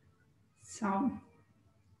 So, all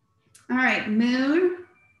right, moon.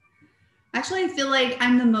 Actually, I feel like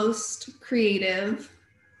I'm the most creative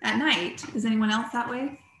at night. Is anyone else that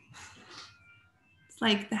way?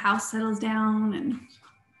 it's like the house settles down and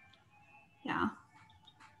yeah.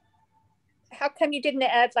 How come you didn't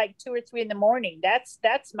add like 2 or 3 in the morning? That's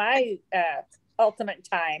my ultimate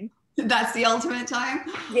time. That's the ultimate time?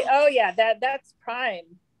 Yeah, oh yeah, that's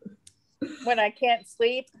prime. When I can't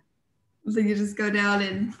sleep. So you just go down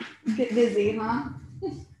and get busy, huh?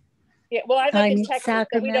 Yeah, well, I live in Texas,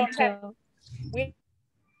 Sacramento. so we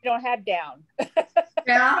don't have down.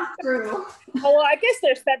 Yeah, true. Oh, well, I guess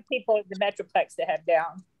there's some people in the Metroplex that have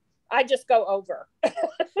down. I just go over.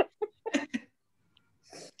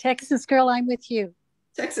 Texas girl, I'm with you.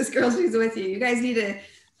 Texas girl, she's with you. You guys need to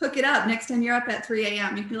hook it up next time you're up at 3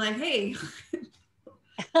 a.m. You can be like, hey.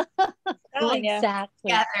 Oh,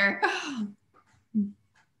 exactly. Together.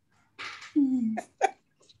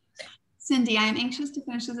 Cindy, I am anxious to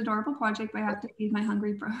finish this adorable project, but I have to feed my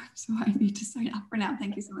hungry bro, so I need to sign up for now.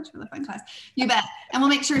 Thank you so much for the fun class. You bet. And we'll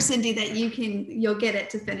make sure, Cindy, that you'll get it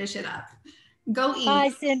to finish it up. Go eat.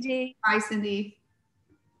 Bye, Cindy. Bye, Cindy.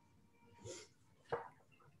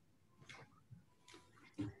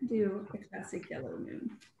 Do a classic yellow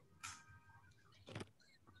moon.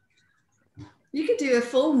 You could do a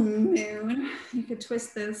full moon. You could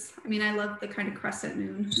twist this. I mean, I love the kind of crescent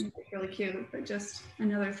moon. It's really cute, but just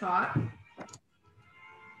another thought.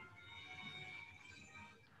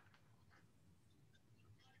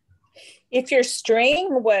 If your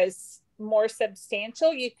string was more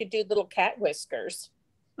substantial, you could do little cat whiskers.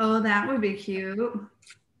 Oh, that would be cute.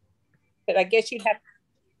 But I guess you'd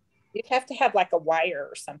have to have like a wire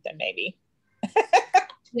or something, maybe.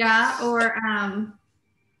 Yeah, or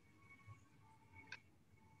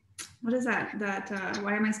what is that?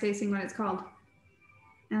 Why am I spacing what it's called?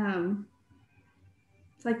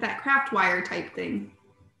 It's like that craft wire type thing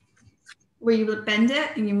where you bend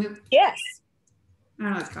it and you move. Yes. I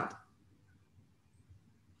don't know what it's called.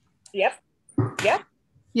 Yep. Yep.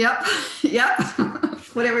 Yep. Yep.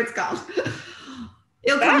 Whatever it's called.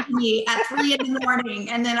 It'll come to me at 3 in the morning,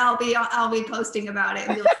 and then I'll be posting about it.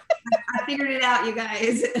 And be like, I figured it out, you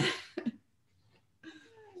guys.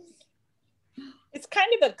 It's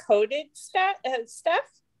kind of a coated stuff.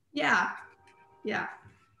 Yeah. Yeah.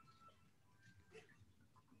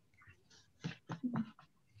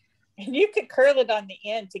 And you could curl it on the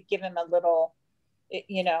end to give him a little,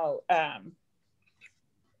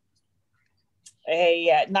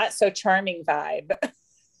 a not so charming vibe.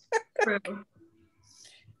 True.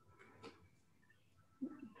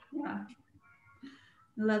 Yeah.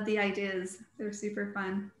 I love the ideas. They're super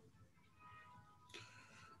fun.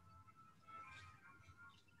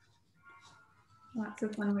 Lots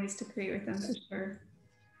of fun ways to create with them for sure.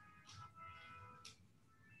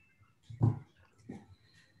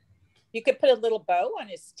 You could put a little bow on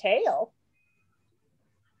his tail.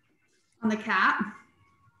 On the cat?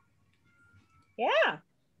 Yeah. A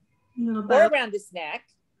little bow. Or around his neck.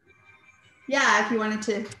 Yeah, if you wanted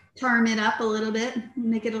to charm it up a little bit,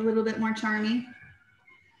 make it a little bit more charming.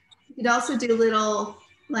 You could also do little,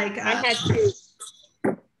 like... I had to...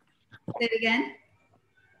 Say it again?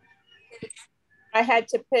 I had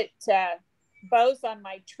to put bows on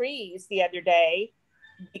my trees the other day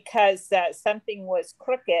because something was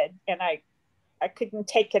crooked and I couldn't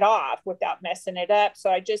take it off without messing it up. So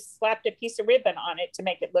I just slapped a piece of ribbon on it to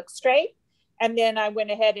make it look straight. And then I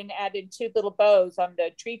went ahead and added 2 little bows on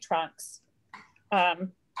the tree trunks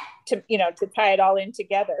to tie it all in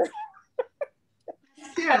together.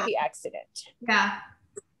 Happy accident. Yeah.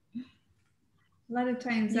 A lot of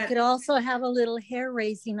times you could also have a little hair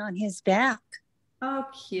raising on his back. Oh,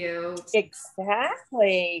 cute.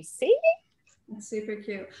 Exactly. See? That's super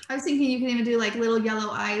cute. I was thinking you can even do like little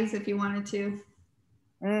yellow eyes if you wanted to.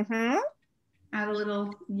 Mm-hmm. Add a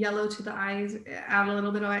little yellow to the eyes, add a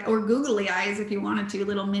little bit of eye, or googly eyes if you wanted to,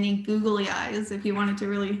 little mini googly eyes if you wanted to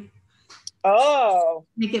really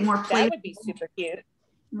make it more playful. That would be super cute.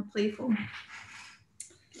 More playful.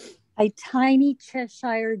 A tiny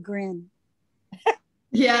Cheshire grin.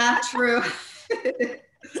 Yeah, true.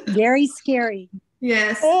 Very scary.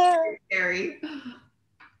 Yes, very scary.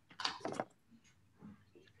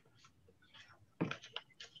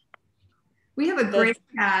 We have a gray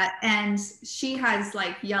cat and she has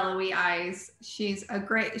like yellowy eyes. She's a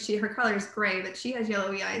gray, her color is gray, but she has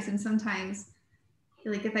yellowy eyes. And sometimes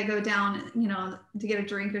like if I go down, to get a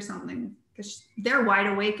drink or something, because they're wide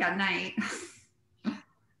awake at night,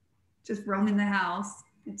 just roaming the house,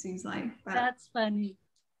 it seems like. But that's funny.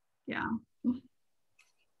 Yeah.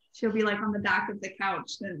 She'll be like on the back of the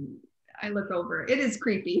couch and I look over. It is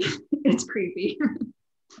creepy. It's creepy.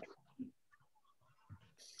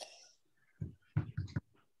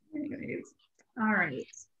 Anyways, all right.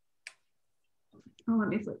 Oh, let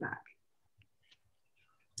me flip back.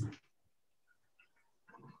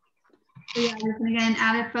 So yeah, you can again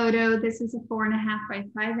add a photo. This is a 4.5 by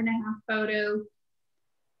 5.5 photo.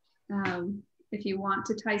 If you want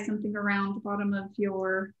to tie something around the bottom of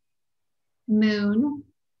your moon.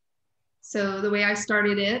 So the way I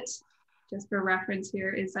started it, just for reference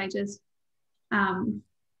here, is I just had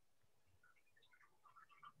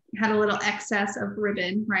a little excess of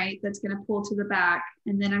ribbon, right? That's going to pull to the back.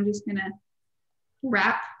 And then I'm just going to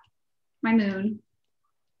wrap my moon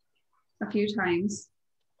a few times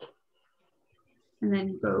and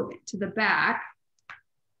then go to the back.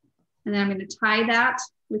 And then I'm going to tie that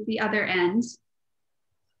with the other end. So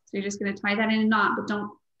you're just going to tie that in a knot, but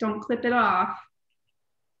don't clip it off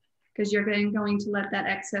because you're going to let that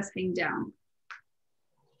excess hang down.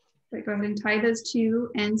 But go ahead and tie those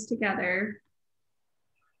two ends together.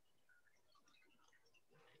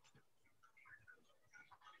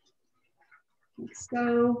 Like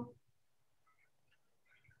so.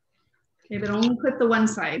 Okay, but only clip the one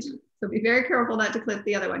side. So be very careful not to clip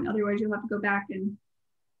the other one. Otherwise you'll have to go back and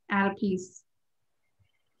add a piece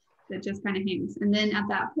that just kind of hangs. And then at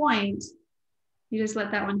that point, you just let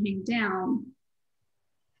that one hang down.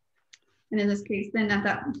 And in this case, then at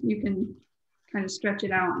that, you can kind of stretch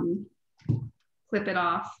it out and clip it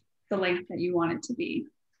off the length that you want it to be.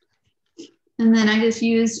 And then I just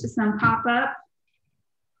used some pop-up.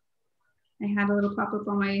 I had a little pop-up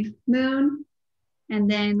on my moon. And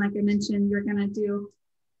then, like I mentioned, you're gonna do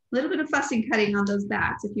a little bit of fussing cutting on those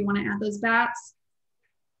bats if you wanna add those bats.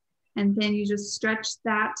 And then you just stretch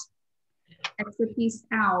that extra piece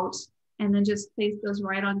out and then just place those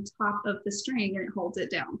right on top of the string and it holds it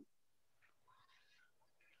down.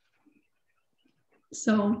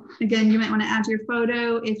 So again, you might want to add your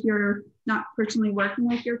photo if you're not personally working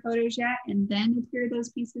with your photos yet, and then adhere those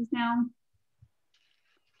pieces down.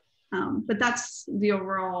 But that's the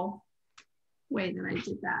overall way that I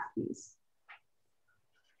did that piece.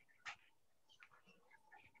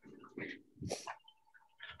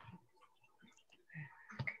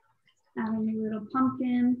 Adding a little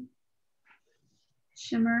pumpkin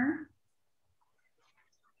shimmer.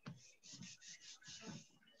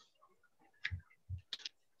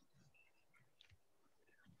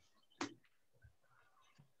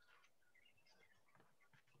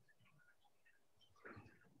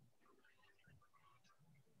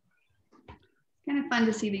 Kind of fun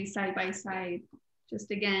to see these side by side.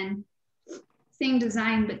 Just again, same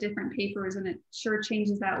design, but different papers, and it sure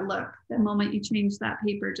changes that look the moment you change that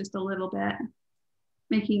paper just a little bit,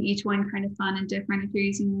 making each one kind of fun and different if you're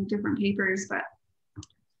using different papers, but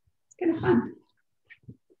it's kind of fun.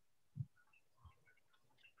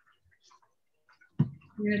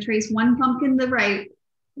 I'm going to trace one pumpkin to the right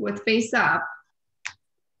with face up.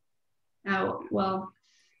 Now, well,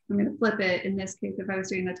 I'm going to flip it in this case if I was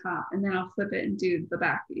doing the top, and then I'll flip it and do the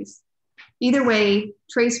back piece. Either way,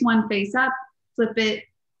 trace one face up, flip it,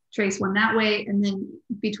 trace one that way, and then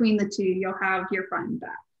between the two, you'll have your front and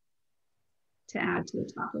back to add to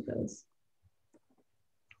the top of those.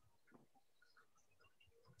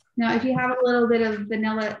 Now, if you have a little bit of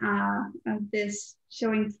vanilla of this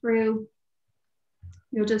showing through,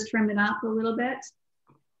 you'll just trim it up a little bit,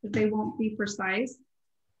 but they won't be precise.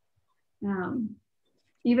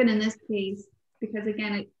 Even in this case, because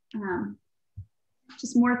again, it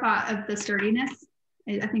just more thought of the sturdiness.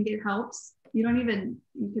 I think it helps. You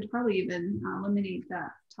could probably even eliminate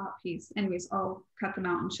that top piece. Anyways, I'll cut them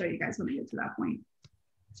out and show you guys when I get to that point.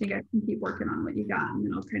 So you guys can keep working on what you got, and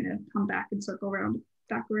then I'll kind of come back and circle around,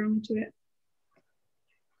 back around to it.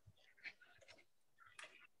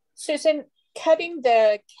 Susan, cutting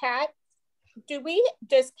the cat,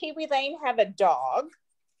 does Kiwi Lane have a dog?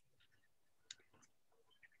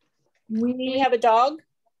 Do we have a dog?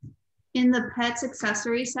 In the pets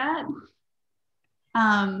accessory set.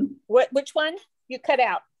 Which one you cut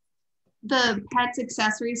out? The pets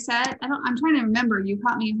accessory set. I'm trying to remember. You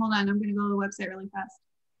caught me. Hold on. I'm going to go to the website really fast.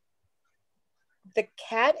 The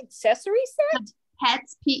cat accessory set? The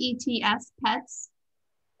pets, P-E-T-S, pets.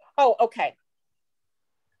 Oh, okay.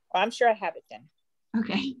 Well, I'm sure I have it then.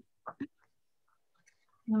 Okay.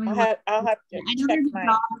 I'll have to I know check there's my a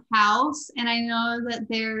dog house, and I know that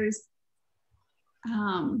there's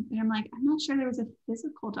and I'm like, I'm not sure there was a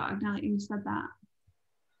physical dog now that you said that.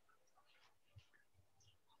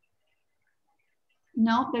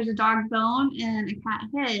 Nope, there's a dog bone and a cat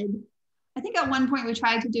head. I think at one point we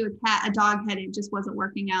tried to do a dog head, it just wasn't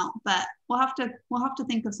working out, but we'll have to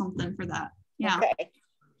think of something for that. Yeah. Okay.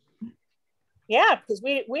 Yeah, because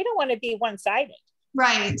we don't want to be one-sided.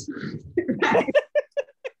 Right. Right.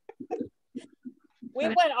 We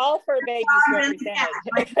want all fur babies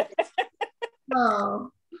represented. Oh,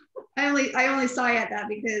 I only saw it that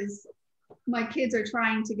because my kids are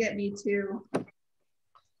trying to get me to,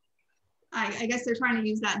 I guess they're trying to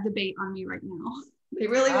use that debate on me right now. They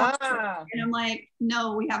really want to. And I'm like,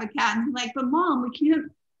 no, we have a cat. And I'm like, but mom,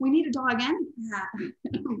 we need a dog and a cat.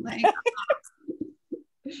 I'm like,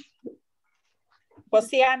 well,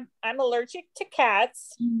 see, I'm allergic to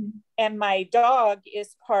cats, and my dog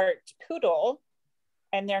is part poodle,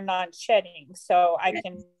 and they're non-shedding, so I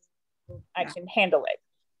can handle it.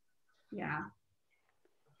 Yeah,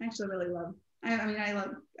 I actually really love. I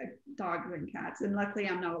love dogs and cats, and luckily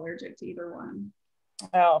I'm not allergic to either one.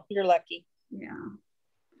 Oh, you're lucky. Yeah.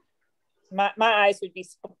 My eyes would be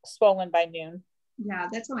swollen by noon. Yeah,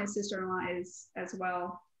 that's how my sister-in-law is as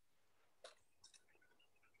well.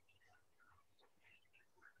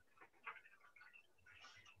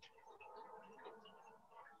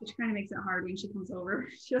 Which kind of makes it hard when she comes over.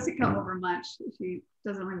 She doesn't come over much. She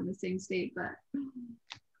doesn't live in the same state, but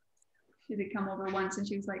she did come over once and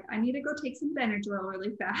she was like, I need to go take some Benadryl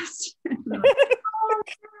really fast. Like, oh,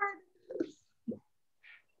 God.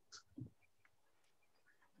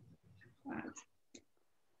 But,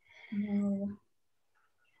 no.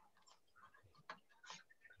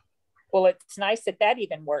 Well, it's nice that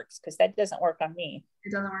even works, because that doesn't work on me.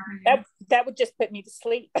 It doesn't work on you. That would just put me to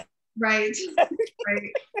sleep. Right.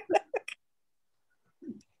 Right.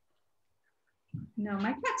 No,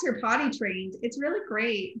 my cats are potty trained. It's really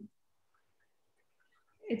great.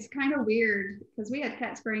 It's kind of weird because we had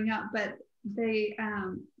cats growing up, but they,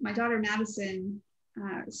 my daughter Madison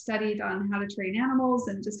studied on how to train animals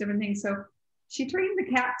and just different things. So she trained the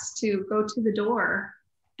cats to go to the door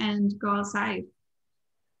and go outside.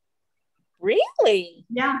 Really?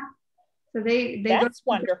 Yeah. So they that's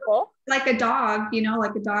wonderful. Like a dog, you know,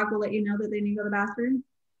 like a dog will let you know that they need to go to the bathroom.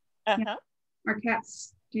 Yeah. Our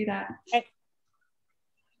cats do that.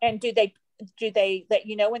 And do they let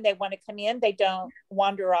you know when they want to come in? They don't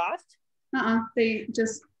wander off? They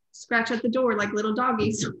just scratch at the door like little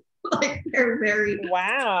doggies. Like they're very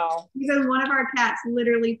wow. Because one of our cats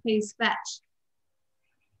literally plays fetch.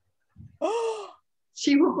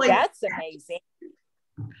 She will play. That's fetch. Amazing.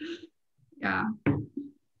 Yeah.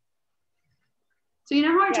 So you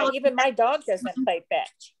know how I told even my dog doesn't play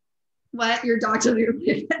fetch. What? Your dog doesn't even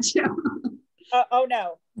play fetch? Oh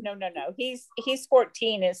no. He's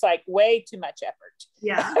 14. It's like way too much effort.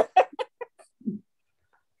 Yeah.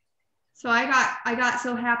 So I got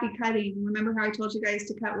so happy cutting. Remember how I told you guys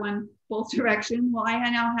to cut one both direction? Well, I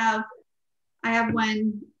now have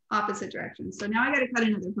one opposite direction. So now I got to cut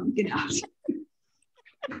another pumpkin out.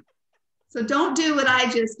 So don't do what I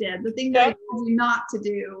just did. The thing that I told you not to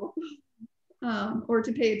do, or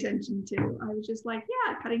to pay attention to. I was just like,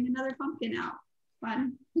 yeah, cutting another pumpkin out.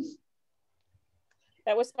 Fun.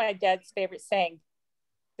 That was my dad's favorite saying.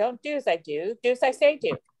 Don't do as I do. Do as I say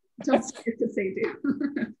do. Don't say as I say do.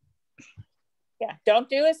 Yeah, don't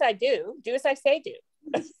do as I do. Do as I say do.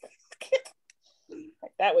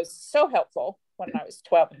 That was so helpful when I was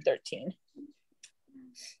 12 and 13.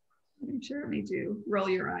 I'm sure it made you roll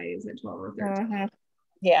your eyes at 12 or 13.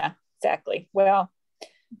 Yeah, exactly. Well,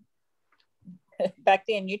 back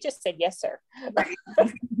then you just said yes, sir. Right.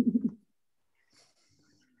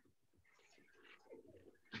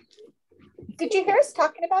 Did you hear us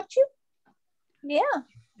talking about you? Yeah.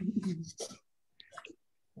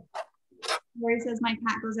 Rory says my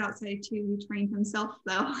cat goes outside too. He trained himself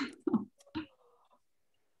though.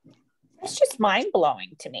 That's just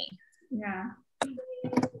mind-blowing to me. Yeah.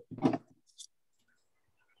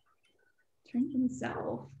 Trained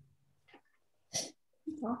himself.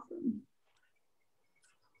 That's awesome.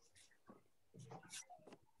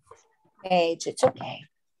 Age, it's okay.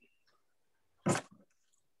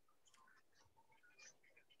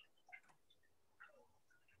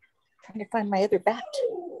 Trying to find my other bat.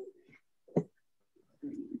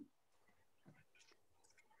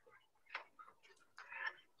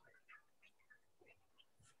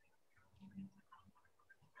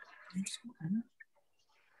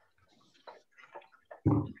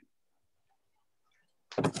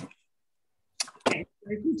 Okay, so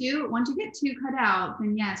if you do, once you get two cut out,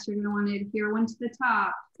 then yes, you're going to want to adhere one to the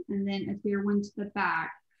top and then adhere one to the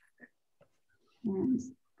back. And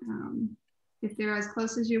if they're as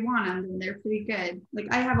close as you want them, then they're pretty good. Like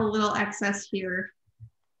I have a little excess here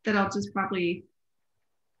that I'll just probably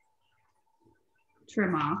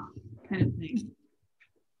trim off, kind of thing.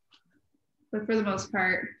 But for the most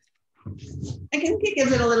part, I think it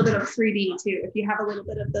gives it a little bit of 3D too, if you have a little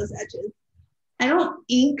bit of those edges. I don't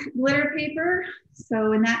ink glitter paper,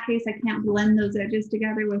 so in that case, I can't blend those edges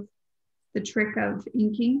together with the trick of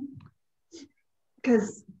inking.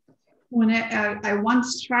 Because when I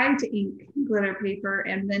once tried to ink glitter paper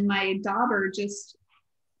and then my dauber just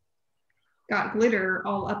got glitter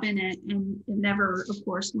all up in it, and it never, of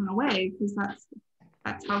course, went away because that's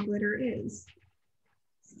how glitter is.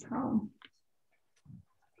 So,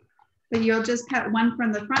 but you'll just cut one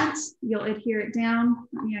from the front, you'll adhere it down.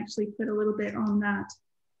 Let me actually put a little bit on that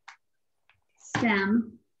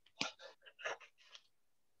stem.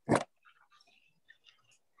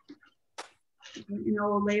 And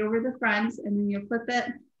it'll lay over the front, and then you'll flip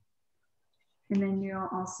it, and then you'll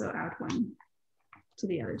also add one to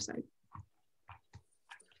the other side.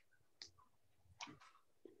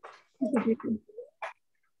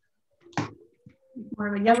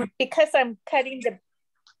 Because I'm cutting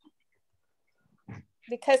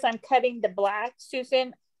the black,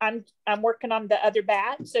 Susan, I'm working on the other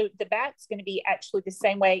bat. So the bat's going to be actually the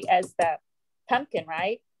same way as the pumpkin,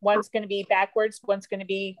 right? One's going to be backwards, one's going to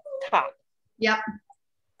be top. Yep.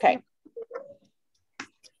 Okay.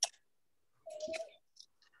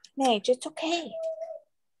 Nate, it's okay.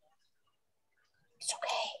 It's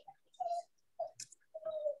okay.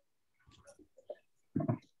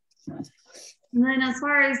 And then as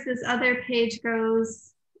far as this other page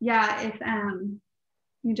goes, yeah, if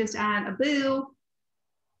you just add a boo,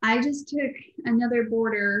 I just took another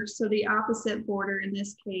border, so the opposite border in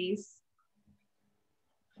this case,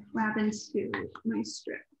 what happened to my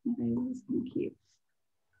strip? Okay, this is cute.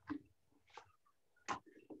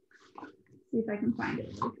 See if I can find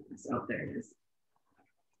it. Oh, there it is.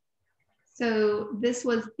 So this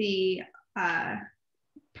was the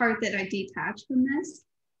part that I detached from this.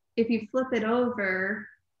 If you flip it over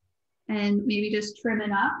and maybe just trim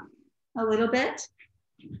it up a little bit,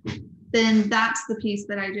 then that's the piece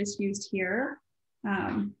that I just used here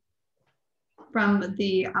from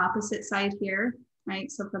the opposite side here,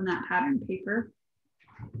 right? So from that pattern paper.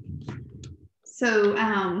 So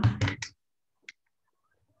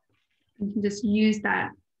you can just use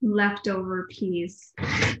that leftover piece,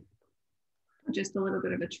 just a little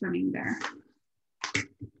bit of a trimming there.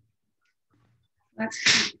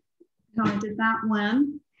 That's how I did that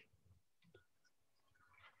one.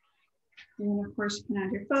 And then of course you can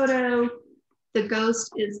add your photo. The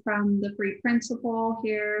ghost is from the Free Principle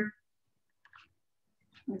here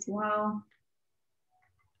as well.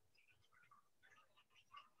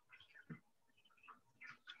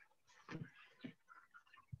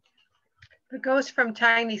 The ghost from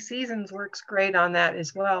Tiny Seasons works great on that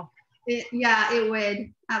as well. Yeah, it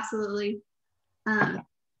would, absolutely. I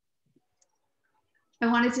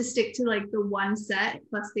wanted to stick to like the one set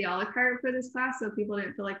plus the a la carte for this class, so people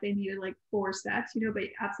didn't feel like they needed like 4 sets, you know, but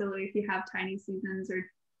absolutely if you have Tiny Seasons or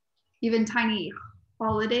even Tiny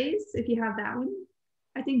Holidays, if you have that one,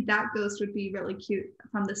 I think that ghost would be really cute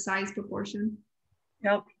from the size proportion.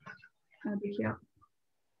 Yep. That'd be cute.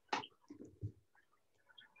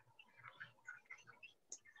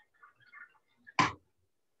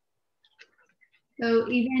 So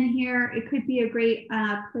even here, it could be a great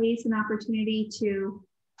place and opportunity to,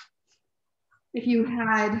 if you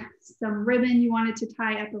had some ribbon you wanted to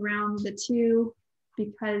tie up around the 2,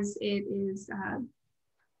 because it is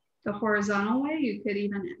the horizontal way, you could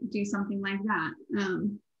even do something like that.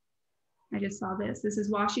 I just saw this. This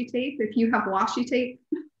is washi tape. If you have washi tape,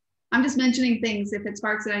 I'm just mentioning things. If it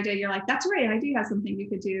sparks an idea, you're like, that's right, I do have something you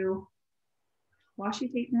could do.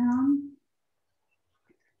 Washi tape down.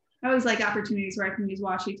 I always like opportunities where I can use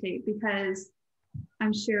washi tape because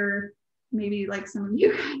I'm sure maybe like some of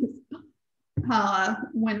you guys,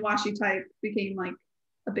 when washi tape became like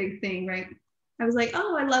a big thing, right? I was like,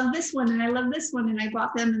 oh, I love this one and I love this one, and I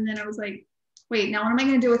bought them, and then I was like, wait, now what am I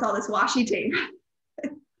going to do with all this washi tape?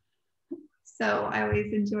 So I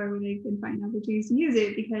always enjoy when I can find opportunities to use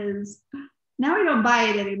it, because now I don't buy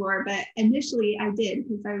it anymore, but initially I did,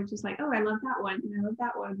 because I was just like, oh, I love that one and I love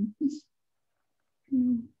that one.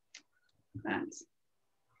 But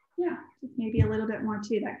yeah, just maybe a little bit more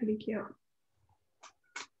too. That could be cute.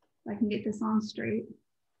 If I can get this on straight.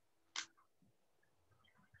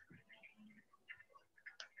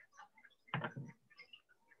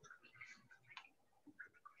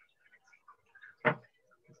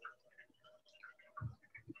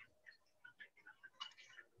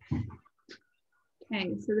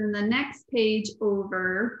 Okay, so then the next page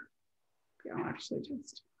over, I'll actually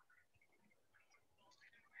just.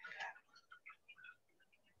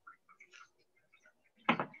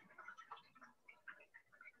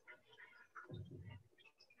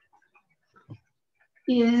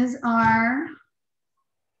 Is our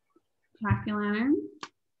jack-o'-lantern.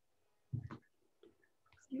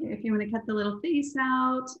 If you want to cut the little face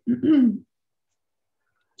out,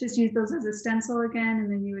 just use those as a stencil again,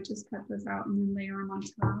 and then you would just cut those out and then layer them on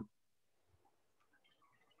top.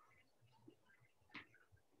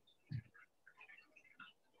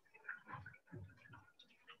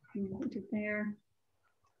 Put it there.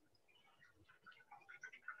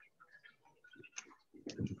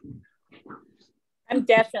 I'm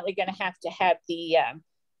definitely going to have the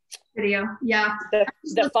video. Yeah.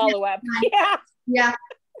 The follow up. Yeah. Yeah.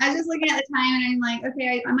 I was just looking at the time and I'm like,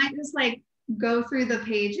 okay, I might just like go through the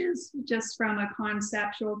pages just from a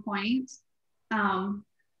conceptual point.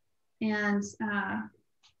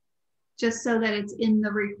 Just so that it's in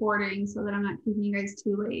the recording so that I'm not keeping you guys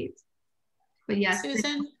too late. But yes,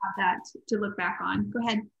 Susan, have that to look back on. Go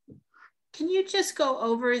ahead. Can you just go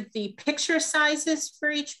over the picture sizes for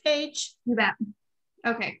each page? You bet.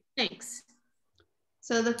 Okay. Thanks.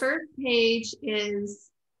 So the first page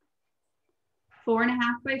is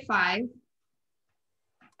 4.5 by 5,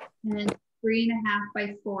 and then 3.5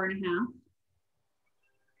 by 4.5.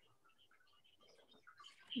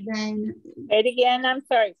 Then say it again. I'm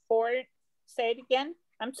sorry. Say it again.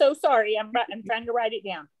 I'm so sorry. I'm trying to write it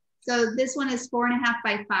down. So this one is 4.5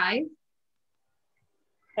 by 5.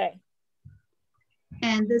 Okay.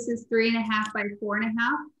 And this is 3.5 by 4.5.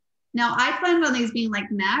 Now I planned on these being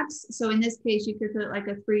like max. So in this case, you could put like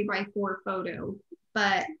a 3 by 4 photo.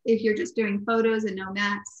 But if you're just doing photos and no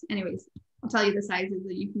max, anyways, I'll tell you the sizes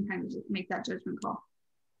and you can kind of just make that judgment call.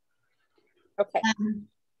 Okay.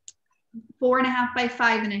 4.5 by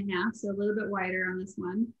 5.5, so a little bit wider on this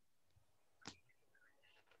one.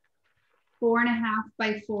 4.5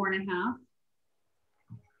 by 4.5.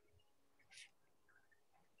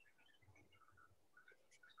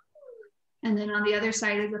 And then on the other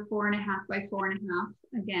side is a 4.5 by 4.5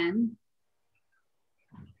 again.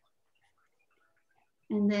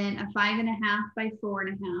 And then a 5.5 by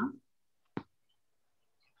 4.5.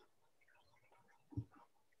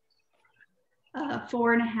 A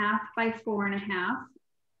 4.5 by 4.5.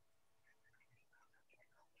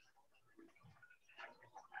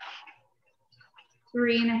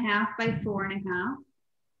 Three and a half by 4.5.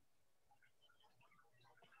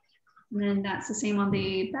 And then that's the same on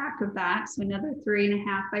the back of that. So another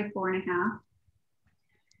 3.5 by 4.5.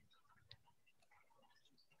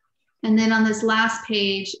 And then on this last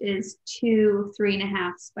page is 2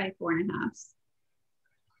 3.5 by 4.5.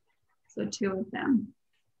 So 2 of them.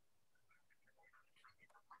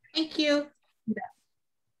 Thank you. Yeah.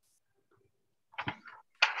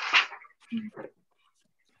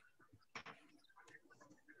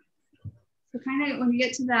 So kind of when you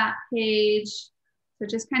get to that page, so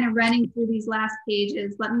just kind of running through these last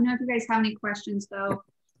pages, let me know if you guys have any questions though.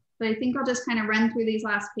 But I think I'll just kind of run through these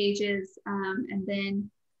last pages and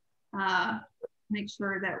then make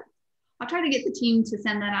sure that I'll try to get the team to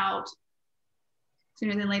send that out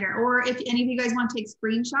sooner than later. Or if any of you guys want to take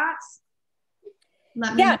screenshots,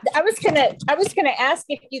 let me know. I was gonna ask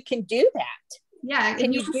if you can do that. Yeah.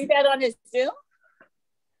 Can you do that on a Zoom?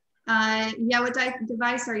 Yeah, what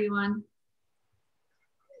device are you on?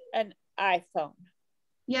 An iPhone.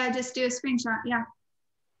 Yeah, just do a screenshot. Yeah.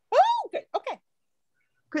 Oh, good. Okay.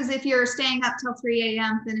 Because if you're staying up till 3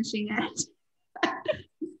 a.m. finishing it,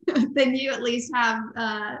 then you at least have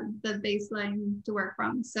the baseline to work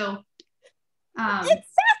from. So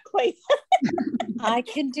exactly. I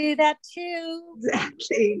can do that too.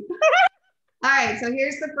 Exactly. All right, so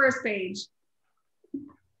here's the first page.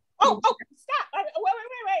 Oh, stop.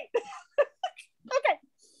 Wait. Okay.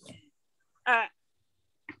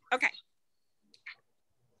 Okay.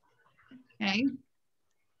 Okay.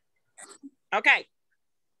 Okay.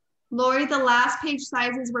 Lori, the last page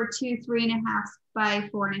sizes were 2 3.5 by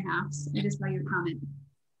 4.5. I just saw your comment.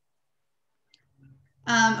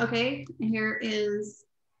 Okay, and here is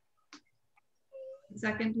the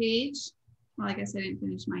second page. Well, I guess I didn't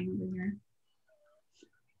finish mine over here.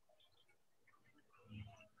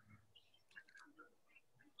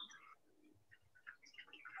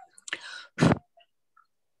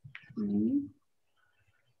 Okay.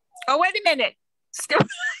 Oh, wait a minute.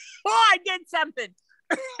 Oh, I did something.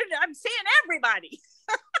 I'm seeing everybody.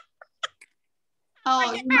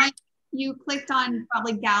 Oh, you clicked on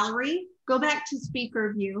probably gallery. Go back to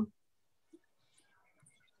speaker view.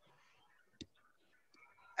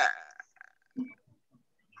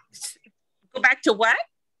 Go back to what?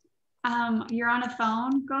 You're on a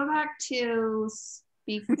phone. Go back to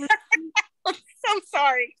speaker. I'm so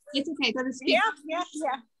sorry. It's okay. Go to speaker. Yeah.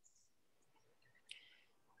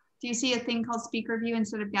 Do you see a thing called speaker view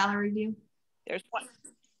instead of gallery view? There's one.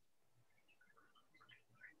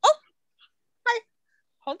 Oh, hi.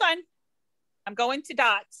 Hold on. I'm going to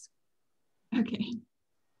dots. Okay.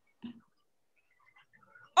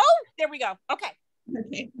 Oh, there we go. Okay.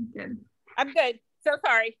 Okay, good. I'm good. So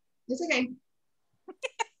sorry. It's okay.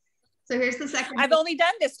 So here's the second. I've only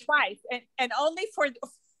done this twice and only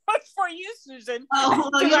for you, Susan. Oh,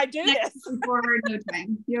 well, do I do this? For no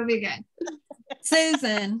time. You'll be good.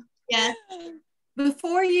 Susan. Yes.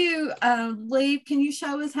 Before you leave, can you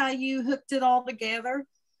show us how you hooked it all together?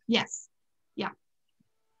 Yes. Yeah.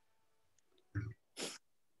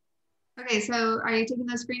 Okay, so are you taking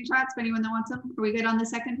those screenshots for anyone that wants them? Are we good on the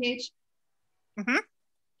second page? Mm-hmm.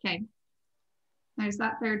 Okay. There's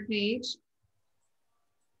that third page.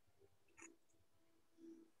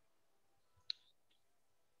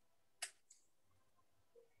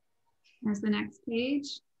 There's the next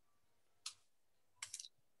page.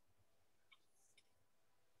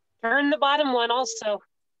 Turn the bottom one also.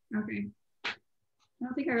 Okay. I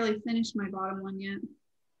don't think I really finished my bottom one yet.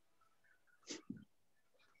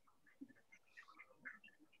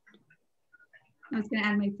 I was gonna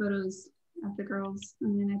add my photos of the girls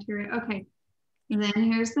and then okay. And then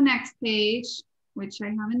here's the next page, which I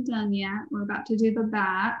haven't done yet. We're about to do the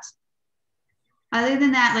bat. Other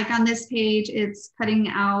than that, like on this page, it's cutting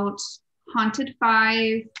out Haunted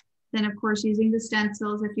 5, then of course using the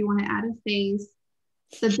stencils if you want to add a face.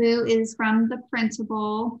 The boo is from the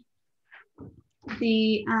printable.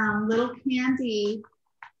 The little candy,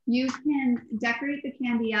 you can decorate the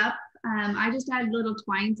candy up. I just added little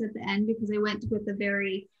twines at the end because I went with a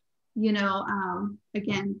very, you know,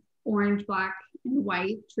 again, orange, black, and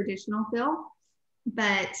white traditional fill.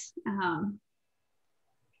 But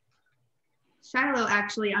Shiloh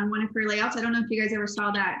actually on one of her layouts, I don't know if you guys ever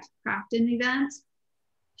saw that Crafton event,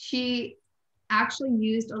 she actually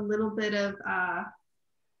used a little bit of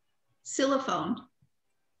silicone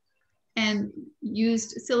and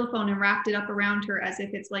used silicone and wrapped it up around her as if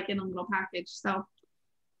it's like in a little package. So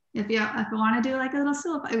if you want to do like a little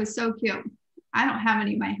silicone, it was so cute. I don't have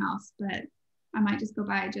any in my house, but I might just go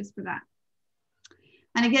buy it just for that.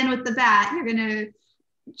 And again, with the bat, you're gonna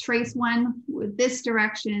trace one with this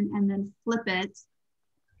direction and then flip it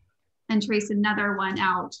and trace another one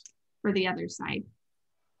out for the other side.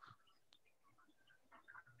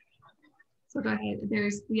 So go ahead,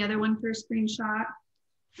 there's the other one for a screenshot.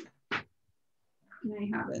 And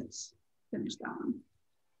I haven't finished that one.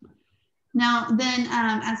 Now then,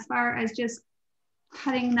 as far as just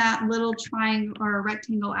cutting that little triangle or a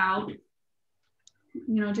rectangle out,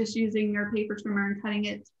 you know, just using your paper trimmer and cutting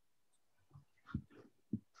it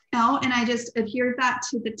out, and I just adhered that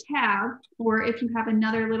to the tab, or if you have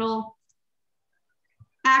another little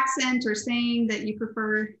accent or saying that you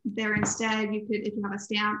prefer there instead, you could, if you have a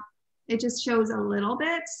stamp, it just shows a little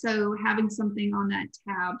bit. So having something on that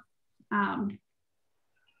tab,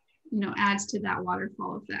 you know, adds to that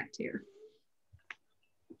waterfall effect here.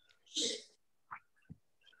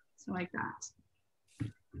 So like that.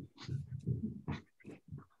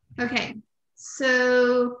 Okay,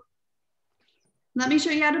 so let me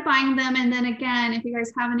show you how to bind them. And then again, if you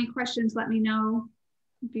guys have any questions, let me know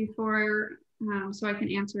before so I can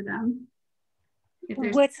answer them.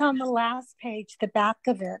 What's on the last page, the back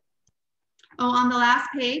of it? Oh, on the last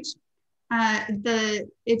page,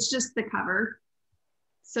 it's just the cover.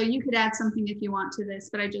 So you could add something if you want to this,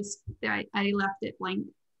 but I left it blank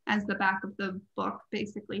as the back of the book,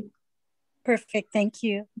 basically. Perfect, thank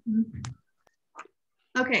you. Mm-hmm.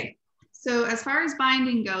 Okay, so as far as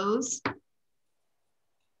binding goes,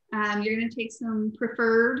 you're gonna take some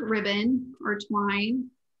preferred ribbon or twine.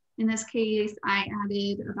 In this case, I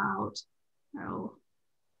added about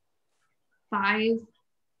 5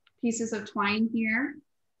 pieces of twine here.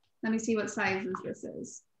 Let me see what sizes this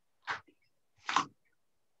is.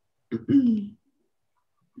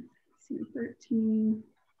 13.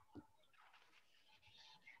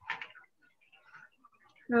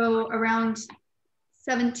 So around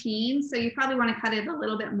 17. So you probably want to cut it a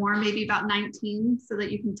little bit more, maybe about 19, so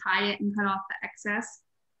that you can tie it and cut off the excess.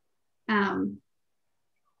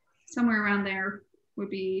 Somewhere around there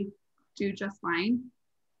would do just fine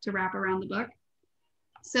to wrap around the book.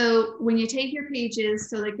 So when you take your pages,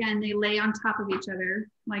 so again, they lay on top of each other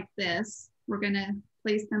like this, we're gonna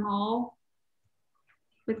place them all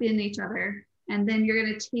within each other. And then you're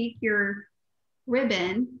gonna take your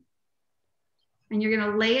ribbon and you're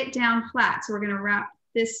gonna lay it down flat. So we're gonna wrap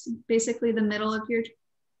this, basically the middle of your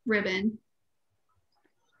ribbon.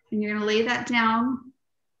 And you're gonna lay that down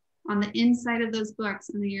on the inside of those books,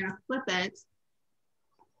 and then you're gonna flip it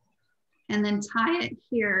and then tie it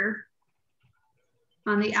here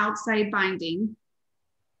on the outside binding.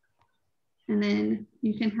 And then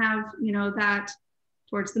you can have, you know, that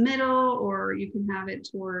towards the middle, or you can have it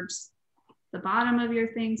towards the bottom of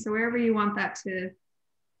your thing. So wherever you want that to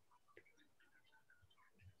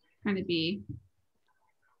kind of be.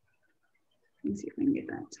 Let me see if I can get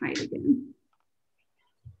that tight again.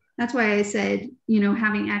 That's why I said, you know,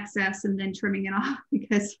 having excess and then trimming it off,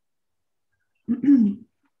 because and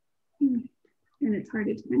it's hard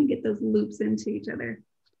to kind of get those loops into each other.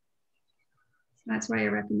 So that's why I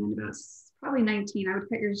recommend about probably 19. I would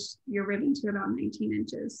cut your ribbon to about 19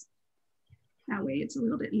 inches. That way it's a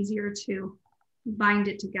little bit easier to bind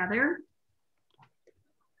it together.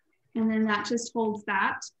 And then that just holds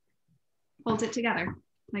it together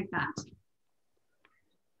like that.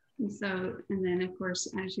 And so, and then of course,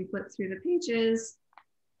 as you flip through the pages,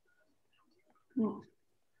 oh,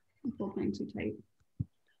 I'm pulling too tight.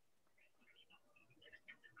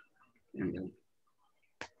 There we go.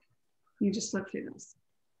 You just flip through this.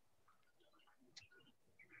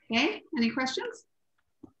 Okay, any questions?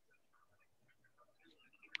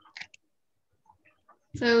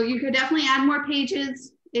 So you could definitely add more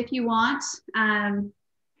pages if you want.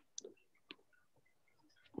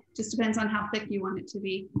 Just depends on how thick you want it to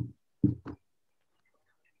be.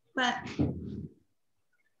 But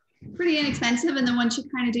pretty inexpensive. And then once you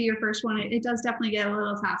kind of do your first one, it does definitely get a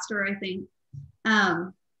little faster, I think.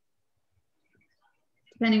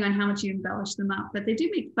 Depending on how much you embellish them up. But they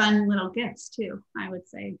do make fun little gifts too, I would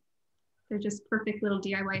say. They're just perfect little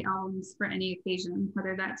DIY albums for any occasion,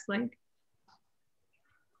 whether that's like,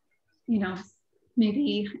 you know,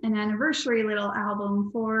 maybe an anniversary little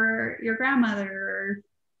album for your grandmother or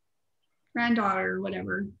granddaughter or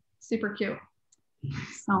whatever. Super cute.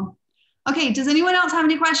 So, okay, does anyone else have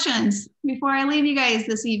any questions before I leave you guys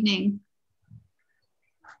this evening?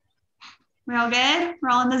 We all good? We're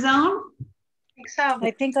all in the zone? I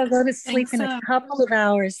think I'll go to sleep in a couple of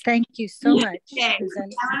hours. Thank you so much, Okay. Susan.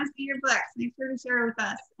 I want to see your books. Make sure to share with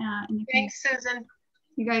us. Thanks, Susan.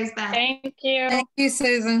 You guys bet. Thank you. Thank you,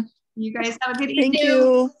 Susan. You guys have a good evening. Thank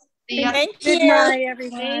you. See ya. Thank Good you. night,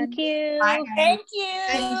 everyone. Thank you. Bye. Thank you.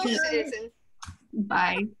 Thank you, Susan.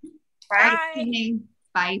 Bye. Bye. Bye.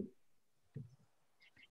 Bye.